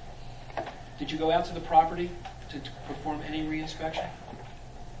correct. Okay. Did you go out to the property to perform any re-inspection?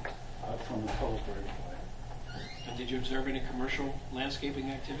 From the public right of way. And did you observe any commercial landscaping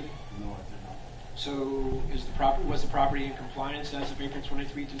activity? No, I did not. So was the property in compliance as of April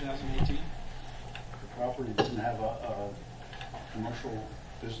 23, 2018? The property didn't have a commercial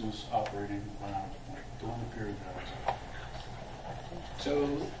business operating during the period that I was there. So,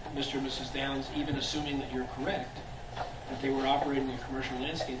 Mr. and Mrs. Downs, even assuming that you're correct, that they were operating a commercial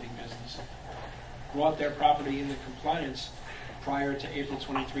landscaping business, brought their property into compliance prior to April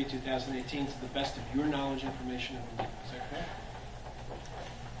 23, 2018, to the best of your knowledge, information, and belief. Is that correct?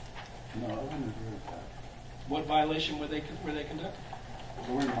 No, I wouldn't agree with that. What violation were they conducting?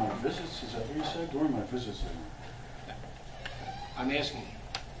 During my visits, is that what you said? During my visits there. I'm asking you.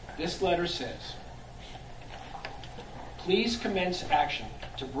 This letter says, please commence action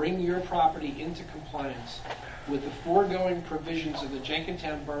to bring your property into compliance with the foregoing provisions of the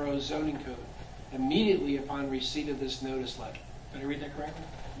Jenkintown Borough Zoning Code immediately upon receipt of this notice letter. Did I read that correctly?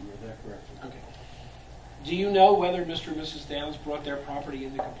 You read that correctly. Okay. Do you know whether Mr. and Mrs. Downs brought their property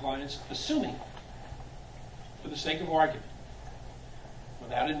into compliance, assuming, for the sake of argument,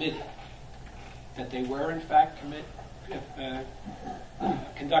 without admitting that they were in fact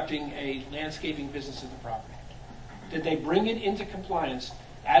conducting a landscaping business of the property? Did they bring it into compliance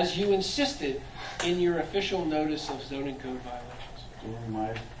as you insisted in your official notice of zoning code violations? During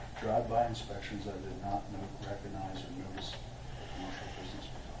my drive-by inspections, I did not recognize or notice commercial business.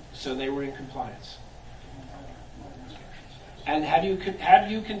 So they were in compliance. My inspections. And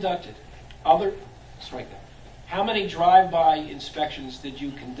have you conducted other, strike that, how many drive-by inspections did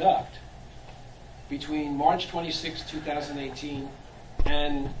you conduct between March 26, 2018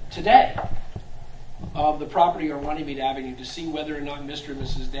 and today of the property on Runnymede Avenue to see whether or not Mr. and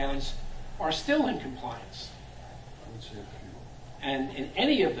Mrs. Downs are still in compliance? I would say a few. And in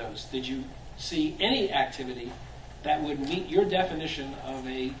any of those, did you see any activity that would meet your definition of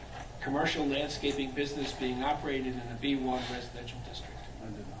a commercial landscaping business being operated in a B1 residential district? I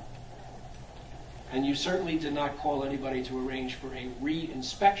did not. And you certainly did not call anybody to arrange for a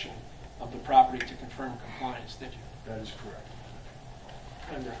re-inspection of the property to confirm compliance, did you? That is correct.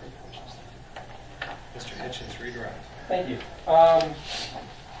 And there are further questions. Mr. Hitchens, redirect. Thank you.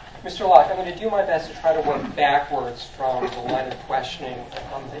 Mr. Locke, I'm going to do my best to try to work backwards from the line of questioning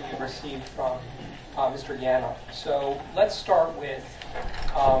that you received from Mr. Yanoff. So let's start with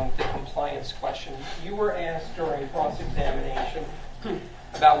the compliance question. You were asked during cross-examination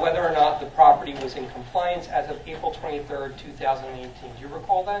about whether or not the property was in compliance as of April 23rd, 2018. Do you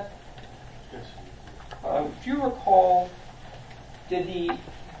recall that? Yes. Do you recall, did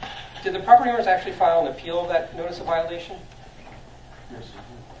the property owners actually file an appeal of that notice of violation? Yes,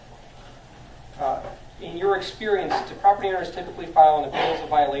 In your experience, do property owners typically file an appeal of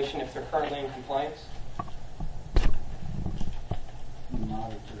violation if they're currently in compliance?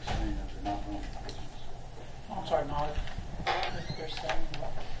 not if they're saying that they're not running a business. I'm sorry, Molly. If they're saying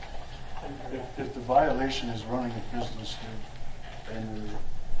what? If the violation is running a business, then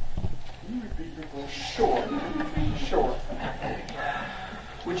can you repeat your question? Sure.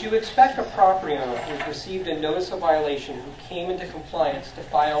 Would you expect a property owner who received a notice of violation who came into compliance to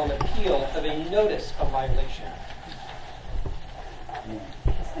file an appeal of a notice of violation? No.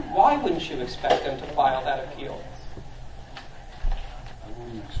 Why wouldn't you expect them to file that appeal? I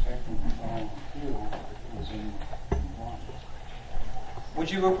wouldn't expect them to file an appeal if it was in compliance.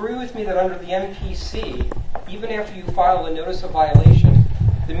 Would you agree with me that under the MPC, even after you file a notice of violation,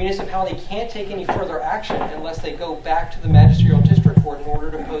 the municipality can't take any further action unless they go back to the magisterial district court in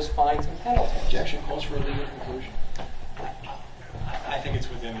order to impose fines and penalties? Objection calls for a legal conclusion. I think it's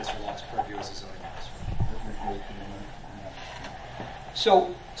within Mr. Locke's purview as a zoning officer.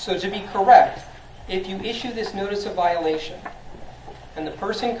 So to be correct, if you issue this notice of violation and the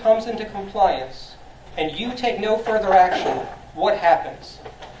person comes into compliance and you take no further action, what happens?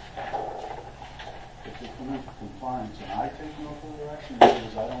 If they come into compliance and I take no further action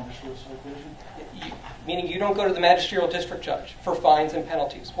because I don't issue a citation, Meaning you don't go to the magisterial district judge for fines and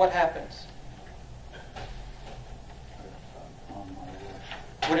penalties. What happens? I'm on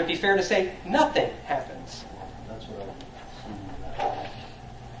my way. Would it be fair to say nothing happens? That's what I would assume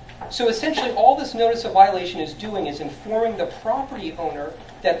that. So essentially all this notice of violation is doing is informing the property owner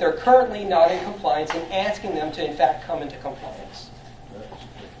that they're currently not in compliance and asking them to in fact come into compliance. That is the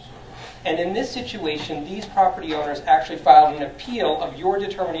purpose of it. And in this situation, these property owners actually filed an appeal of your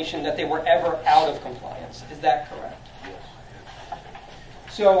determination that they were ever out of compliance. Is that correct? Yes.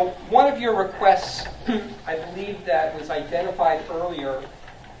 So one of your requests, I believe that was identified earlier,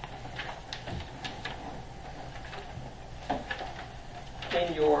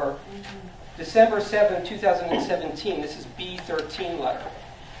 in your December 7, 2017, this is B13 letter,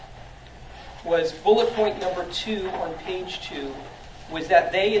 was bullet point number 2 on page 2, was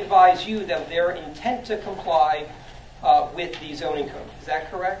that they advise you that their intent to comply with the zoning code. Is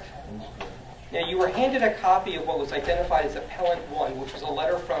that correct? That's correct. Now, you were handed a copy of what was identified as Appellant 1, which was a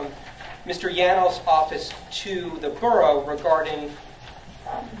letter from Mr. Yanoff's office to the borough regarding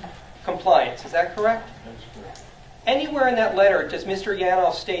compliance. Is that correct? That's correct. Anywhere in that letter does Mr.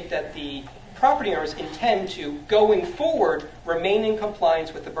 Yanoff state that the property owners intend to, going forward, remain in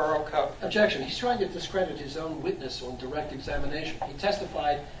compliance with the borough code? Objection. He's trying to discredit his own witness on direct examination. He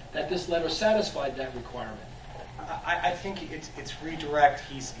testified that this letter satisfied that requirement. I think it's redirect.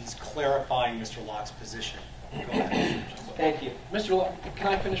 He's clarifying Mr. Locke's position. Go ahead. Thank you. Mr. Locke, can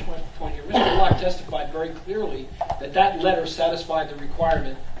I finish my point here? Mr. Locke testified very clearly that that letter satisfied the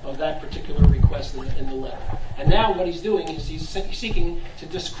requirement of that particular request in the letter. And now what he's doing is he's seeking to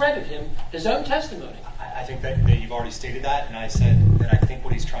discredit his own testimony. I think that you've already stated that, and I said that I think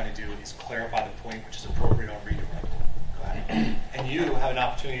what he's trying to do is clarify the point which is appropriate on redirect. Go ahead. And you have an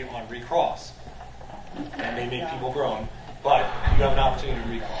opportunity on recross, and they make people groan, But you have an opportunity to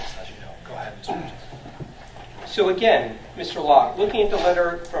recall, as you know. Go ahead, Mr. Richards. So again, Mr. Locke, looking at the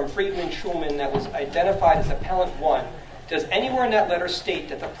letter from Friedman Schulman that was identified as Appellant 1, does anywhere in that letter state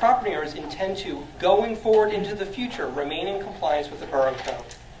that the property owners intend to, going forward into the future, remain in compliance with the Borough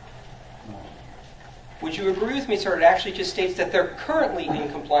Code? Would you agree with me, sir, it actually just states that they're currently in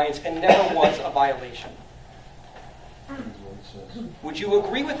compliance and never was a violation? That's what it says. Would you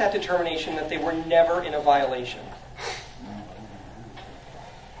agree with that determination that they were never in a violation?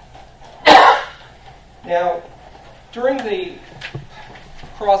 Now, during the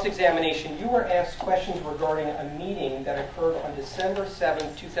cross-examination, you were asked questions regarding a meeting that occurred on December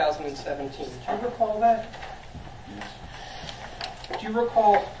 7th, 2017. Do you recall that? Yes. Do you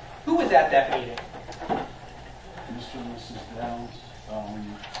recall who was at that meeting? Mr. and Mrs. Downs,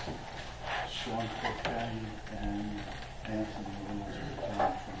 Sean Cocaine, and Anthony Williams of the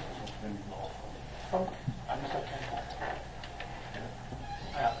town from the Penny Law Firm.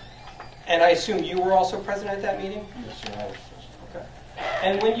 And I assume you were also present at that meeting? Yes, sir, I was present. Okay.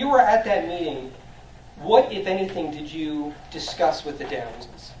 And when you were at that meeting, what, if anything, did you discuss with the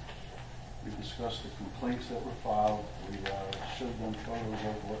Downses? We discussed the complaints that were filed. We showed them photos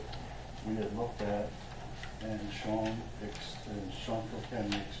of what we had looked at, and Sean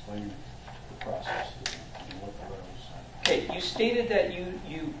Cocaine explained the process to them and what the letter was saying. Okay, you stated that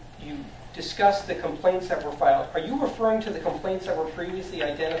you discussed the complaints that were filed. Are you referring to the complaints that were previously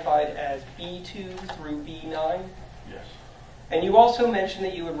identified as B2 through B9? Yes. And you also mentioned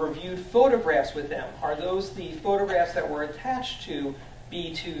that you had reviewed photographs with them. Are those the photographs that were attached to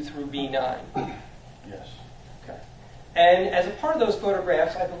B2 through B9? Yes. Okay. And as a part of those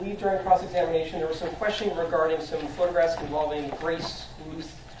photographs, I believe during cross-examination there was some questioning regarding some photographs involving Grace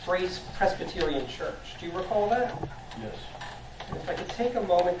Presbyterian Church. Do you recall that? Yes. If I could take a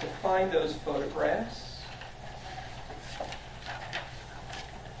moment to find those photographs.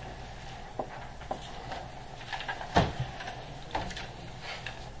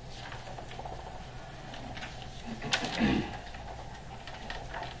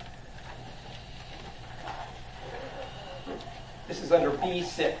 This is under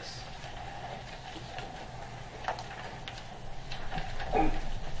B6.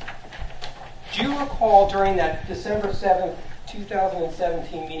 Do you recall during that December 7th,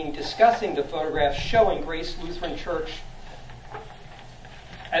 2017 meeting discussing the photographs showing Grace Lutheran Church,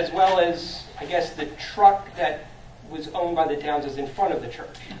 as well as, I guess, the truck that was owned by the Downses in front of the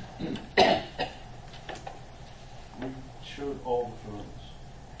church? We showed all the photos.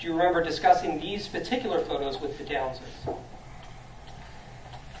 Do you remember discussing these particular photos with the Downses?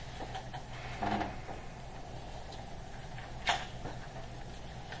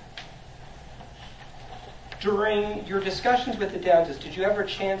 During your discussions with the Downses, did you ever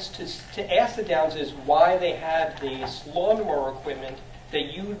chance to ask the Downses why they had this lawnmower equipment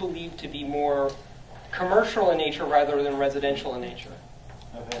that you believed to be more commercial in nature rather than residential in nature?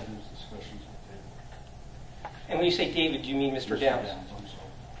 I've had those discussions with David. And when you say David, do you mean Mr. Downs? I'm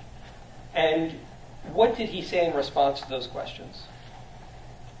sorry. And what did he say in response to those questions?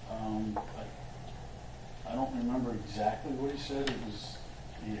 I don't remember exactly what he said. It was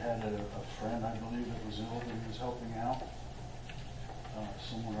he had a friend, I believe, that was ill that he was helping out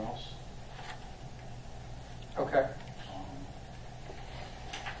somewhere else. Okay.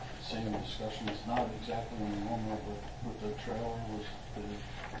 Same discussion. It's not exactly on the lawnmower, but with the trailer was the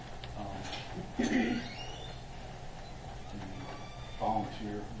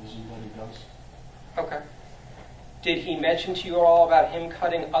volunteerism that he does. Okay. Did he mention to you all about him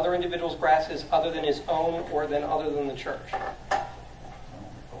cutting other individuals' grasses other than his own or than other than the church? I don't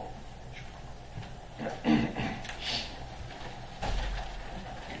recall.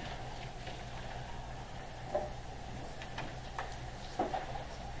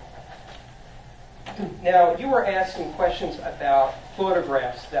 Now, you were asking questions about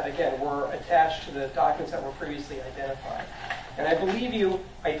photographs that, again, were attached to the documents that were previously identified. And I believe you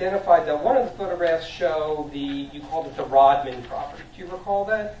identified that one of the photographs show you called it the Rodman property. Do you recall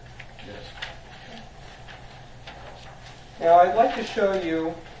that? Yes. Now, I'd like to show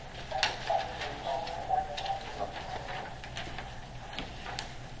you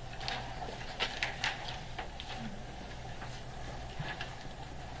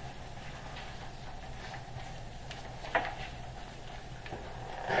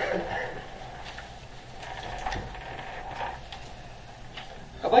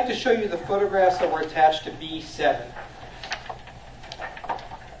the photographs that were attached to B7.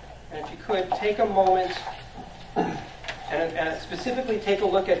 And if you could, take a moment and specifically take a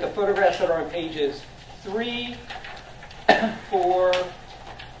look at the photographs that are on pages 3, 4,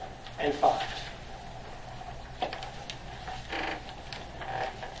 and 5.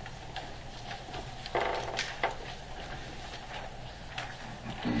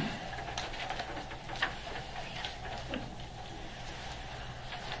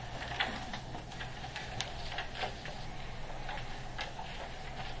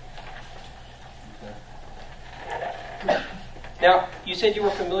 Now, you said you were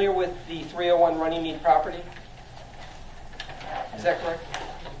familiar with the 301 Runnymede property? Is that correct?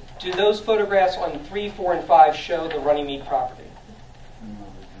 Do those photographs on 3, 4, and 5 show the Runnymede property? No,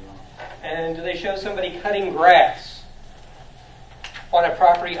 they do not. And do they show somebody cutting grass on a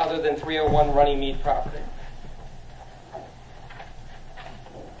property other than 301 Runnymede property?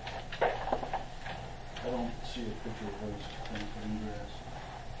 I don't see a picture of those cutting grass.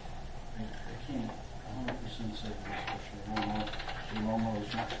 I can't 100% say this picture. The Momo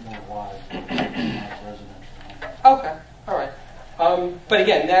is much more wide than my residential home. Okay, all right. But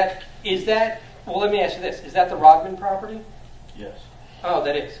again, well, let me ask you this. Is that the Rodman property? Yes. Oh,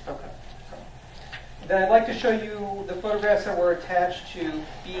 that is. Okay. Then I'd like to show you the photographs that were attached to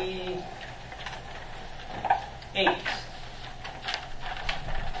B8.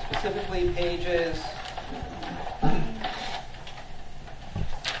 Specifically pages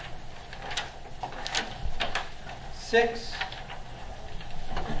 6,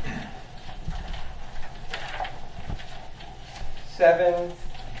 7,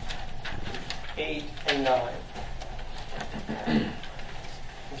 8, and 9.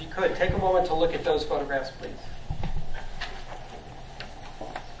 If you could, take a moment to look at those photographs, please.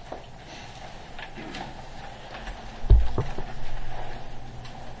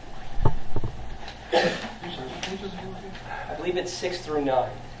 I believe it's 6 through 9.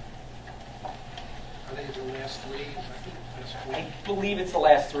 I think it's the last three. I think that's four. I believe it's the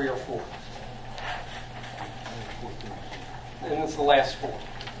last 3 or 4. And it's the last 4.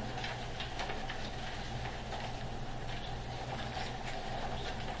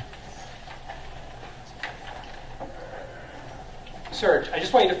 Serge, I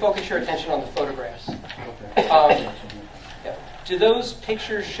just want you to focus your attention on the photographs. Okay. Yeah. Do those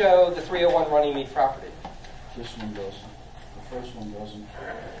pictures show the 301 Runnymede property? This one doesn't. The first one doesn't.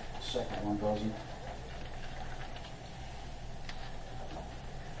 The second one doesn't.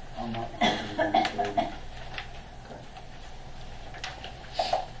 I'm not positive on the third one.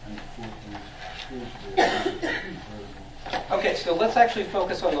 And the fourth one appears to be the third one. Okay, so let's actually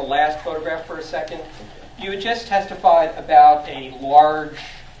focus on the last photograph for a second. You had just testified about a large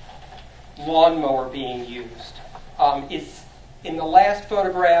lawnmower being used. Is in the last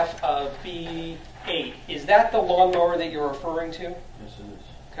photograph of B8, is that the lawnmower that you're referring to? Yes, it is.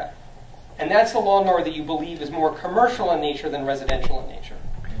 Okay. And that's the lawnmower that you believe is more commercial in nature than residential in nature.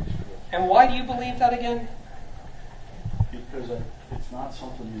 That's correct. And why do you believe that again? Because it's not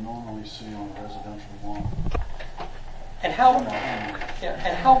something you normally see on a residential lawn. And how, Come on. yeah,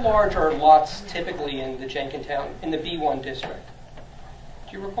 and how large are lots typically in the Jenkintown, in the B1 district?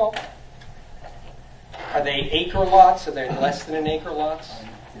 Do you recall? Are they acre lots? Are they less than an acre lots?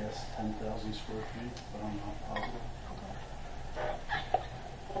 I guess 10,000 square feet, but I'm not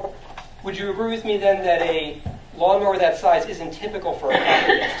positive. Would you agree with me then that a lawnmower that size isn't typical for a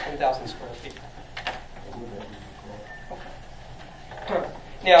property that's 10,000 square feet? I would have recall.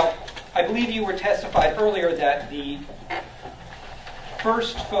 Now, I believe you were testified earlier that the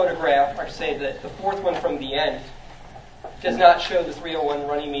first photograph, or say the fourth one from the end, does not show the 301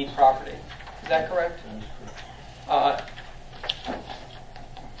 Runnymede property. Is that correct? That is correct.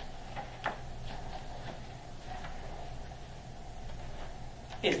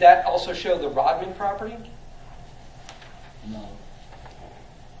 Does that also show the Rodman property? No.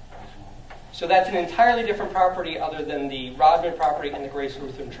 So that's an entirely different property other than the Rodman property and the Grace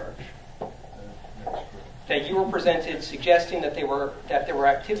Lutheran Church. That's correct. That you were presented suggesting that there were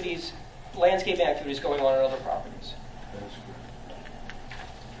activities, landscaping activities going on other properties. That is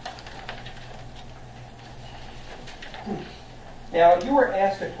correct. Now, you were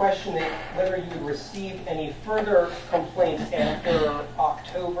asked a question that whether you received any further complaints after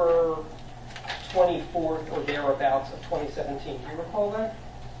October 24th or thereabouts of 2017. Do you recall that?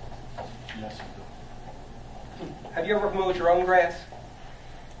 Yes, I do. Have you ever mowed your own grass?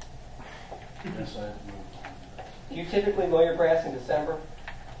 Yes, I have moved. Do you typically mow your grass in December?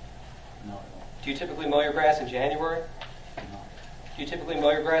 No, I Do you typically mow your grass in January? don't. No, Do you typically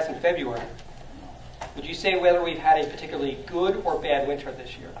mow your grass in February? no. Would you say whether we've had a particularly good or bad winter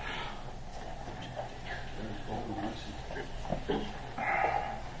this year? Very cold and icy.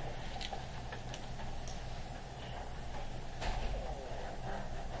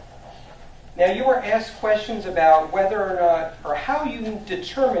 Now, you were asked questions about whether or not, or how you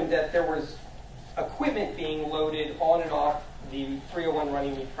determined that there was equipment being loaded on and off the 301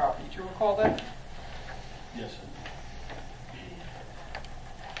 Runnymede property. Do you recall that? Yes, I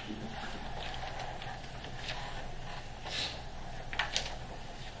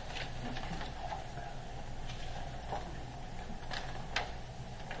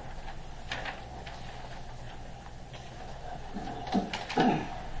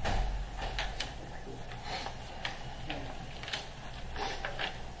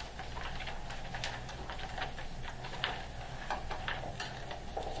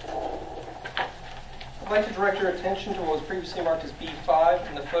like to direct your attention to what was previously marked as B5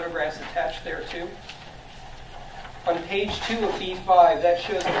 and the photographs attached there too. On page 2 of B5, that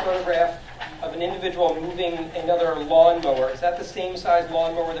shows a photograph of an individual moving another lawnmower. Is that the same size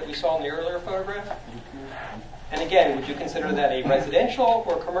lawnmower that we saw in the earlier photograph? And again, would you consider that a residential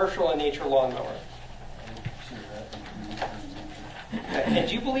or commercial in nature lawnmower? Okay. And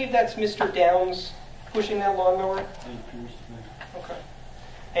do you believe that's Mr. Downs pushing that lawnmower? Okay.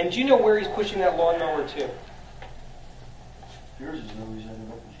 And do you know where he's pushing that lawnmower to? Appears as though he's ended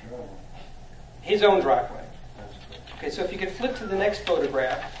up his driveway. His own driveway. That's correct. Okay, so if you could flip to the next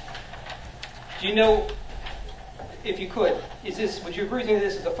photograph, do you know, if you could, would you agree with me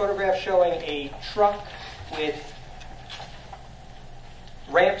this is a photograph showing a truck with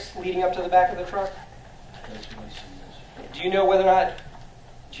ramps leading up to the back of the truck? That's what I see, yes. Do you know whether or not,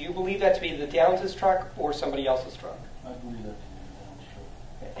 do you believe that to be the Downs' truck or somebody else's truck? I believe that to be the Downs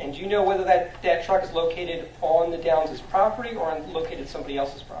truck. And do you know whether that truck is located on the Downs' property or located somebody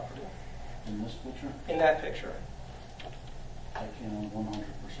else's property? In this picture, In that picture. I can't 100%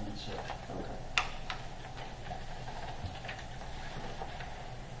 say. Okay.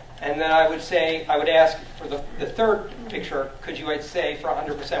 And then I would ask for the third picture, could you say for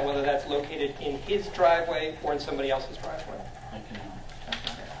 100% whether that's located in his driveway or in somebody else's driveway? I cannot.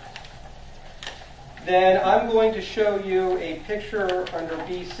 Then I'm going to show you a picture under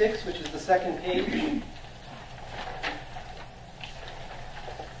B6, which is the second page.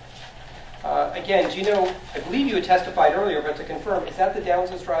 Again, do you know, I believe you had testified earlier, but to confirm, is that the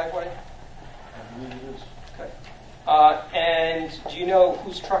Downs' driveway? I believe it is. Okay. And do you know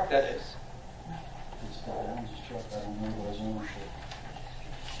whose truck that is? It's the Downs truck. I don't know what his ownership.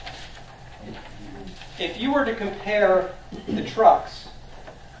 If you were to compare the trucks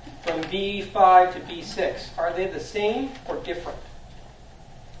from B5 to B6, are they the same or different?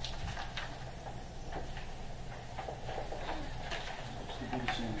 Looks to be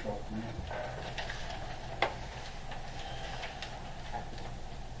the same truck to me.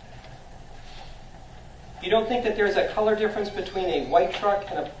 You don't think that there's a color difference between a white truck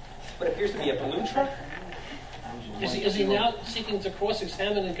and what appears to be a blue truck? Is he now seeking to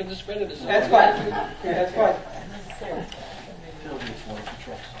cross-examine and discredit his own? That's fine. Yeah, that's fine. Tells you it's one of the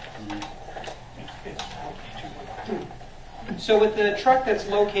trucks. So with the truck that's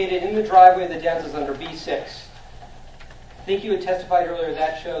located in the driveway of the Downs under B6, I think you had testified earlier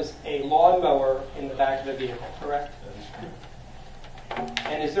that shows a lawnmower in the back of the vehicle, correct? That is correct.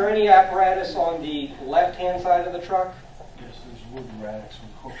 And is there any apparatus on the left-hand side of the truck? Yes, there's wood racks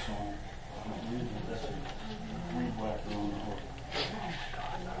with hooks on it. I believe that's a weed whacker on the hook.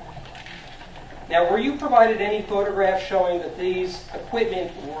 Now, were you provided any photographs showing that these equipment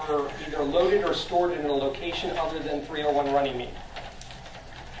were either loaded or stored in a location other than 301 Runnymede?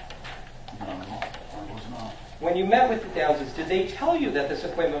 No, I was not. When you met with the Downses, did they tell you that this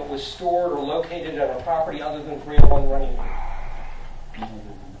equipment was stored or located on a property other than 301 Runnymede? No, I didn't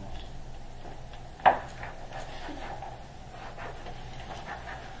know.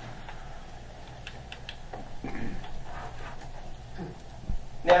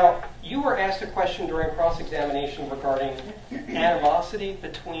 Now, you were asked a question during cross-examination regarding animosity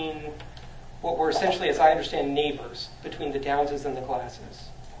between what were essentially, as I understand, neighbors between the Downses and the Glasses.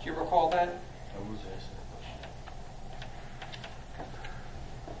 Do you recall that? I was asked that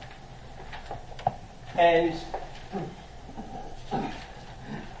question. And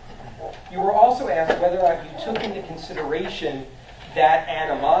you were also asked whether or not you took into consideration that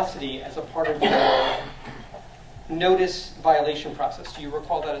animosity as a part of your notice violation process. Do you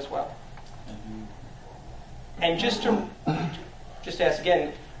recall that as well? I do. And just to ask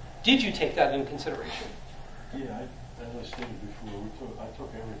again, did you take that into consideration? Yeah, as I stated before, I took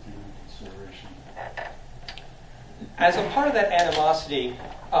everything into consideration. As a part of that animosity,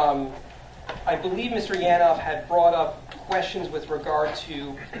 I believe Mr. Yanoff had brought up questions with regard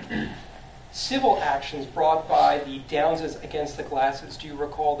to civil actions brought by the Downses against the Glasses. Do you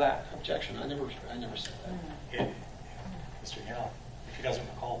recall that? Objection. I never said that. Mr. Yanoff, if he doesn't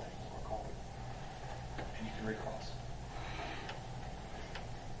recall it, he will recall it. And you can recross.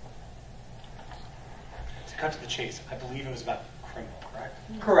 To cut to the chase, I believe it was about criminal, correct?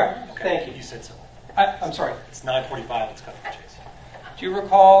 Correct. Okay. Thank you. You said civil. I'm sorry. It's 9:45, let's cut to the chase. Do you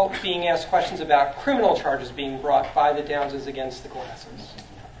recall being asked questions about criminal charges being brought by the Downses against the Glasses?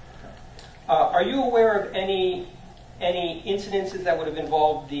 Are you aware of any incidences that would have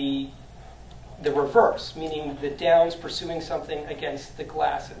involved the reverse, meaning the Downs pursuing something against the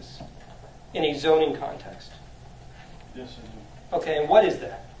Glasses in a zoning context? Yes, I do. Okay, and what is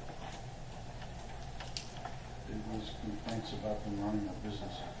that? It was complaints about them running a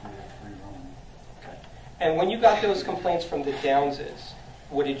business at 303 Roman. Okay. And when you got those complaints from the Downses,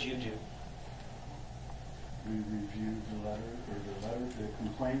 what did you do? We reviewed the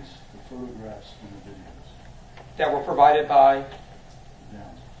complaints, the photographs, and the videos. That were provided by,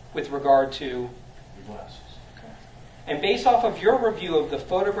 Downs, with regard to, the glasses. and based off of your review of the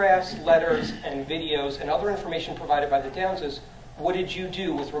photographs, letters, and videos, and other information provided by the Downses, what did you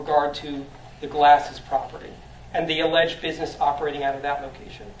do with regard to the Glasses property and the alleged business operating out of that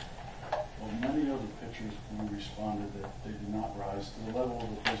location? Well, many of the pictures, we responded that they did not rise to the level of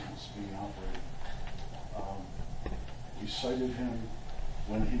the business being operated. We cited him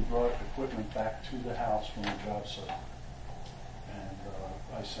when he brought equipment back to the house from the job site. And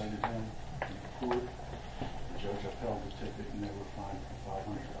I cited him in court. The judge upheld the ticket and they were fined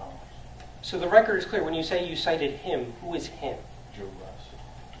for $500. So the record is clear. When you say you cited him, who is him? Joe Glass.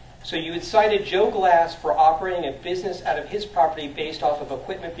 So you had cited Joe Glass for operating a business out of his property based off of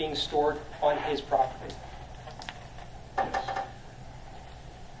equipment being stored on his property. Yes.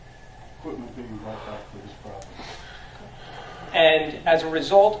 Equipment being brought back to his property. And as a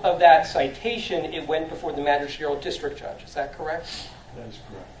result of that citation, it went before the magisterial district judge. Is that correct? That is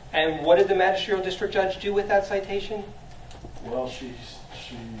correct. And what did the magisterial district judge do with that citation? Well, she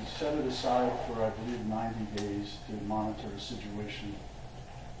set it aside for, I believe, 90 days to monitor the situation.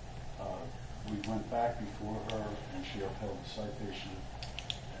 We went back before her, and she upheld the citation,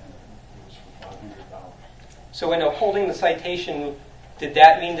 and it was for $500. So in upholding the citation, did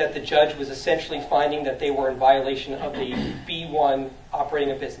that mean that the judge was essentially finding that they were in violation of the B1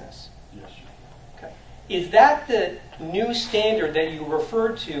 operating a business? Yes, sir. Okay. Is that the new standard that you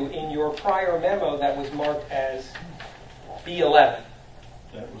referred to in your prior memo that was marked as B11?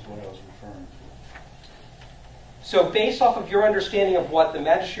 That was what I was referring to. So based off of your understanding of what the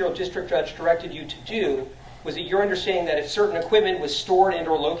magisterial district judge directed you to do, was it your understanding that if certain equipment was stored and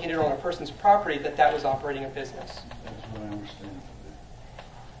or located on a person's property, that that was operating a business? That's what I understand.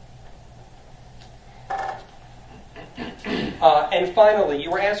 And finally, you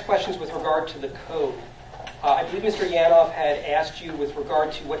were asked questions with regard to the code. I believe Mr. Yanoff had asked you with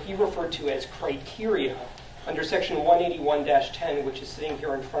regard to what he referred to as criteria under section 181-10, which is sitting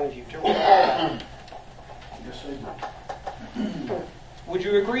here in front of you. Do you recall that? Yes, I do. Would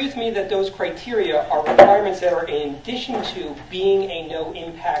you agree with me that those criteria are requirements that are in addition to being a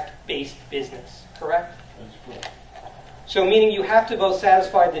no-impact-based business, correct? That's correct. So meaning you have to both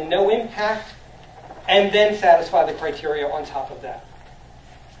satisfy the no-impact and then satisfy the criteria on top of that.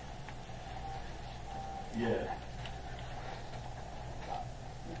 Yeah.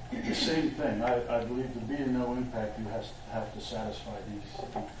 The same thing. I believe to be a no impact, you have to satisfy these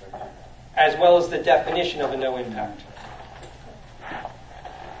criteria. As well as the definition of a no-impact.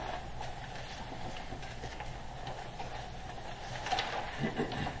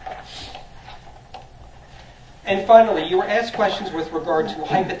 And finally, you were asked questions with regard to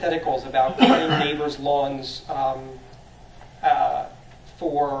hypotheticals about cutting neighbors' lawns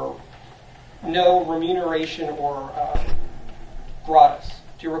for no remuneration or gratis.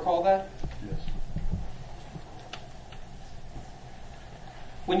 Do you recall that? Yes.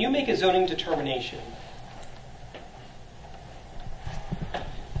 When you make a zoning determination,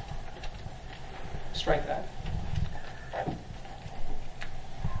 strike that.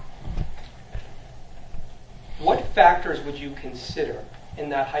 What factors would you consider in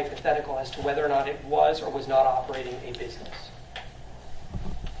that hypothetical as to whether or not it was or was not operating a business?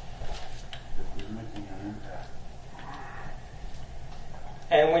 It was making an impact.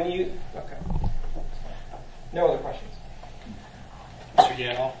 And when you... Okay. No other questions? Mr.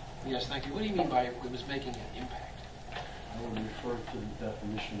 Yanoff? Yes, thank you. What do you mean by it was making an impact? I would refer to the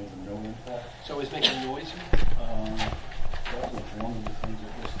definition of a no impact. So it was making noise? That was one of the things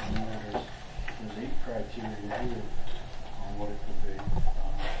that was in there. There's 8 criteria here on what it could be.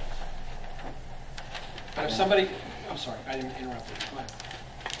 But if somebody, I'm sorry, I didn't interrupt you. Go ahead.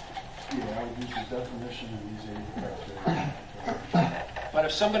 Yeah, I would use the definition of these 8 criteria. But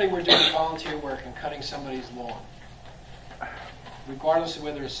if somebody were doing volunteer work and cutting somebody's lawn, regardless of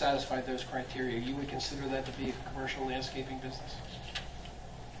whether it satisfied those criteria, you would consider that to be a commercial landscaping business?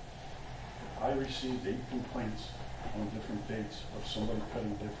 I received 8 complaints on different dates of somebody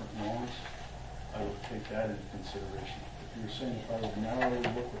cutting different lawns. I would take that into consideration. If you're saying if I would narrowly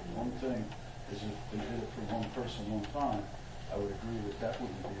look at one thing, as if they did it for one person one time, I would agree that that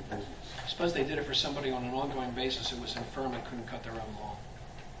wouldn't be a business. Suppose they did it for somebody on an ongoing basis who was infirm and couldn't cut their own lawn.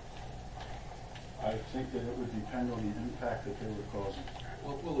 I think that it would depend on the impact that they were causing.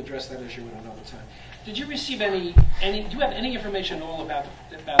 We'll address that issue at another time. Did you receive do you have any information at all about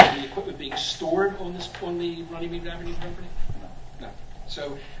the equipment being stored on the Runnymede Avenue property? No. No.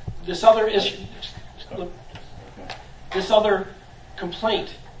 So this other issue, this other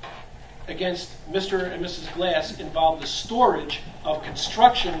complaint against Mr. and Mrs. Glass involved the storage of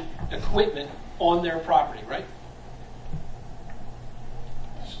construction equipment on their property, right?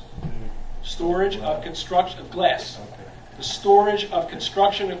 Storage of construction of glass. Okay. The storage of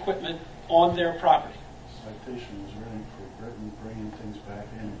construction equipment on their property. Citation was ready for Britain bringing things back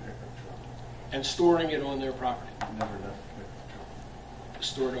in a pickup truck. And storing it on their property. Never left the pickup truck.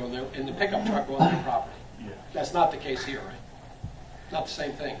 Stored in the pickup truck on their property. Yeah. That's not the case here, right? Not the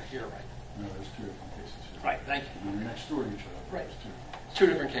same thing here, right? No, there's two different cases here. Right, thank you. I mean, next door to each other. Right. There's Two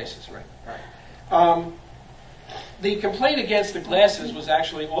different cases, right? Right. The complaint against the Glasses was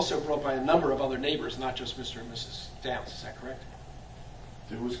actually also brought by a number of other neighbors, not just Mr. and Mrs. Downs. Is that correct?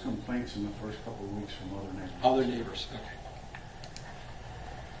 There was complaints in the first couple of weeks from other neighbors. Other neighbors, okay.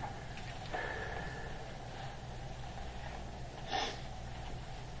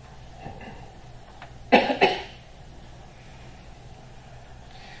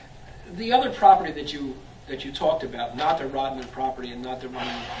 The other property that you talked about, not the Rodman property and not the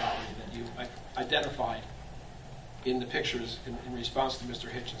Rodman property that you identified in the pictures in response to Mr.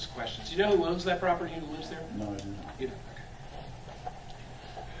 Hitchens' questions. Do you know who owns that property? Who lives there? No, I didn't. You don't.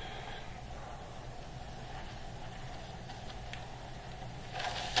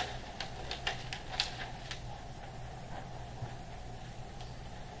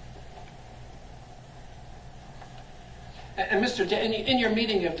 Okay. And Mr. In your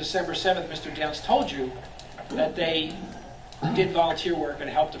meeting of December 7th, Mr. Downs told you that they did volunteer work and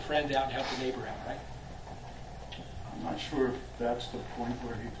helped a friend out and helped a neighbor out, right? I'm not sure if that's the point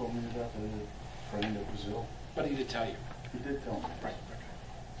where he told me about the friend that was ill. But he did tell you. He did tell me. Right.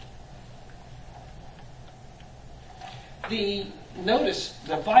 The notice,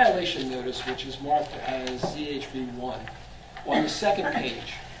 the violation notice, which is marked as ZHB 1, on the second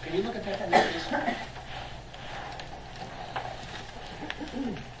page. Can you look at that for me, please?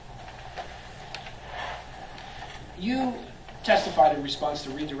 You testified in response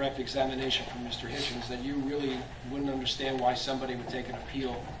to redirect examination from Mr. Hitchens that you really wouldn't understand why somebody would take an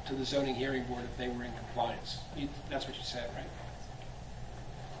appeal to the zoning hearing board if they were in compliance. That's what you said, right?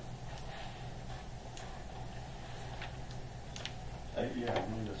 Yeah, I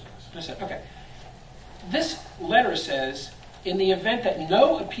believe that's what I said. Okay. This letter says, in the event that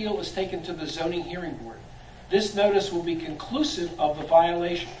no appeal is taken to the zoning hearing board, this notice will be conclusive of the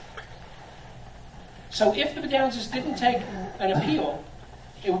violation. So if the Downses didn't take an appeal,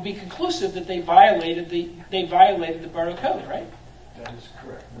 it would be conclusive that they violated the borough code, right? That is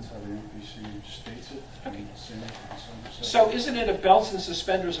correct. That's how the NPC states it. Okay. So So isn't it a belts and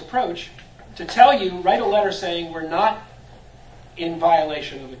suspenders approach to tell you, write a letter saying we're not in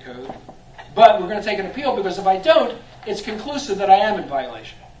violation of the code, but we're going to take an appeal because if I don't, it's conclusive that I am in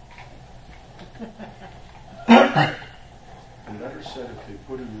violation. the letter said if they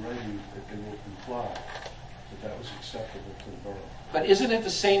put in writing that they will comply, that was acceptable to the borough. But isn't it the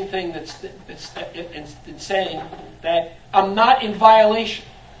same thing that's saying that I'm not in violation?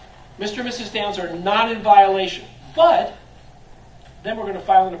 Mr. and Mrs. Downs are not in violation, but then we're going to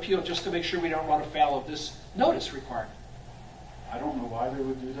file an appeal just to make sure we don't run afoul of this notice requirement. I don't know why they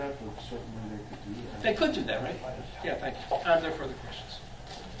would do that, but certainly they could do that. They could do that, right? Yeah, thank you. Are there further questions?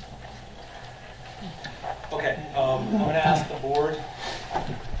 Okay, I'm going to ask the board,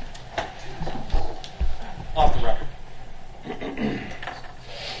 off the record.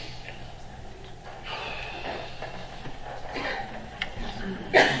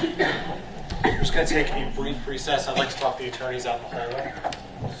 We're just going to take a brief recess. I'd like to talk to the attorneys out in the hallway.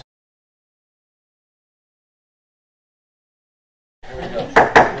 Here we go.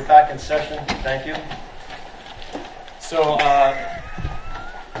 We're back in session. Thank you. So,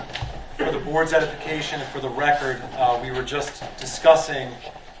 for the board's edification and for the record, we were just discussing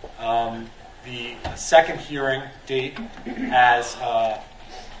the second hearing date as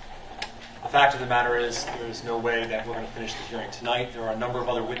the fact of the matter is there is no way that we're going to finish the hearing tonight. There are a number of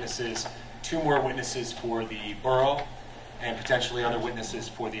other witnesses, 2 more witnesses for the borough and potentially other witnesses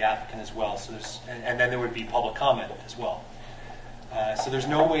for the applicant as well. So there's, and then there would be public comment as well. So there's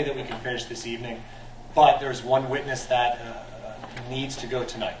no way that we can finish this evening, but there's one witness that needs to go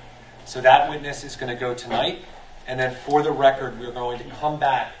tonight. So that witness is going to go tonight, and then for the record, we're going to come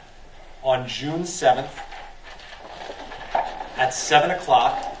back on June 7th at 7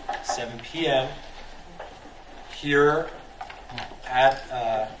 o'clock, 7 p.m., here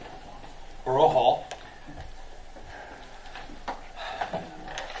at Borough Hall.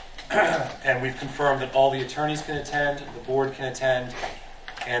 And we've confirmed that all the attorneys can attend, the board can attend,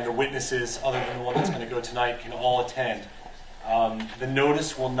 and the witnesses, other than the one that's going to go tonight, can all attend. The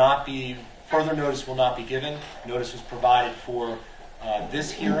notice will not be Further notice will not be given. Notice was provided for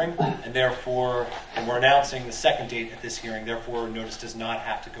this hearing, and therefore, and we're announcing the second date at this hearing, therefore notice does not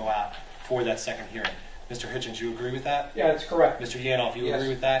have to go out for that second hearing. Mr. Hitchens, you agree with that? Yeah, that's correct. Mr. Yanoff, you Yes, agree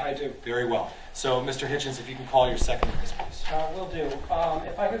with that? I do. Very well. So, Mr. Hitchens, if you can call your second witness, please. Will do.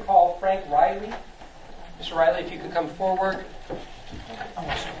 If I could call Frank Riley. Mr. Riley, if you could come forward. If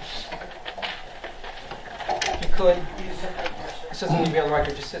you could. This doesn't need to be on the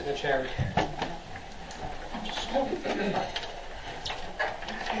record, just sit in the chair.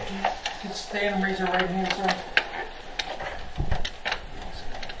 Just stand and raise your right hand, sir.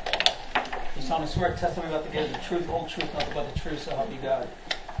 You solemnly swear testimony about to give the truth, whole truth, nothing but the truth, so help you God.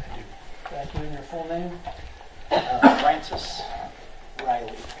 Thank you. And your full name? Francis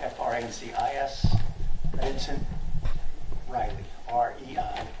Riley, Francis, Vincent Riley, Reilly.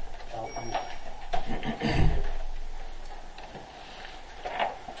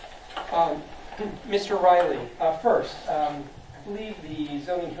 Mr. Riley, first, I believe the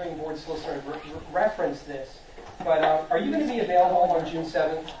zoning hearing board solicitor referenced this, but are you going to be available on June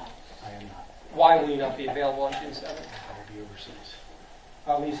 7th? I am not. Why will you not be available on June 7th? I will be overseas.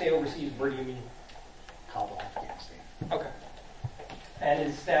 When you say overseas, where do you mean? Kabul, Afghanistan. Okay. And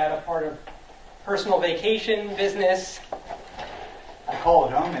is that a part of personal vacation, business? I call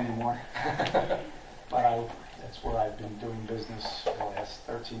it home anymore. But that's where I've been doing business for the last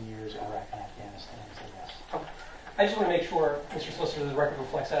 13 years, Iraq and Afghanistan, so yes. Okay. I just want to make sure, Mr. Solicitor, the record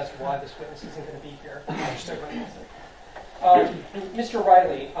reflects as to why this witness isn't going to be here. Mr.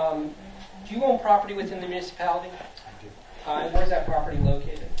 Riley, do you own property within the municipality? I do. And where's that property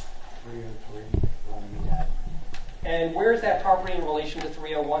located? 303 Runnymede Avenue, And where is that property in relation to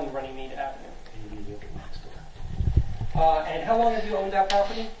 301 Runnymede Avenue? immediately next door. And how long have you owned that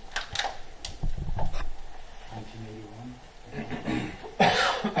property?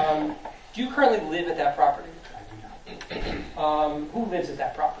 1981. Do you currently live at that property? I do not. Who lives at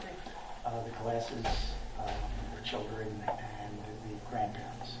that property? The Glasses, the children, and the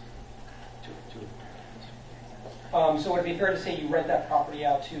grandparents. Two of the grandparents. So would it be fair to say you rent that property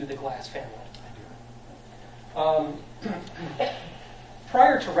out to the Glass family? I do.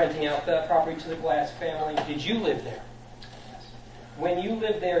 Prior to renting out the property to the Glass family, did you live there? Yes. When you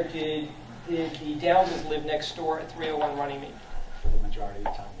lived there, did the Downses live next door at 301 Runnymede? For the majority of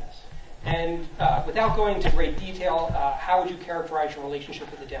the time, yes. And without going into great detail, how would you characterize your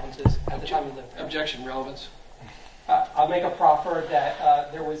relationship with the Downses at the time you lived there? Objection, relevance. I'll make a proffer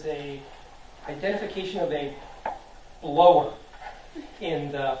that there was a identification of a blower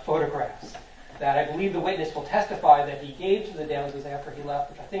in the photographs that I believe the witness will testify that he gave to the Downses after he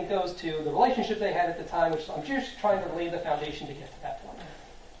left, which I think goes to the relationship they had at the time, which I'm just trying to lay the foundation to get to that point.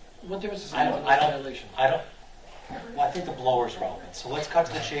 What difference does it I make don't, in I this don't, violation? I don't, well, I think the blower's relevant. So let's cut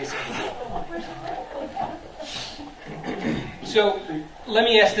to the chase. So let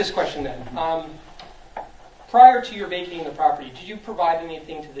me ask this question then. Prior to your vacating the property, did you provide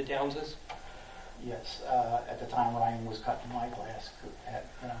anything to the Downses? Yes, at the time Ryan was cutting my glass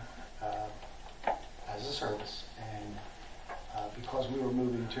as a service, and because we were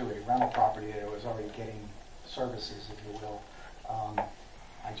moving to a rental property that was already getting services, if you will,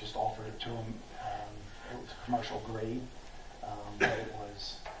 I just offered it to him. It was commercial grade, but it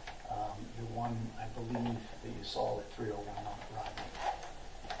was the one, I believe, that you saw at 301 on Rodney.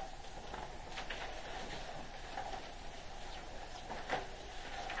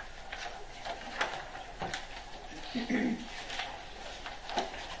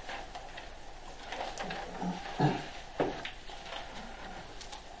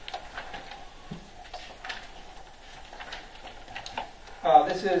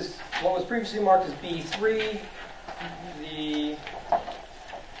 This is what was previously marked as B3, the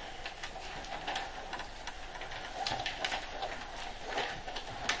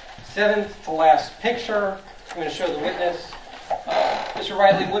seventh to last picture. I'm going to show the witness. Mr.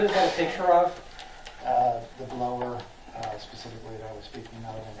 Riley, what is that a picture of? The blower, specifically that I was speaking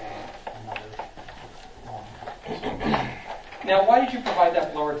of, and another one. Now, why did you provide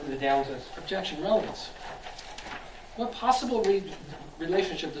that blower to the Downses? Objection, relevance. What possible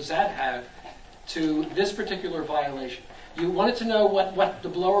relationship does that have to this particular violation? You wanted to know what the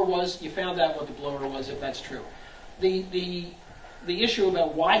blower was. You found out what the blower was, if that's true. The issue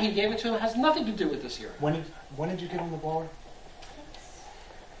about why he gave it to him has nothing to do with this hearing. When did you give him the blower?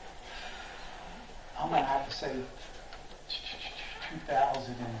 I'm going to have to say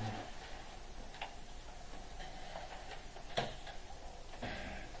 2000 and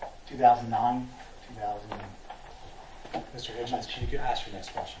 2009, 2000. Mr. Hitchens, you can ask your next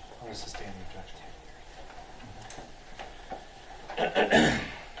question. I'm going to sustain the objection.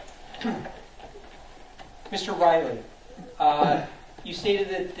 Mr. Riley, you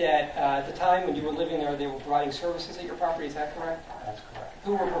stated that at the time when you were living there, they were providing services at your property. Is that correct? That's correct.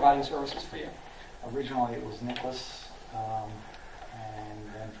 Who were providing services for you? Originally, it was Nicholas, and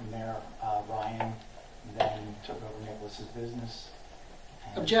then from there, Ryan then took over Nicholas's business.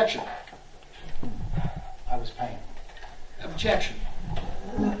 and Objection. I was paying. Objection.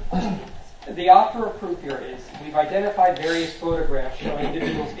 The offer of proof here is we've identified various photographs showing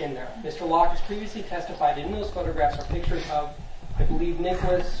individuals in there. Mr. Locke has previously testified in those photographs are pictures of, I believe,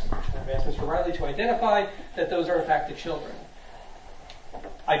 Nicholas. I've asked Mr. Riley to identify that those are in fact the children.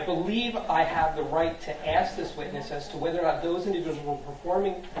 I believe I have the right to ask this witness as to whether or not those individuals were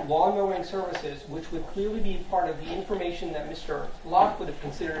performing lawn mowing services, which would clearly be part of the information that Mr. Locke would have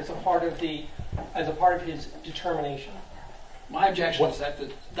considered as a part of his determination. My objection is that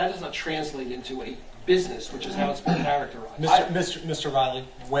that does not translate into a business, which is how it's been characterized. Mr. Riley,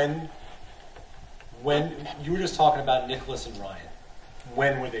 when you were just talking about Nicholas and Ryan,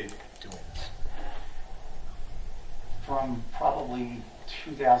 when were they doing this? From probably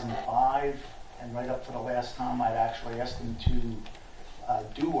 2005 and right up to the last time I'd actually asked them to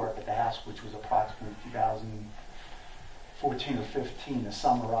do work at the house, which was approximately 2014 or 15, the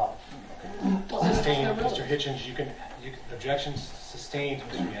summer of. Sustained, Mr. Hitchens, you can objections sustained,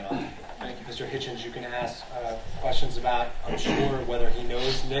 Mr. Yanoff. Thank you, Mr. Hitchens. You can ask questions about, I'm sure, whether he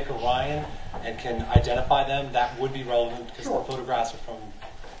knows Nick or Ryan and can identify them. That would be relevant because the photographs are from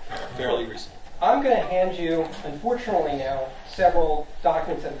fairly recent. I'm going to hand you, unfortunately now, several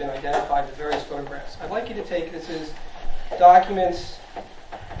documents that have been identified with various photographs. I'd like you to take, this is documents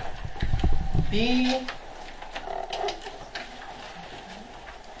B3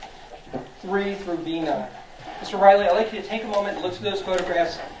 through B9. Mr. Riley, I'd like you to take a moment and look through those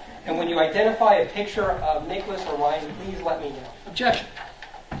photographs, and when you identify a picture of Nicholas or Ryan, please let me know. Objection.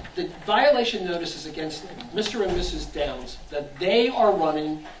 The violation notice is against Mr. and Mrs. Downs that they are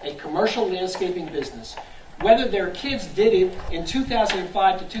running a commercial landscaping business. Whether their kids did it in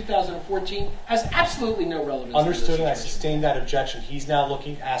 2005 to 2014 has absolutely no relevance. Understood, and I sustain that objection. He's now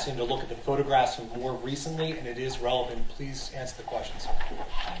asking to look at the photographs from more recently, and it is relevant. Please answer the questions.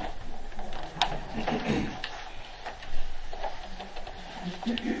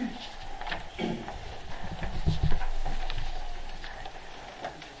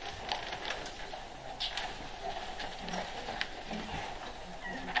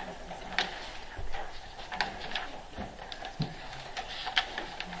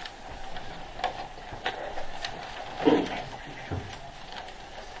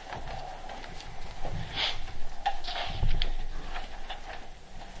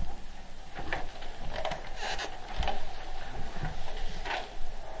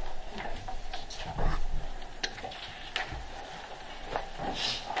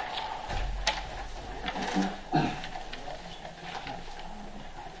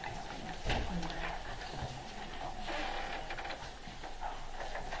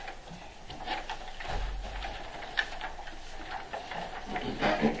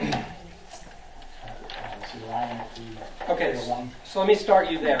 Okay, so let me stop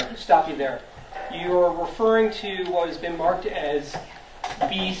you there. You're referring to what has been marked as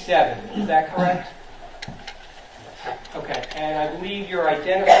B7, is that correct? Okay, and I believe you're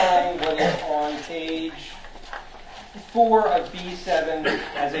identifying what is on page 4 of B7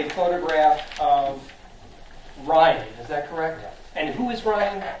 as a photograph of Ryan, is that correct? And who is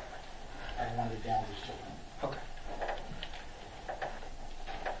Ryan? One of the Downs' children.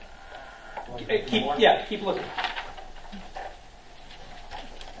 Okay. Keep looking.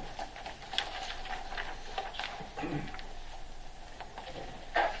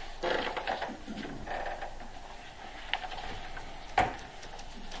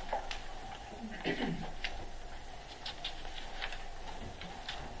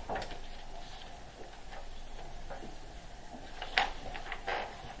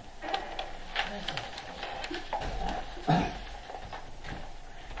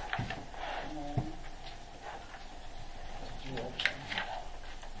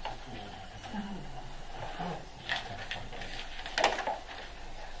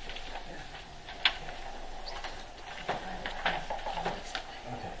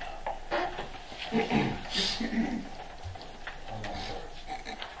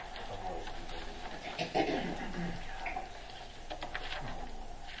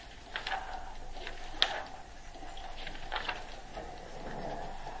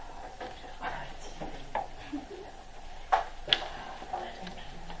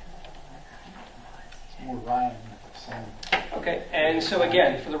 Okay, and so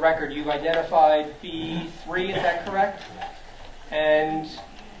again, for the record, you've identified B3, is that correct? And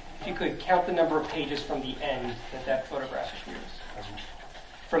If you could count the number of pages from the end that photograph appears.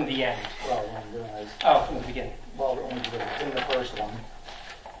 From the end. Well, what I'm doing is, Oh, from the beginning. well, it's in the first one.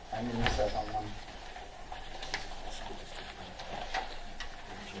 I'm in the second one.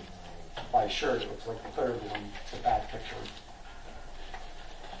 By shirt, it looks like the third one, the back picture.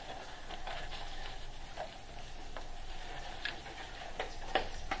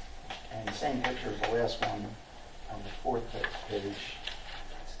 And the same picture as the last one on the fourth page.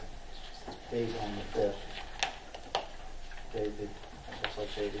 Dave on the fifth. David, it looks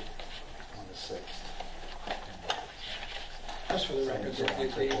like David on the sixth. Just for the record,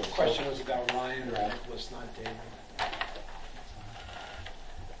 the question was about Ryan, or it was not David.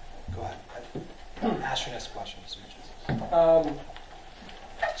 Go ahead. Ask your next question, Mr. Hitchens.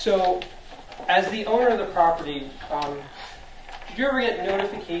 So, as the owner of the property, did you ever get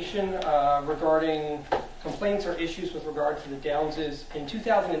notification regarding complaints or issues with regard to the Downses in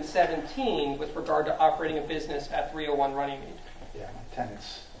 2017 with regard to operating a business at 301 Runnymede? Yeah, my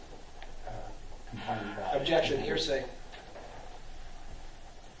tenants complained about it. Objection, hearsay.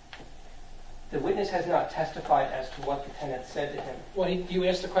 The witness has not testified as to what the tenant said to him. Well, you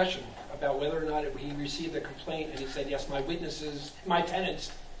asked the question about whether or not he received a complaint, and he said, yes, my witnesses, my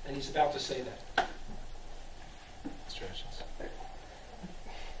tenants, and he's about to say that. Mr. Hitchens.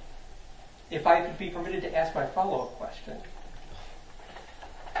 If I could be permitted to ask my follow-up question.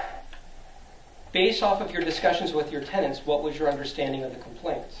 Based off of your discussions with your tenants, what was your understanding of the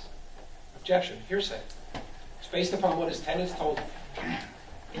complaints? Objection, hearsay. It's based upon what his tenants told him.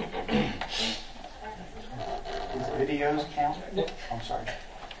 Does videos count? I'm sorry.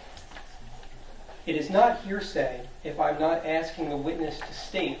 It is not hearsay if I'm not asking the witness to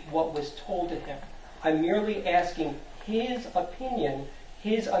state what was told to him. I'm merely asking his opinion,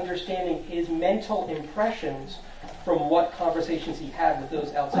 his understanding, his mental impressions from what conversations he had with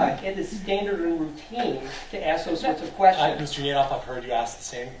those outside. It is standard and routine to ask those sorts of questions. Mr. Yanoff, I've heard you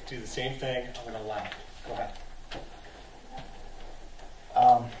do the same thing. I'm going to allow it. Go ahead.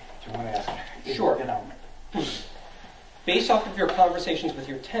 Do you want to ask? Sure. You know, Based off of your conversations with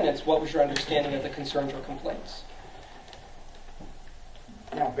your tenants, what was your understanding of the concerns or complaints?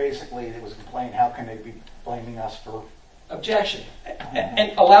 basically it was a complaint. How can they be blaming us for? Objection.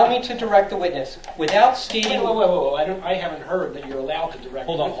 And allow me to direct the witness without stating. Wait. I haven't heard that you're allowed to direct.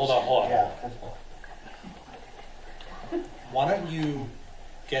 Hold on. Yeah. Why don't you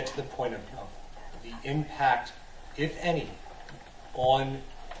get to the point of the impact, if any, on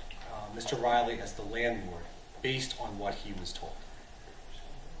Mr. Riley as the landlord based on what he was told?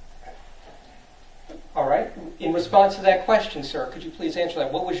 All right. In response to that question, sir, could you please answer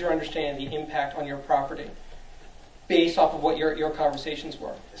that? What was your understanding of the impact on your property based off of what your conversations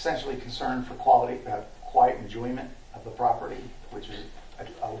were? Essentially concerned for quiet enjoyment of the property, which is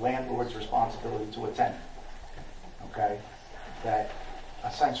a landlord's responsibility to a tenant. Okay? That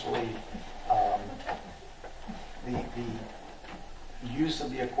essentially the use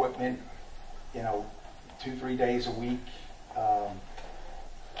of the equipment, 2-3 days a week,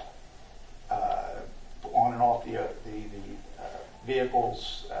 on and off the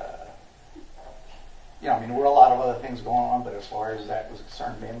vehicles. There were a lot of other things going on, but as far as that was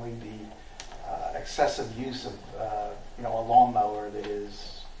concerned, mainly the excessive use of a lawnmower that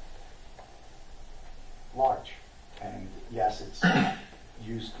is large. And yes, it's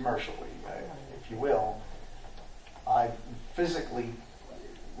used commercially, if you will. I physically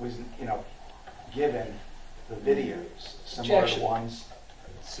was, given the videos, similar to ones.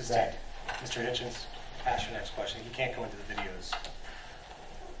 Sustained. Mr. Hitchens, ask your next question. You can't go into the videos.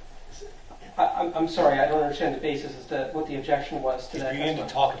 I'm sorry, I don't understand the basis as to what the objection was to that. If you're going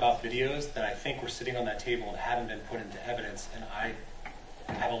to talk about videos that I think were sitting on that table and haven't been put into evidence, and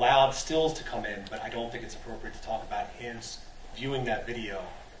I've allowed stills to come in, but I don't think it's appropriate to talk about his viewing that video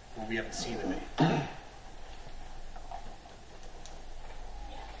when we haven't seen the video.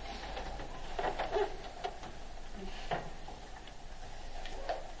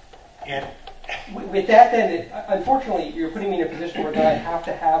 And with that, then, unfortunately, you're putting me in a position where I have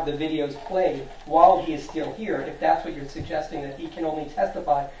to have the videos played while he is still here, if that's what you're suggesting, that he can only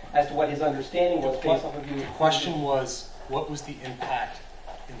testify as to what his understanding was based off of you. The question was, what was the impact?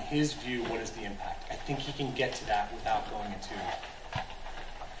 In his view, what is the impact? I think he can get to that without going into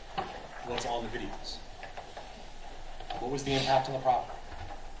what's on the videos. What was the impact on the property?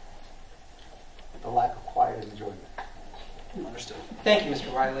 The lack of quiet enjoyment. Understood. Thank you,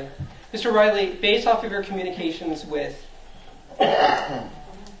 Mr. Riley. Mr. Riley, based off of your communications with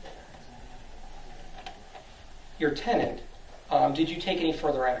your tenant, did you take any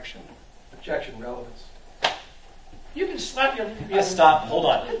further action? Objection, relevance. You can slap your... Stop, hold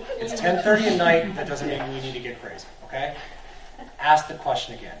on. It's 10:30 at night, that doesn't mean we need to get crazy, okay? Ask the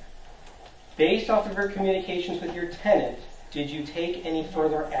question again. Based off of your communications with your tenant, did you take any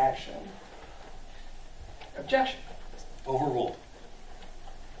further action? Objection. Overruled.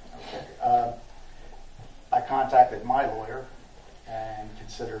 Okay. I contacted my lawyer and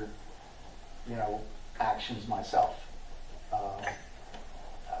considered, actions myself.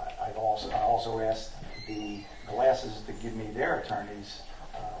 I also asked the Glasses to give me their attorney's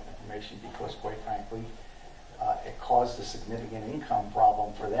information because, quite frankly, it caused a significant income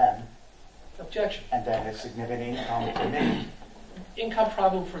problem for them, Objection. and then a significant income for me. Income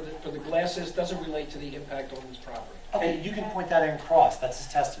problem for the Glasses doesn't relate to the impact on this property. Okay, you can point that in cross. That's his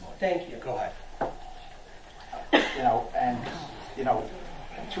testimony. Thank you. Go ahead.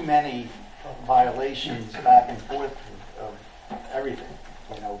 Too many violations back and forth of everything,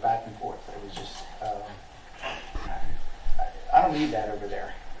 back and forth. It was just, I don't need that over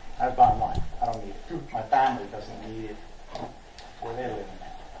there. That's bottom line. I don't need it. My family doesn't need it where they live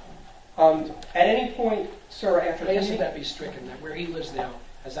now. At any point, sir, after I asked that that be stricken, that where he lives now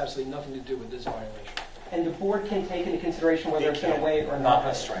has absolutely nothing to do with this violation. and the board can take into consideration whether it's going to waive or Not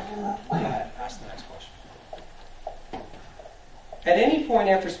not. a strike. Go ahead, ask the next question. At any point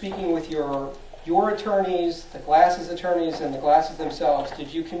after speaking with your attorneys, the Glasses attorneys, and the Glasses themselves,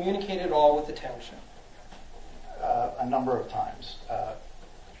 did you communicate at all with the township? A number of times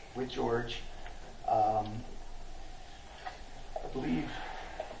with George. I believe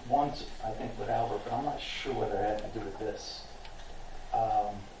once, I think with Albert, but I'm not sure whether it had to do with this.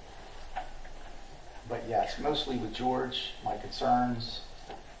 But yes, mostly with George, my concerns,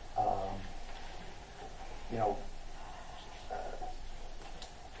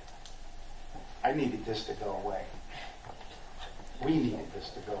 I needed this to go away. We needed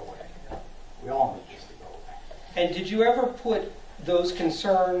this to go away. We all need this to go away. And did you ever put those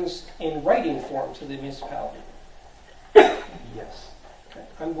concerns in writing form to the municipality? Yes. Okay.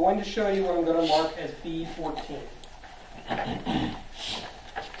 I'm going to show you what I'm going to mark as B14.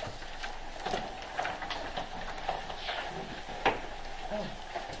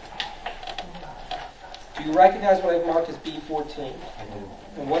 Do you recognize what I've marked as B14? I do.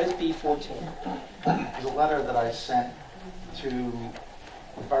 And what is B14? It's a letter that I sent to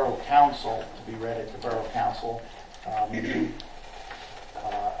the Borough Council to be read at the Borough Council. I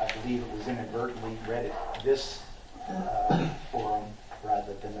believe it was inadvertently read at this forum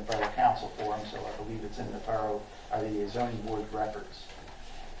rather than the Borough Council forum, so I believe it's in the Borough or the Zoning Board records.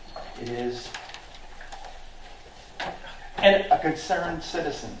 It is a concerned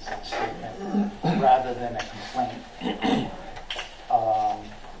citizen's statement rather than a complaint.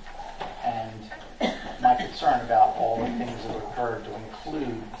 And my concern about all the things that occurred to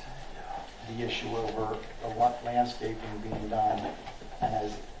include the issue over the landscaping being done, and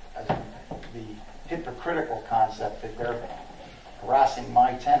as the hypocritical concept that they're harassing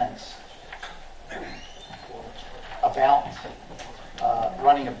my tenants about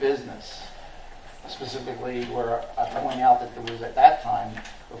running a business, specifically where I point out that there was at that time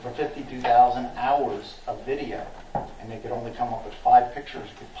over 52,000 hours of video, and they could only come up with 5 pictures,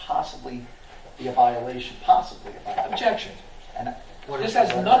 could possibly be a violation, Objection. And This has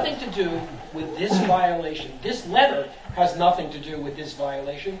nothing to do with this violation. This letter has nothing to do with this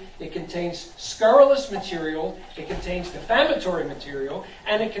violation. It contains scurrilous material, it contains defamatory material,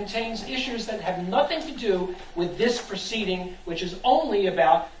 and it contains issues that have nothing to do with this proceeding, which is only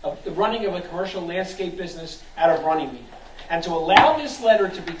about the running of a commercial landscape business out of Runnymede. And to allow this letter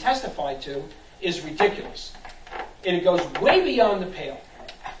to be testified to is ridiculous. And it goes way beyond the pale.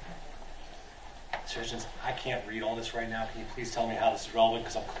 Surgeons, I can't read all this right now. Can you please tell me how this is relevant?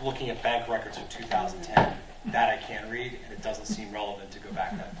 Because I'm looking at bank records of 2010. That I can't read, and it doesn't seem relevant to go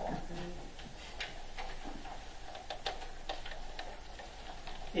back that far.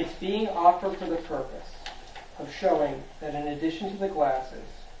 It's being offered for the purpose of showing that in addition to the Glasses,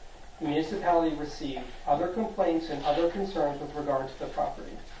 the municipality received other complaints and other concerns with regard to the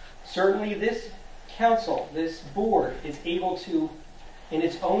property. Certainly this council, this board, is able to, in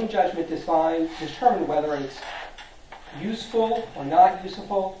its own judgment, determine whether it's useful or not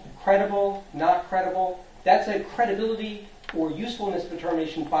useful, credible, not credible. That's a credibility or usefulness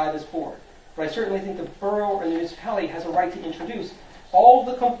determination by this board. But I certainly think the borough or the municipality has a right to introduce all of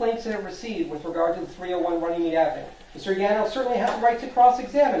the complaints that it received with regard to the 301 Runnymede Avenue. Mr. Yano certainly has a right to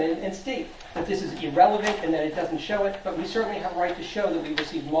cross-examine and state that this is irrelevant and that it doesn't show it, but we certainly have a right to show that we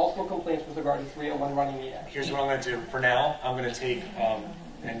received multiple complaints with regard to 301 Runnymede Avenue. Here's what I'm going to do. For now, I'm going to take,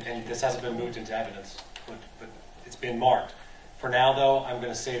 and this hasn't been moved into evidence, but it's been marked. For now, though, I'm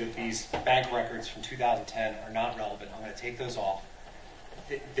going to say that these bank records from 2010 are not relevant. I'm going to take those off.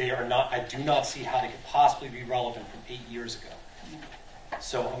 They are not. I do not see how they could possibly be relevant from 8 years ago.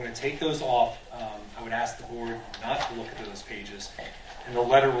 So I'm going to take those off. I would ask the board not to look at those pages, and the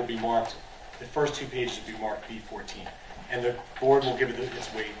letter will be marked. The first 2 pages will be marked B14, and the board will give it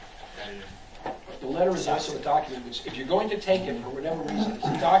its weight. The letter is also a document which, if you're going to take it for whatever reason, it's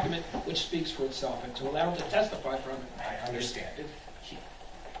a document which speaks for itself, and to allow him to testify from it. I understand.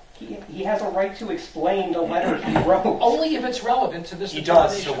 He has a right to explain the letter he wrote. Only if it's relevant to this He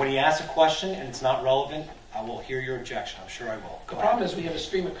does. So determination. when he asks a question and it's not relevant, I will hear your objection. I'm sure I will. The problem is we have a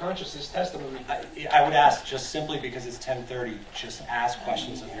stream of consciousness testimony. I would ask, just simply because it's 10:30, just ask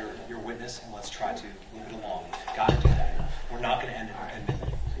questions of your witness, and let's try to move it along. Got to do that. We're not going to end it at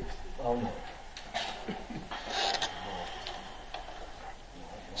midnight.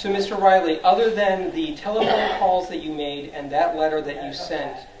 So, Mr. Riley, other than the telephone calls that you made and that letter that you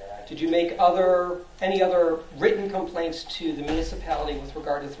sent, did you make any other written complaints to the municipality with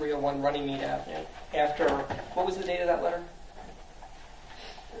regard to 301 Runnymede Avenue after, what was the date of that letter?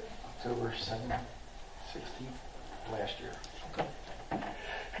 October 7th, 16th, last year.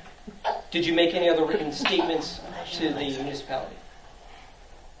 Did you make any other written statements to the municipality?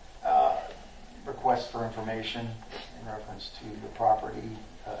 Request for information in reference to the property,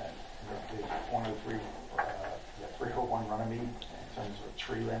 the 103, 301 Runnymede, in terms of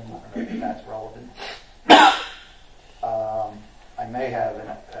tree limb. I don't know if that's relevant. I may have,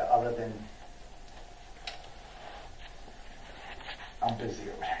 other than, I'm busy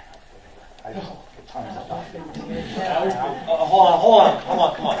over there. I just get tons of stuff. Hold on,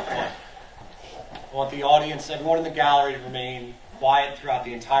 come on. I want the audience, everyone in the gallery, to remain quiet throughout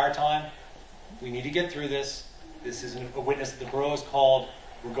the entire time. We need to get through this. This is a witness that the borough has called.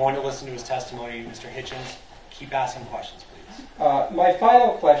 We're going to listen to his testimony. Mr. Hitchens, keep asking questions, please. My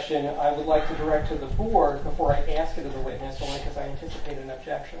final question I would like to direct to the board before I ask it of the witness, only because I anticipate an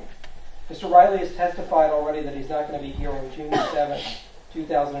objection. Mr. Riley has testified already that he's not going to be here on June 7th,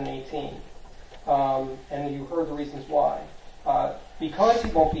 2018. And you heard the reasons why. Because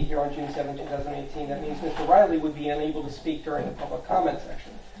he won't be here on June 7th, 2018, that means Mr. Riley would be unable to speak during the public comment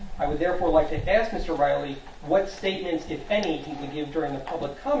section. I would therefore like to ask Mr. Riley what statements, if any, he would give during the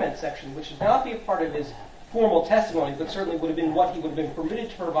public comment section, which would not be a part of his formal testimony, but certainly would have been what he would have been permitted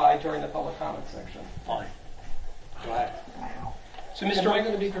to provide during the public comment section. Fine. Go ahead. So, Am I Mr.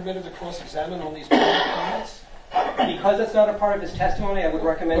 going to be permitted to cross-examine on these public comments? Because that's not a part of his testimony, I would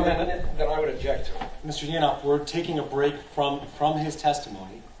recommend that. Then I would object to it. Mr. Yanoff, we're taking a break from his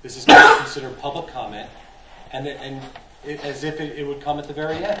testimony. This is going to be considered public comment, and as if it would come at the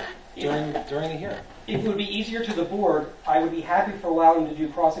very end, during the hearing. If it would be easier to the board, I would be happy for allowing him to do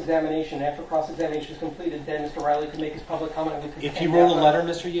cross-examination. After cross-examination is completed, then Mr. Riley could make his public comment. And we could If you wrote a letter,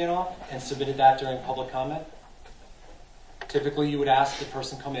 Mr. Yanoff, and submitted that during public comment, typically you would ask the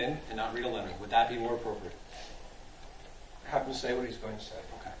person come in and not read a letter. Would that be more appropriate? Have him say what he's going to say.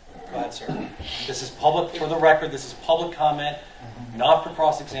 Okay. Go ahead, sir. This is public, for the record, this is public comment, not for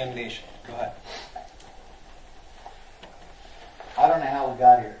cross-examination. Go ahead. I don't know how we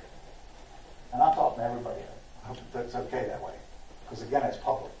got here. And I'm talking to everybody. I hope that's okay that way. Because again, it's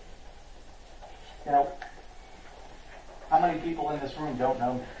public. You know, how many people in this room don't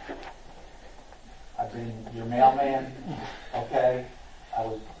know me? I've been your mailman, okay? I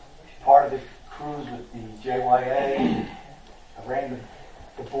was part of the cruise with the JYA. I ran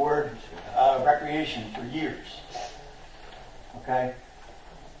the board of recreation for years, okay?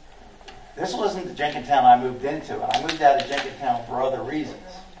 This wasn't the Jenkintown I moved into, and I moved out of Jenkintown for other reasons.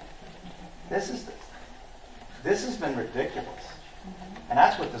 This has been ridiculous. And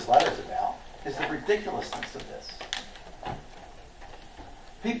that's what this letter's about, is the ridiculousness of this.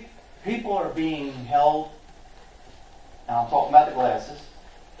 People are being held, and I'm talking about the glasses,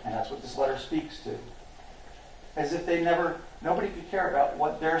 and that's what this letter speaks to, as if nobody could care about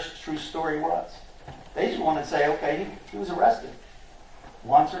what their true story was. They just want to say, okay, he was arrested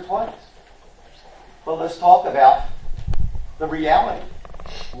once or twice. But let's talk about the reality.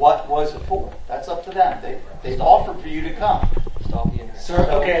 What was it for? That's up to them. They've offered for you to come. Stop the internet. Sir,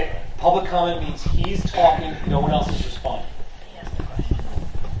 okay, public comment means he's talking, no one else is responding.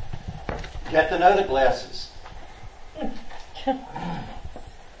 Get to know the glasses.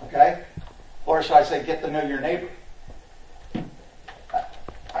 Okay? Or should I say, get to know your neighbor?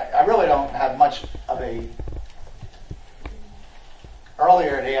 I really don't have much of a...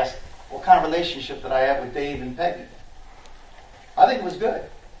 Earlier it asked, what kind of relationship did I have with Dave and Peggy? I think it was good.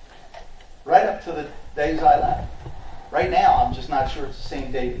 Right up to the days I left. Right now, I'm just not sure it's the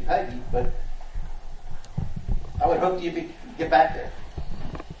same Dave and Peggy, but I would hope you'd get back there.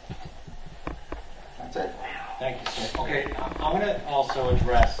 That's it. Thank you, sir. Okay, I'm going to also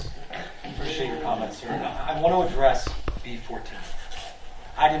address, appreciate your comments, sir. I want to address B14.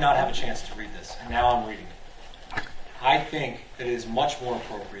 I did not have a chance to read this, and now I'm reading it. I think that it is much more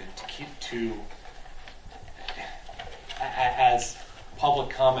appropriate to keep as public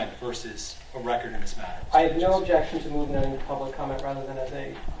comment versus a record in this matter. I have no objection to moving on into public comment rather than as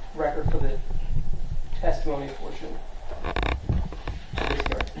a record for the testimony portion.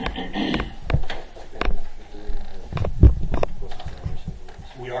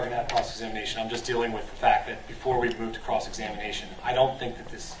 We are going to have cross-examination. I'm just dealing with the fact that before we move to cross-examination, I don't think that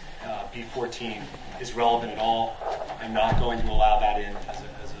this B14 is relevant at all. I'm not going to allow that in as an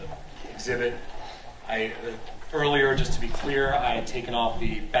exhibit. Earlier, just to be clear, I had taken off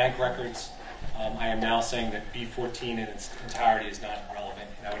the bank records. I am now saying that B14 in its entirety is not relevant,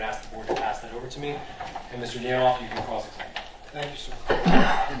 and I would ask the board to pass that over to me. And Mr. Danoff, you can cross-examine. Thank you, sir.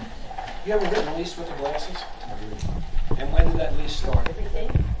 You ever written a lease with the glasses? And when did that lease start? I'm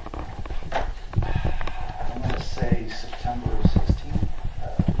going to say September 16th.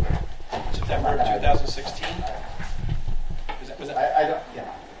 September 2016? Was that? I don't,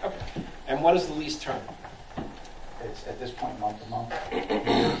 yeah. Okay. And what is the lease term? It's at this point month to month.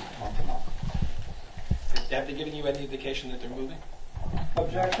 Month to month. Have they given you any indication that they're moving?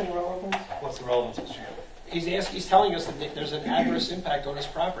 Objection, relevance? What's the relevance, Mr. Chairman? He's telling us that there's an adverse impact on his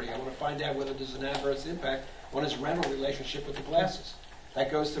property. I want to find out whether there's an adverse impact on his rental relationship with the glasses. That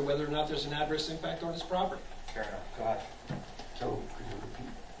goes to whether or not there's an adverse impact on his property. Fair enough. Go ahead. So could you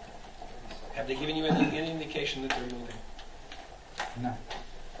repeat? Have they given you any indication that they're moving? No.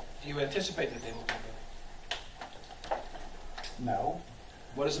 Do you anticipate that they will be moving? No.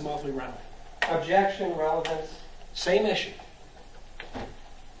 What is the monthly rental? Objection, relevance? Same issue.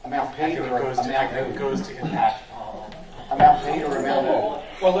 Amount I paid think or it amount goes to impact. Amount paid or amount owed?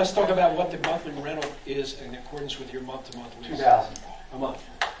 Well, let's talk about what the monthly rental is in accordance with your month-to-month lease. 2,000. A month.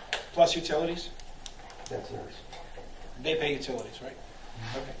 Plus utilities? That's theirs. They pay utilities, right?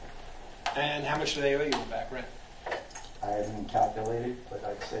 Okay. And how much do they owe you in back rent? I haven't calculated, but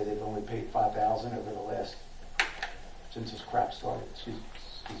I'd say they've only paid 5,000 over the last, since this crap started. Excuse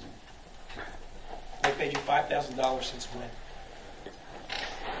me. They paid you $5,000 since when?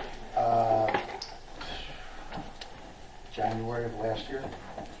 January of last year.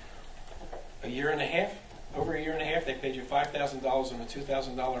 A year and a half? Over a year and a half, they paid you $5,000 on a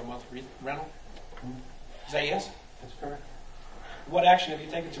 $2,000 a month rental? Is that yes? That's correct. What action have you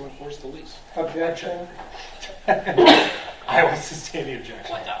taken to enforce the lease? Objection? I will sustain the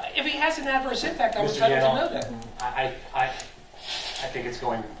objection. If he has an adverse impact, I'm Mr. entitled to Danoff, know that. I think it's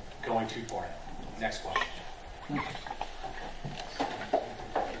going too far now. Next question.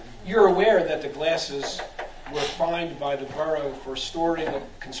 You're aware that the glasses were fined by the borough for storing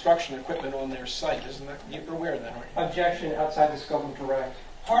construction equipment on their site, isn't that? You're aware of that, aren't you? Objection, outside the scope of direct.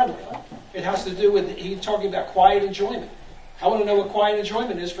 Hardly. It has to do with, he's talking about quiet enjoyment. I want to know what quiet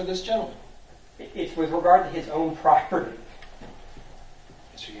enjoyment is for this gentleman. It's with regard to his own property.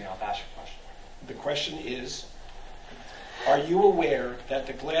 Mr. Danoff, ask your question. The question is, are you aware that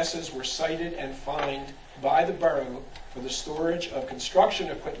the glasses were cited and fined by the borough for the storage of construction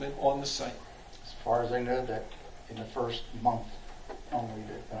equipment on the site? As far as I know, that in the first month only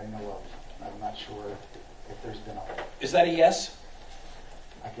that I know of. I'm not sure if there's been a... Is that a yes?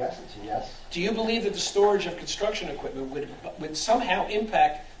 I guess it's a yes. Do you believe that the storage of construction equipment would somehow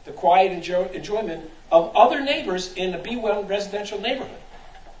impact the quiet enjoyment of other neighbors in the B1 residential neighborhood?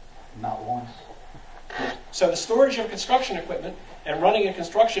 Not once. So the storage of construction equipment and running a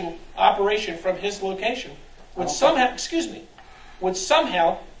construction operation from his location would somehow, would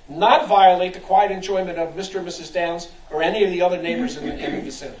somehow not violate the quiet enjoyment of Mr. and Mrs. Downs or any of the other neighbors in the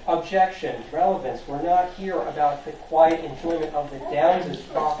vicinity. Objection, relevance. We're not here about the quiet enjoyment of the Downs'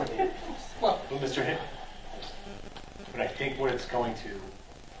 property. Well, Mr. Hitt, but I think what it's going to,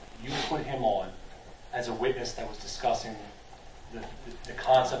 you put him on as a witness that was discussing the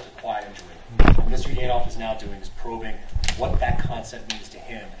concept of quiet enjoyment. What Mr. Danoff is now doing is probing what that concept means to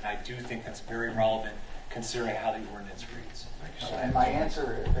him, and I do think that's very relevant considering how the ordinance reads. And my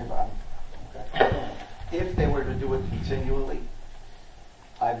answer, if they were to do it continually,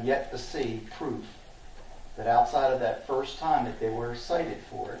 I've yet to see proof that outside of that first time that they were cited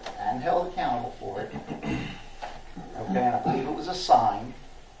for it and held accountable for it, okay, and I believe it was a sign,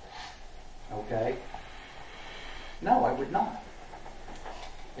 okay, no, I would not.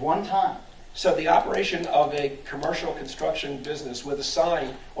 One time. so the operation of a commercial construction business with a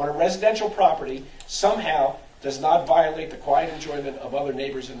sign on a residential property somehow does not violate the quiet enjoyment of other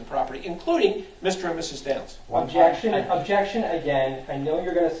neighbors in the property, including Mr. and Mrs. Downs. Objection again. I know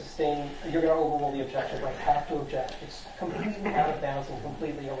you're going to overrule the objection, but I have to object. It's completely out of bounds and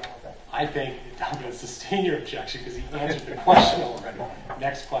completely irrelevant. I think I'm going to sustain your objection because he answered the question already.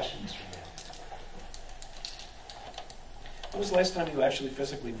 Next question, Mr. Mayor. When was the last time you actually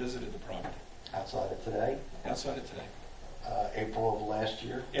physically visited the property? Outside of today, Outside of today? April of last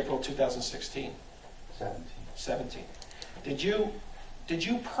year, April 2016, 17. 17. Did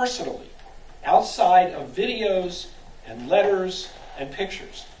you personally, outside of videos and letters and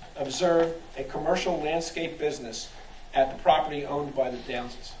pictures, observe a commercial landscape business at the property owned by the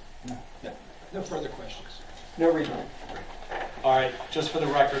Downses? No. No. No further questions. No reason. All right, just for the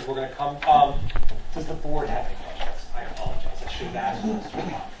record, we're going to come. Does the board have any questions? I apologize. I should have asked this. Does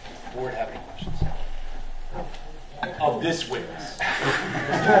the board have any questions? Of this witness.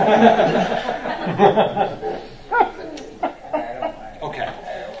 Okay.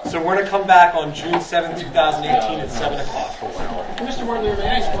 So we're going to come back on June 7, 2018 at 7 o'clock. Mr. Martin, may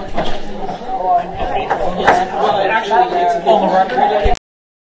I ask one question? Well, actually, it's on the record.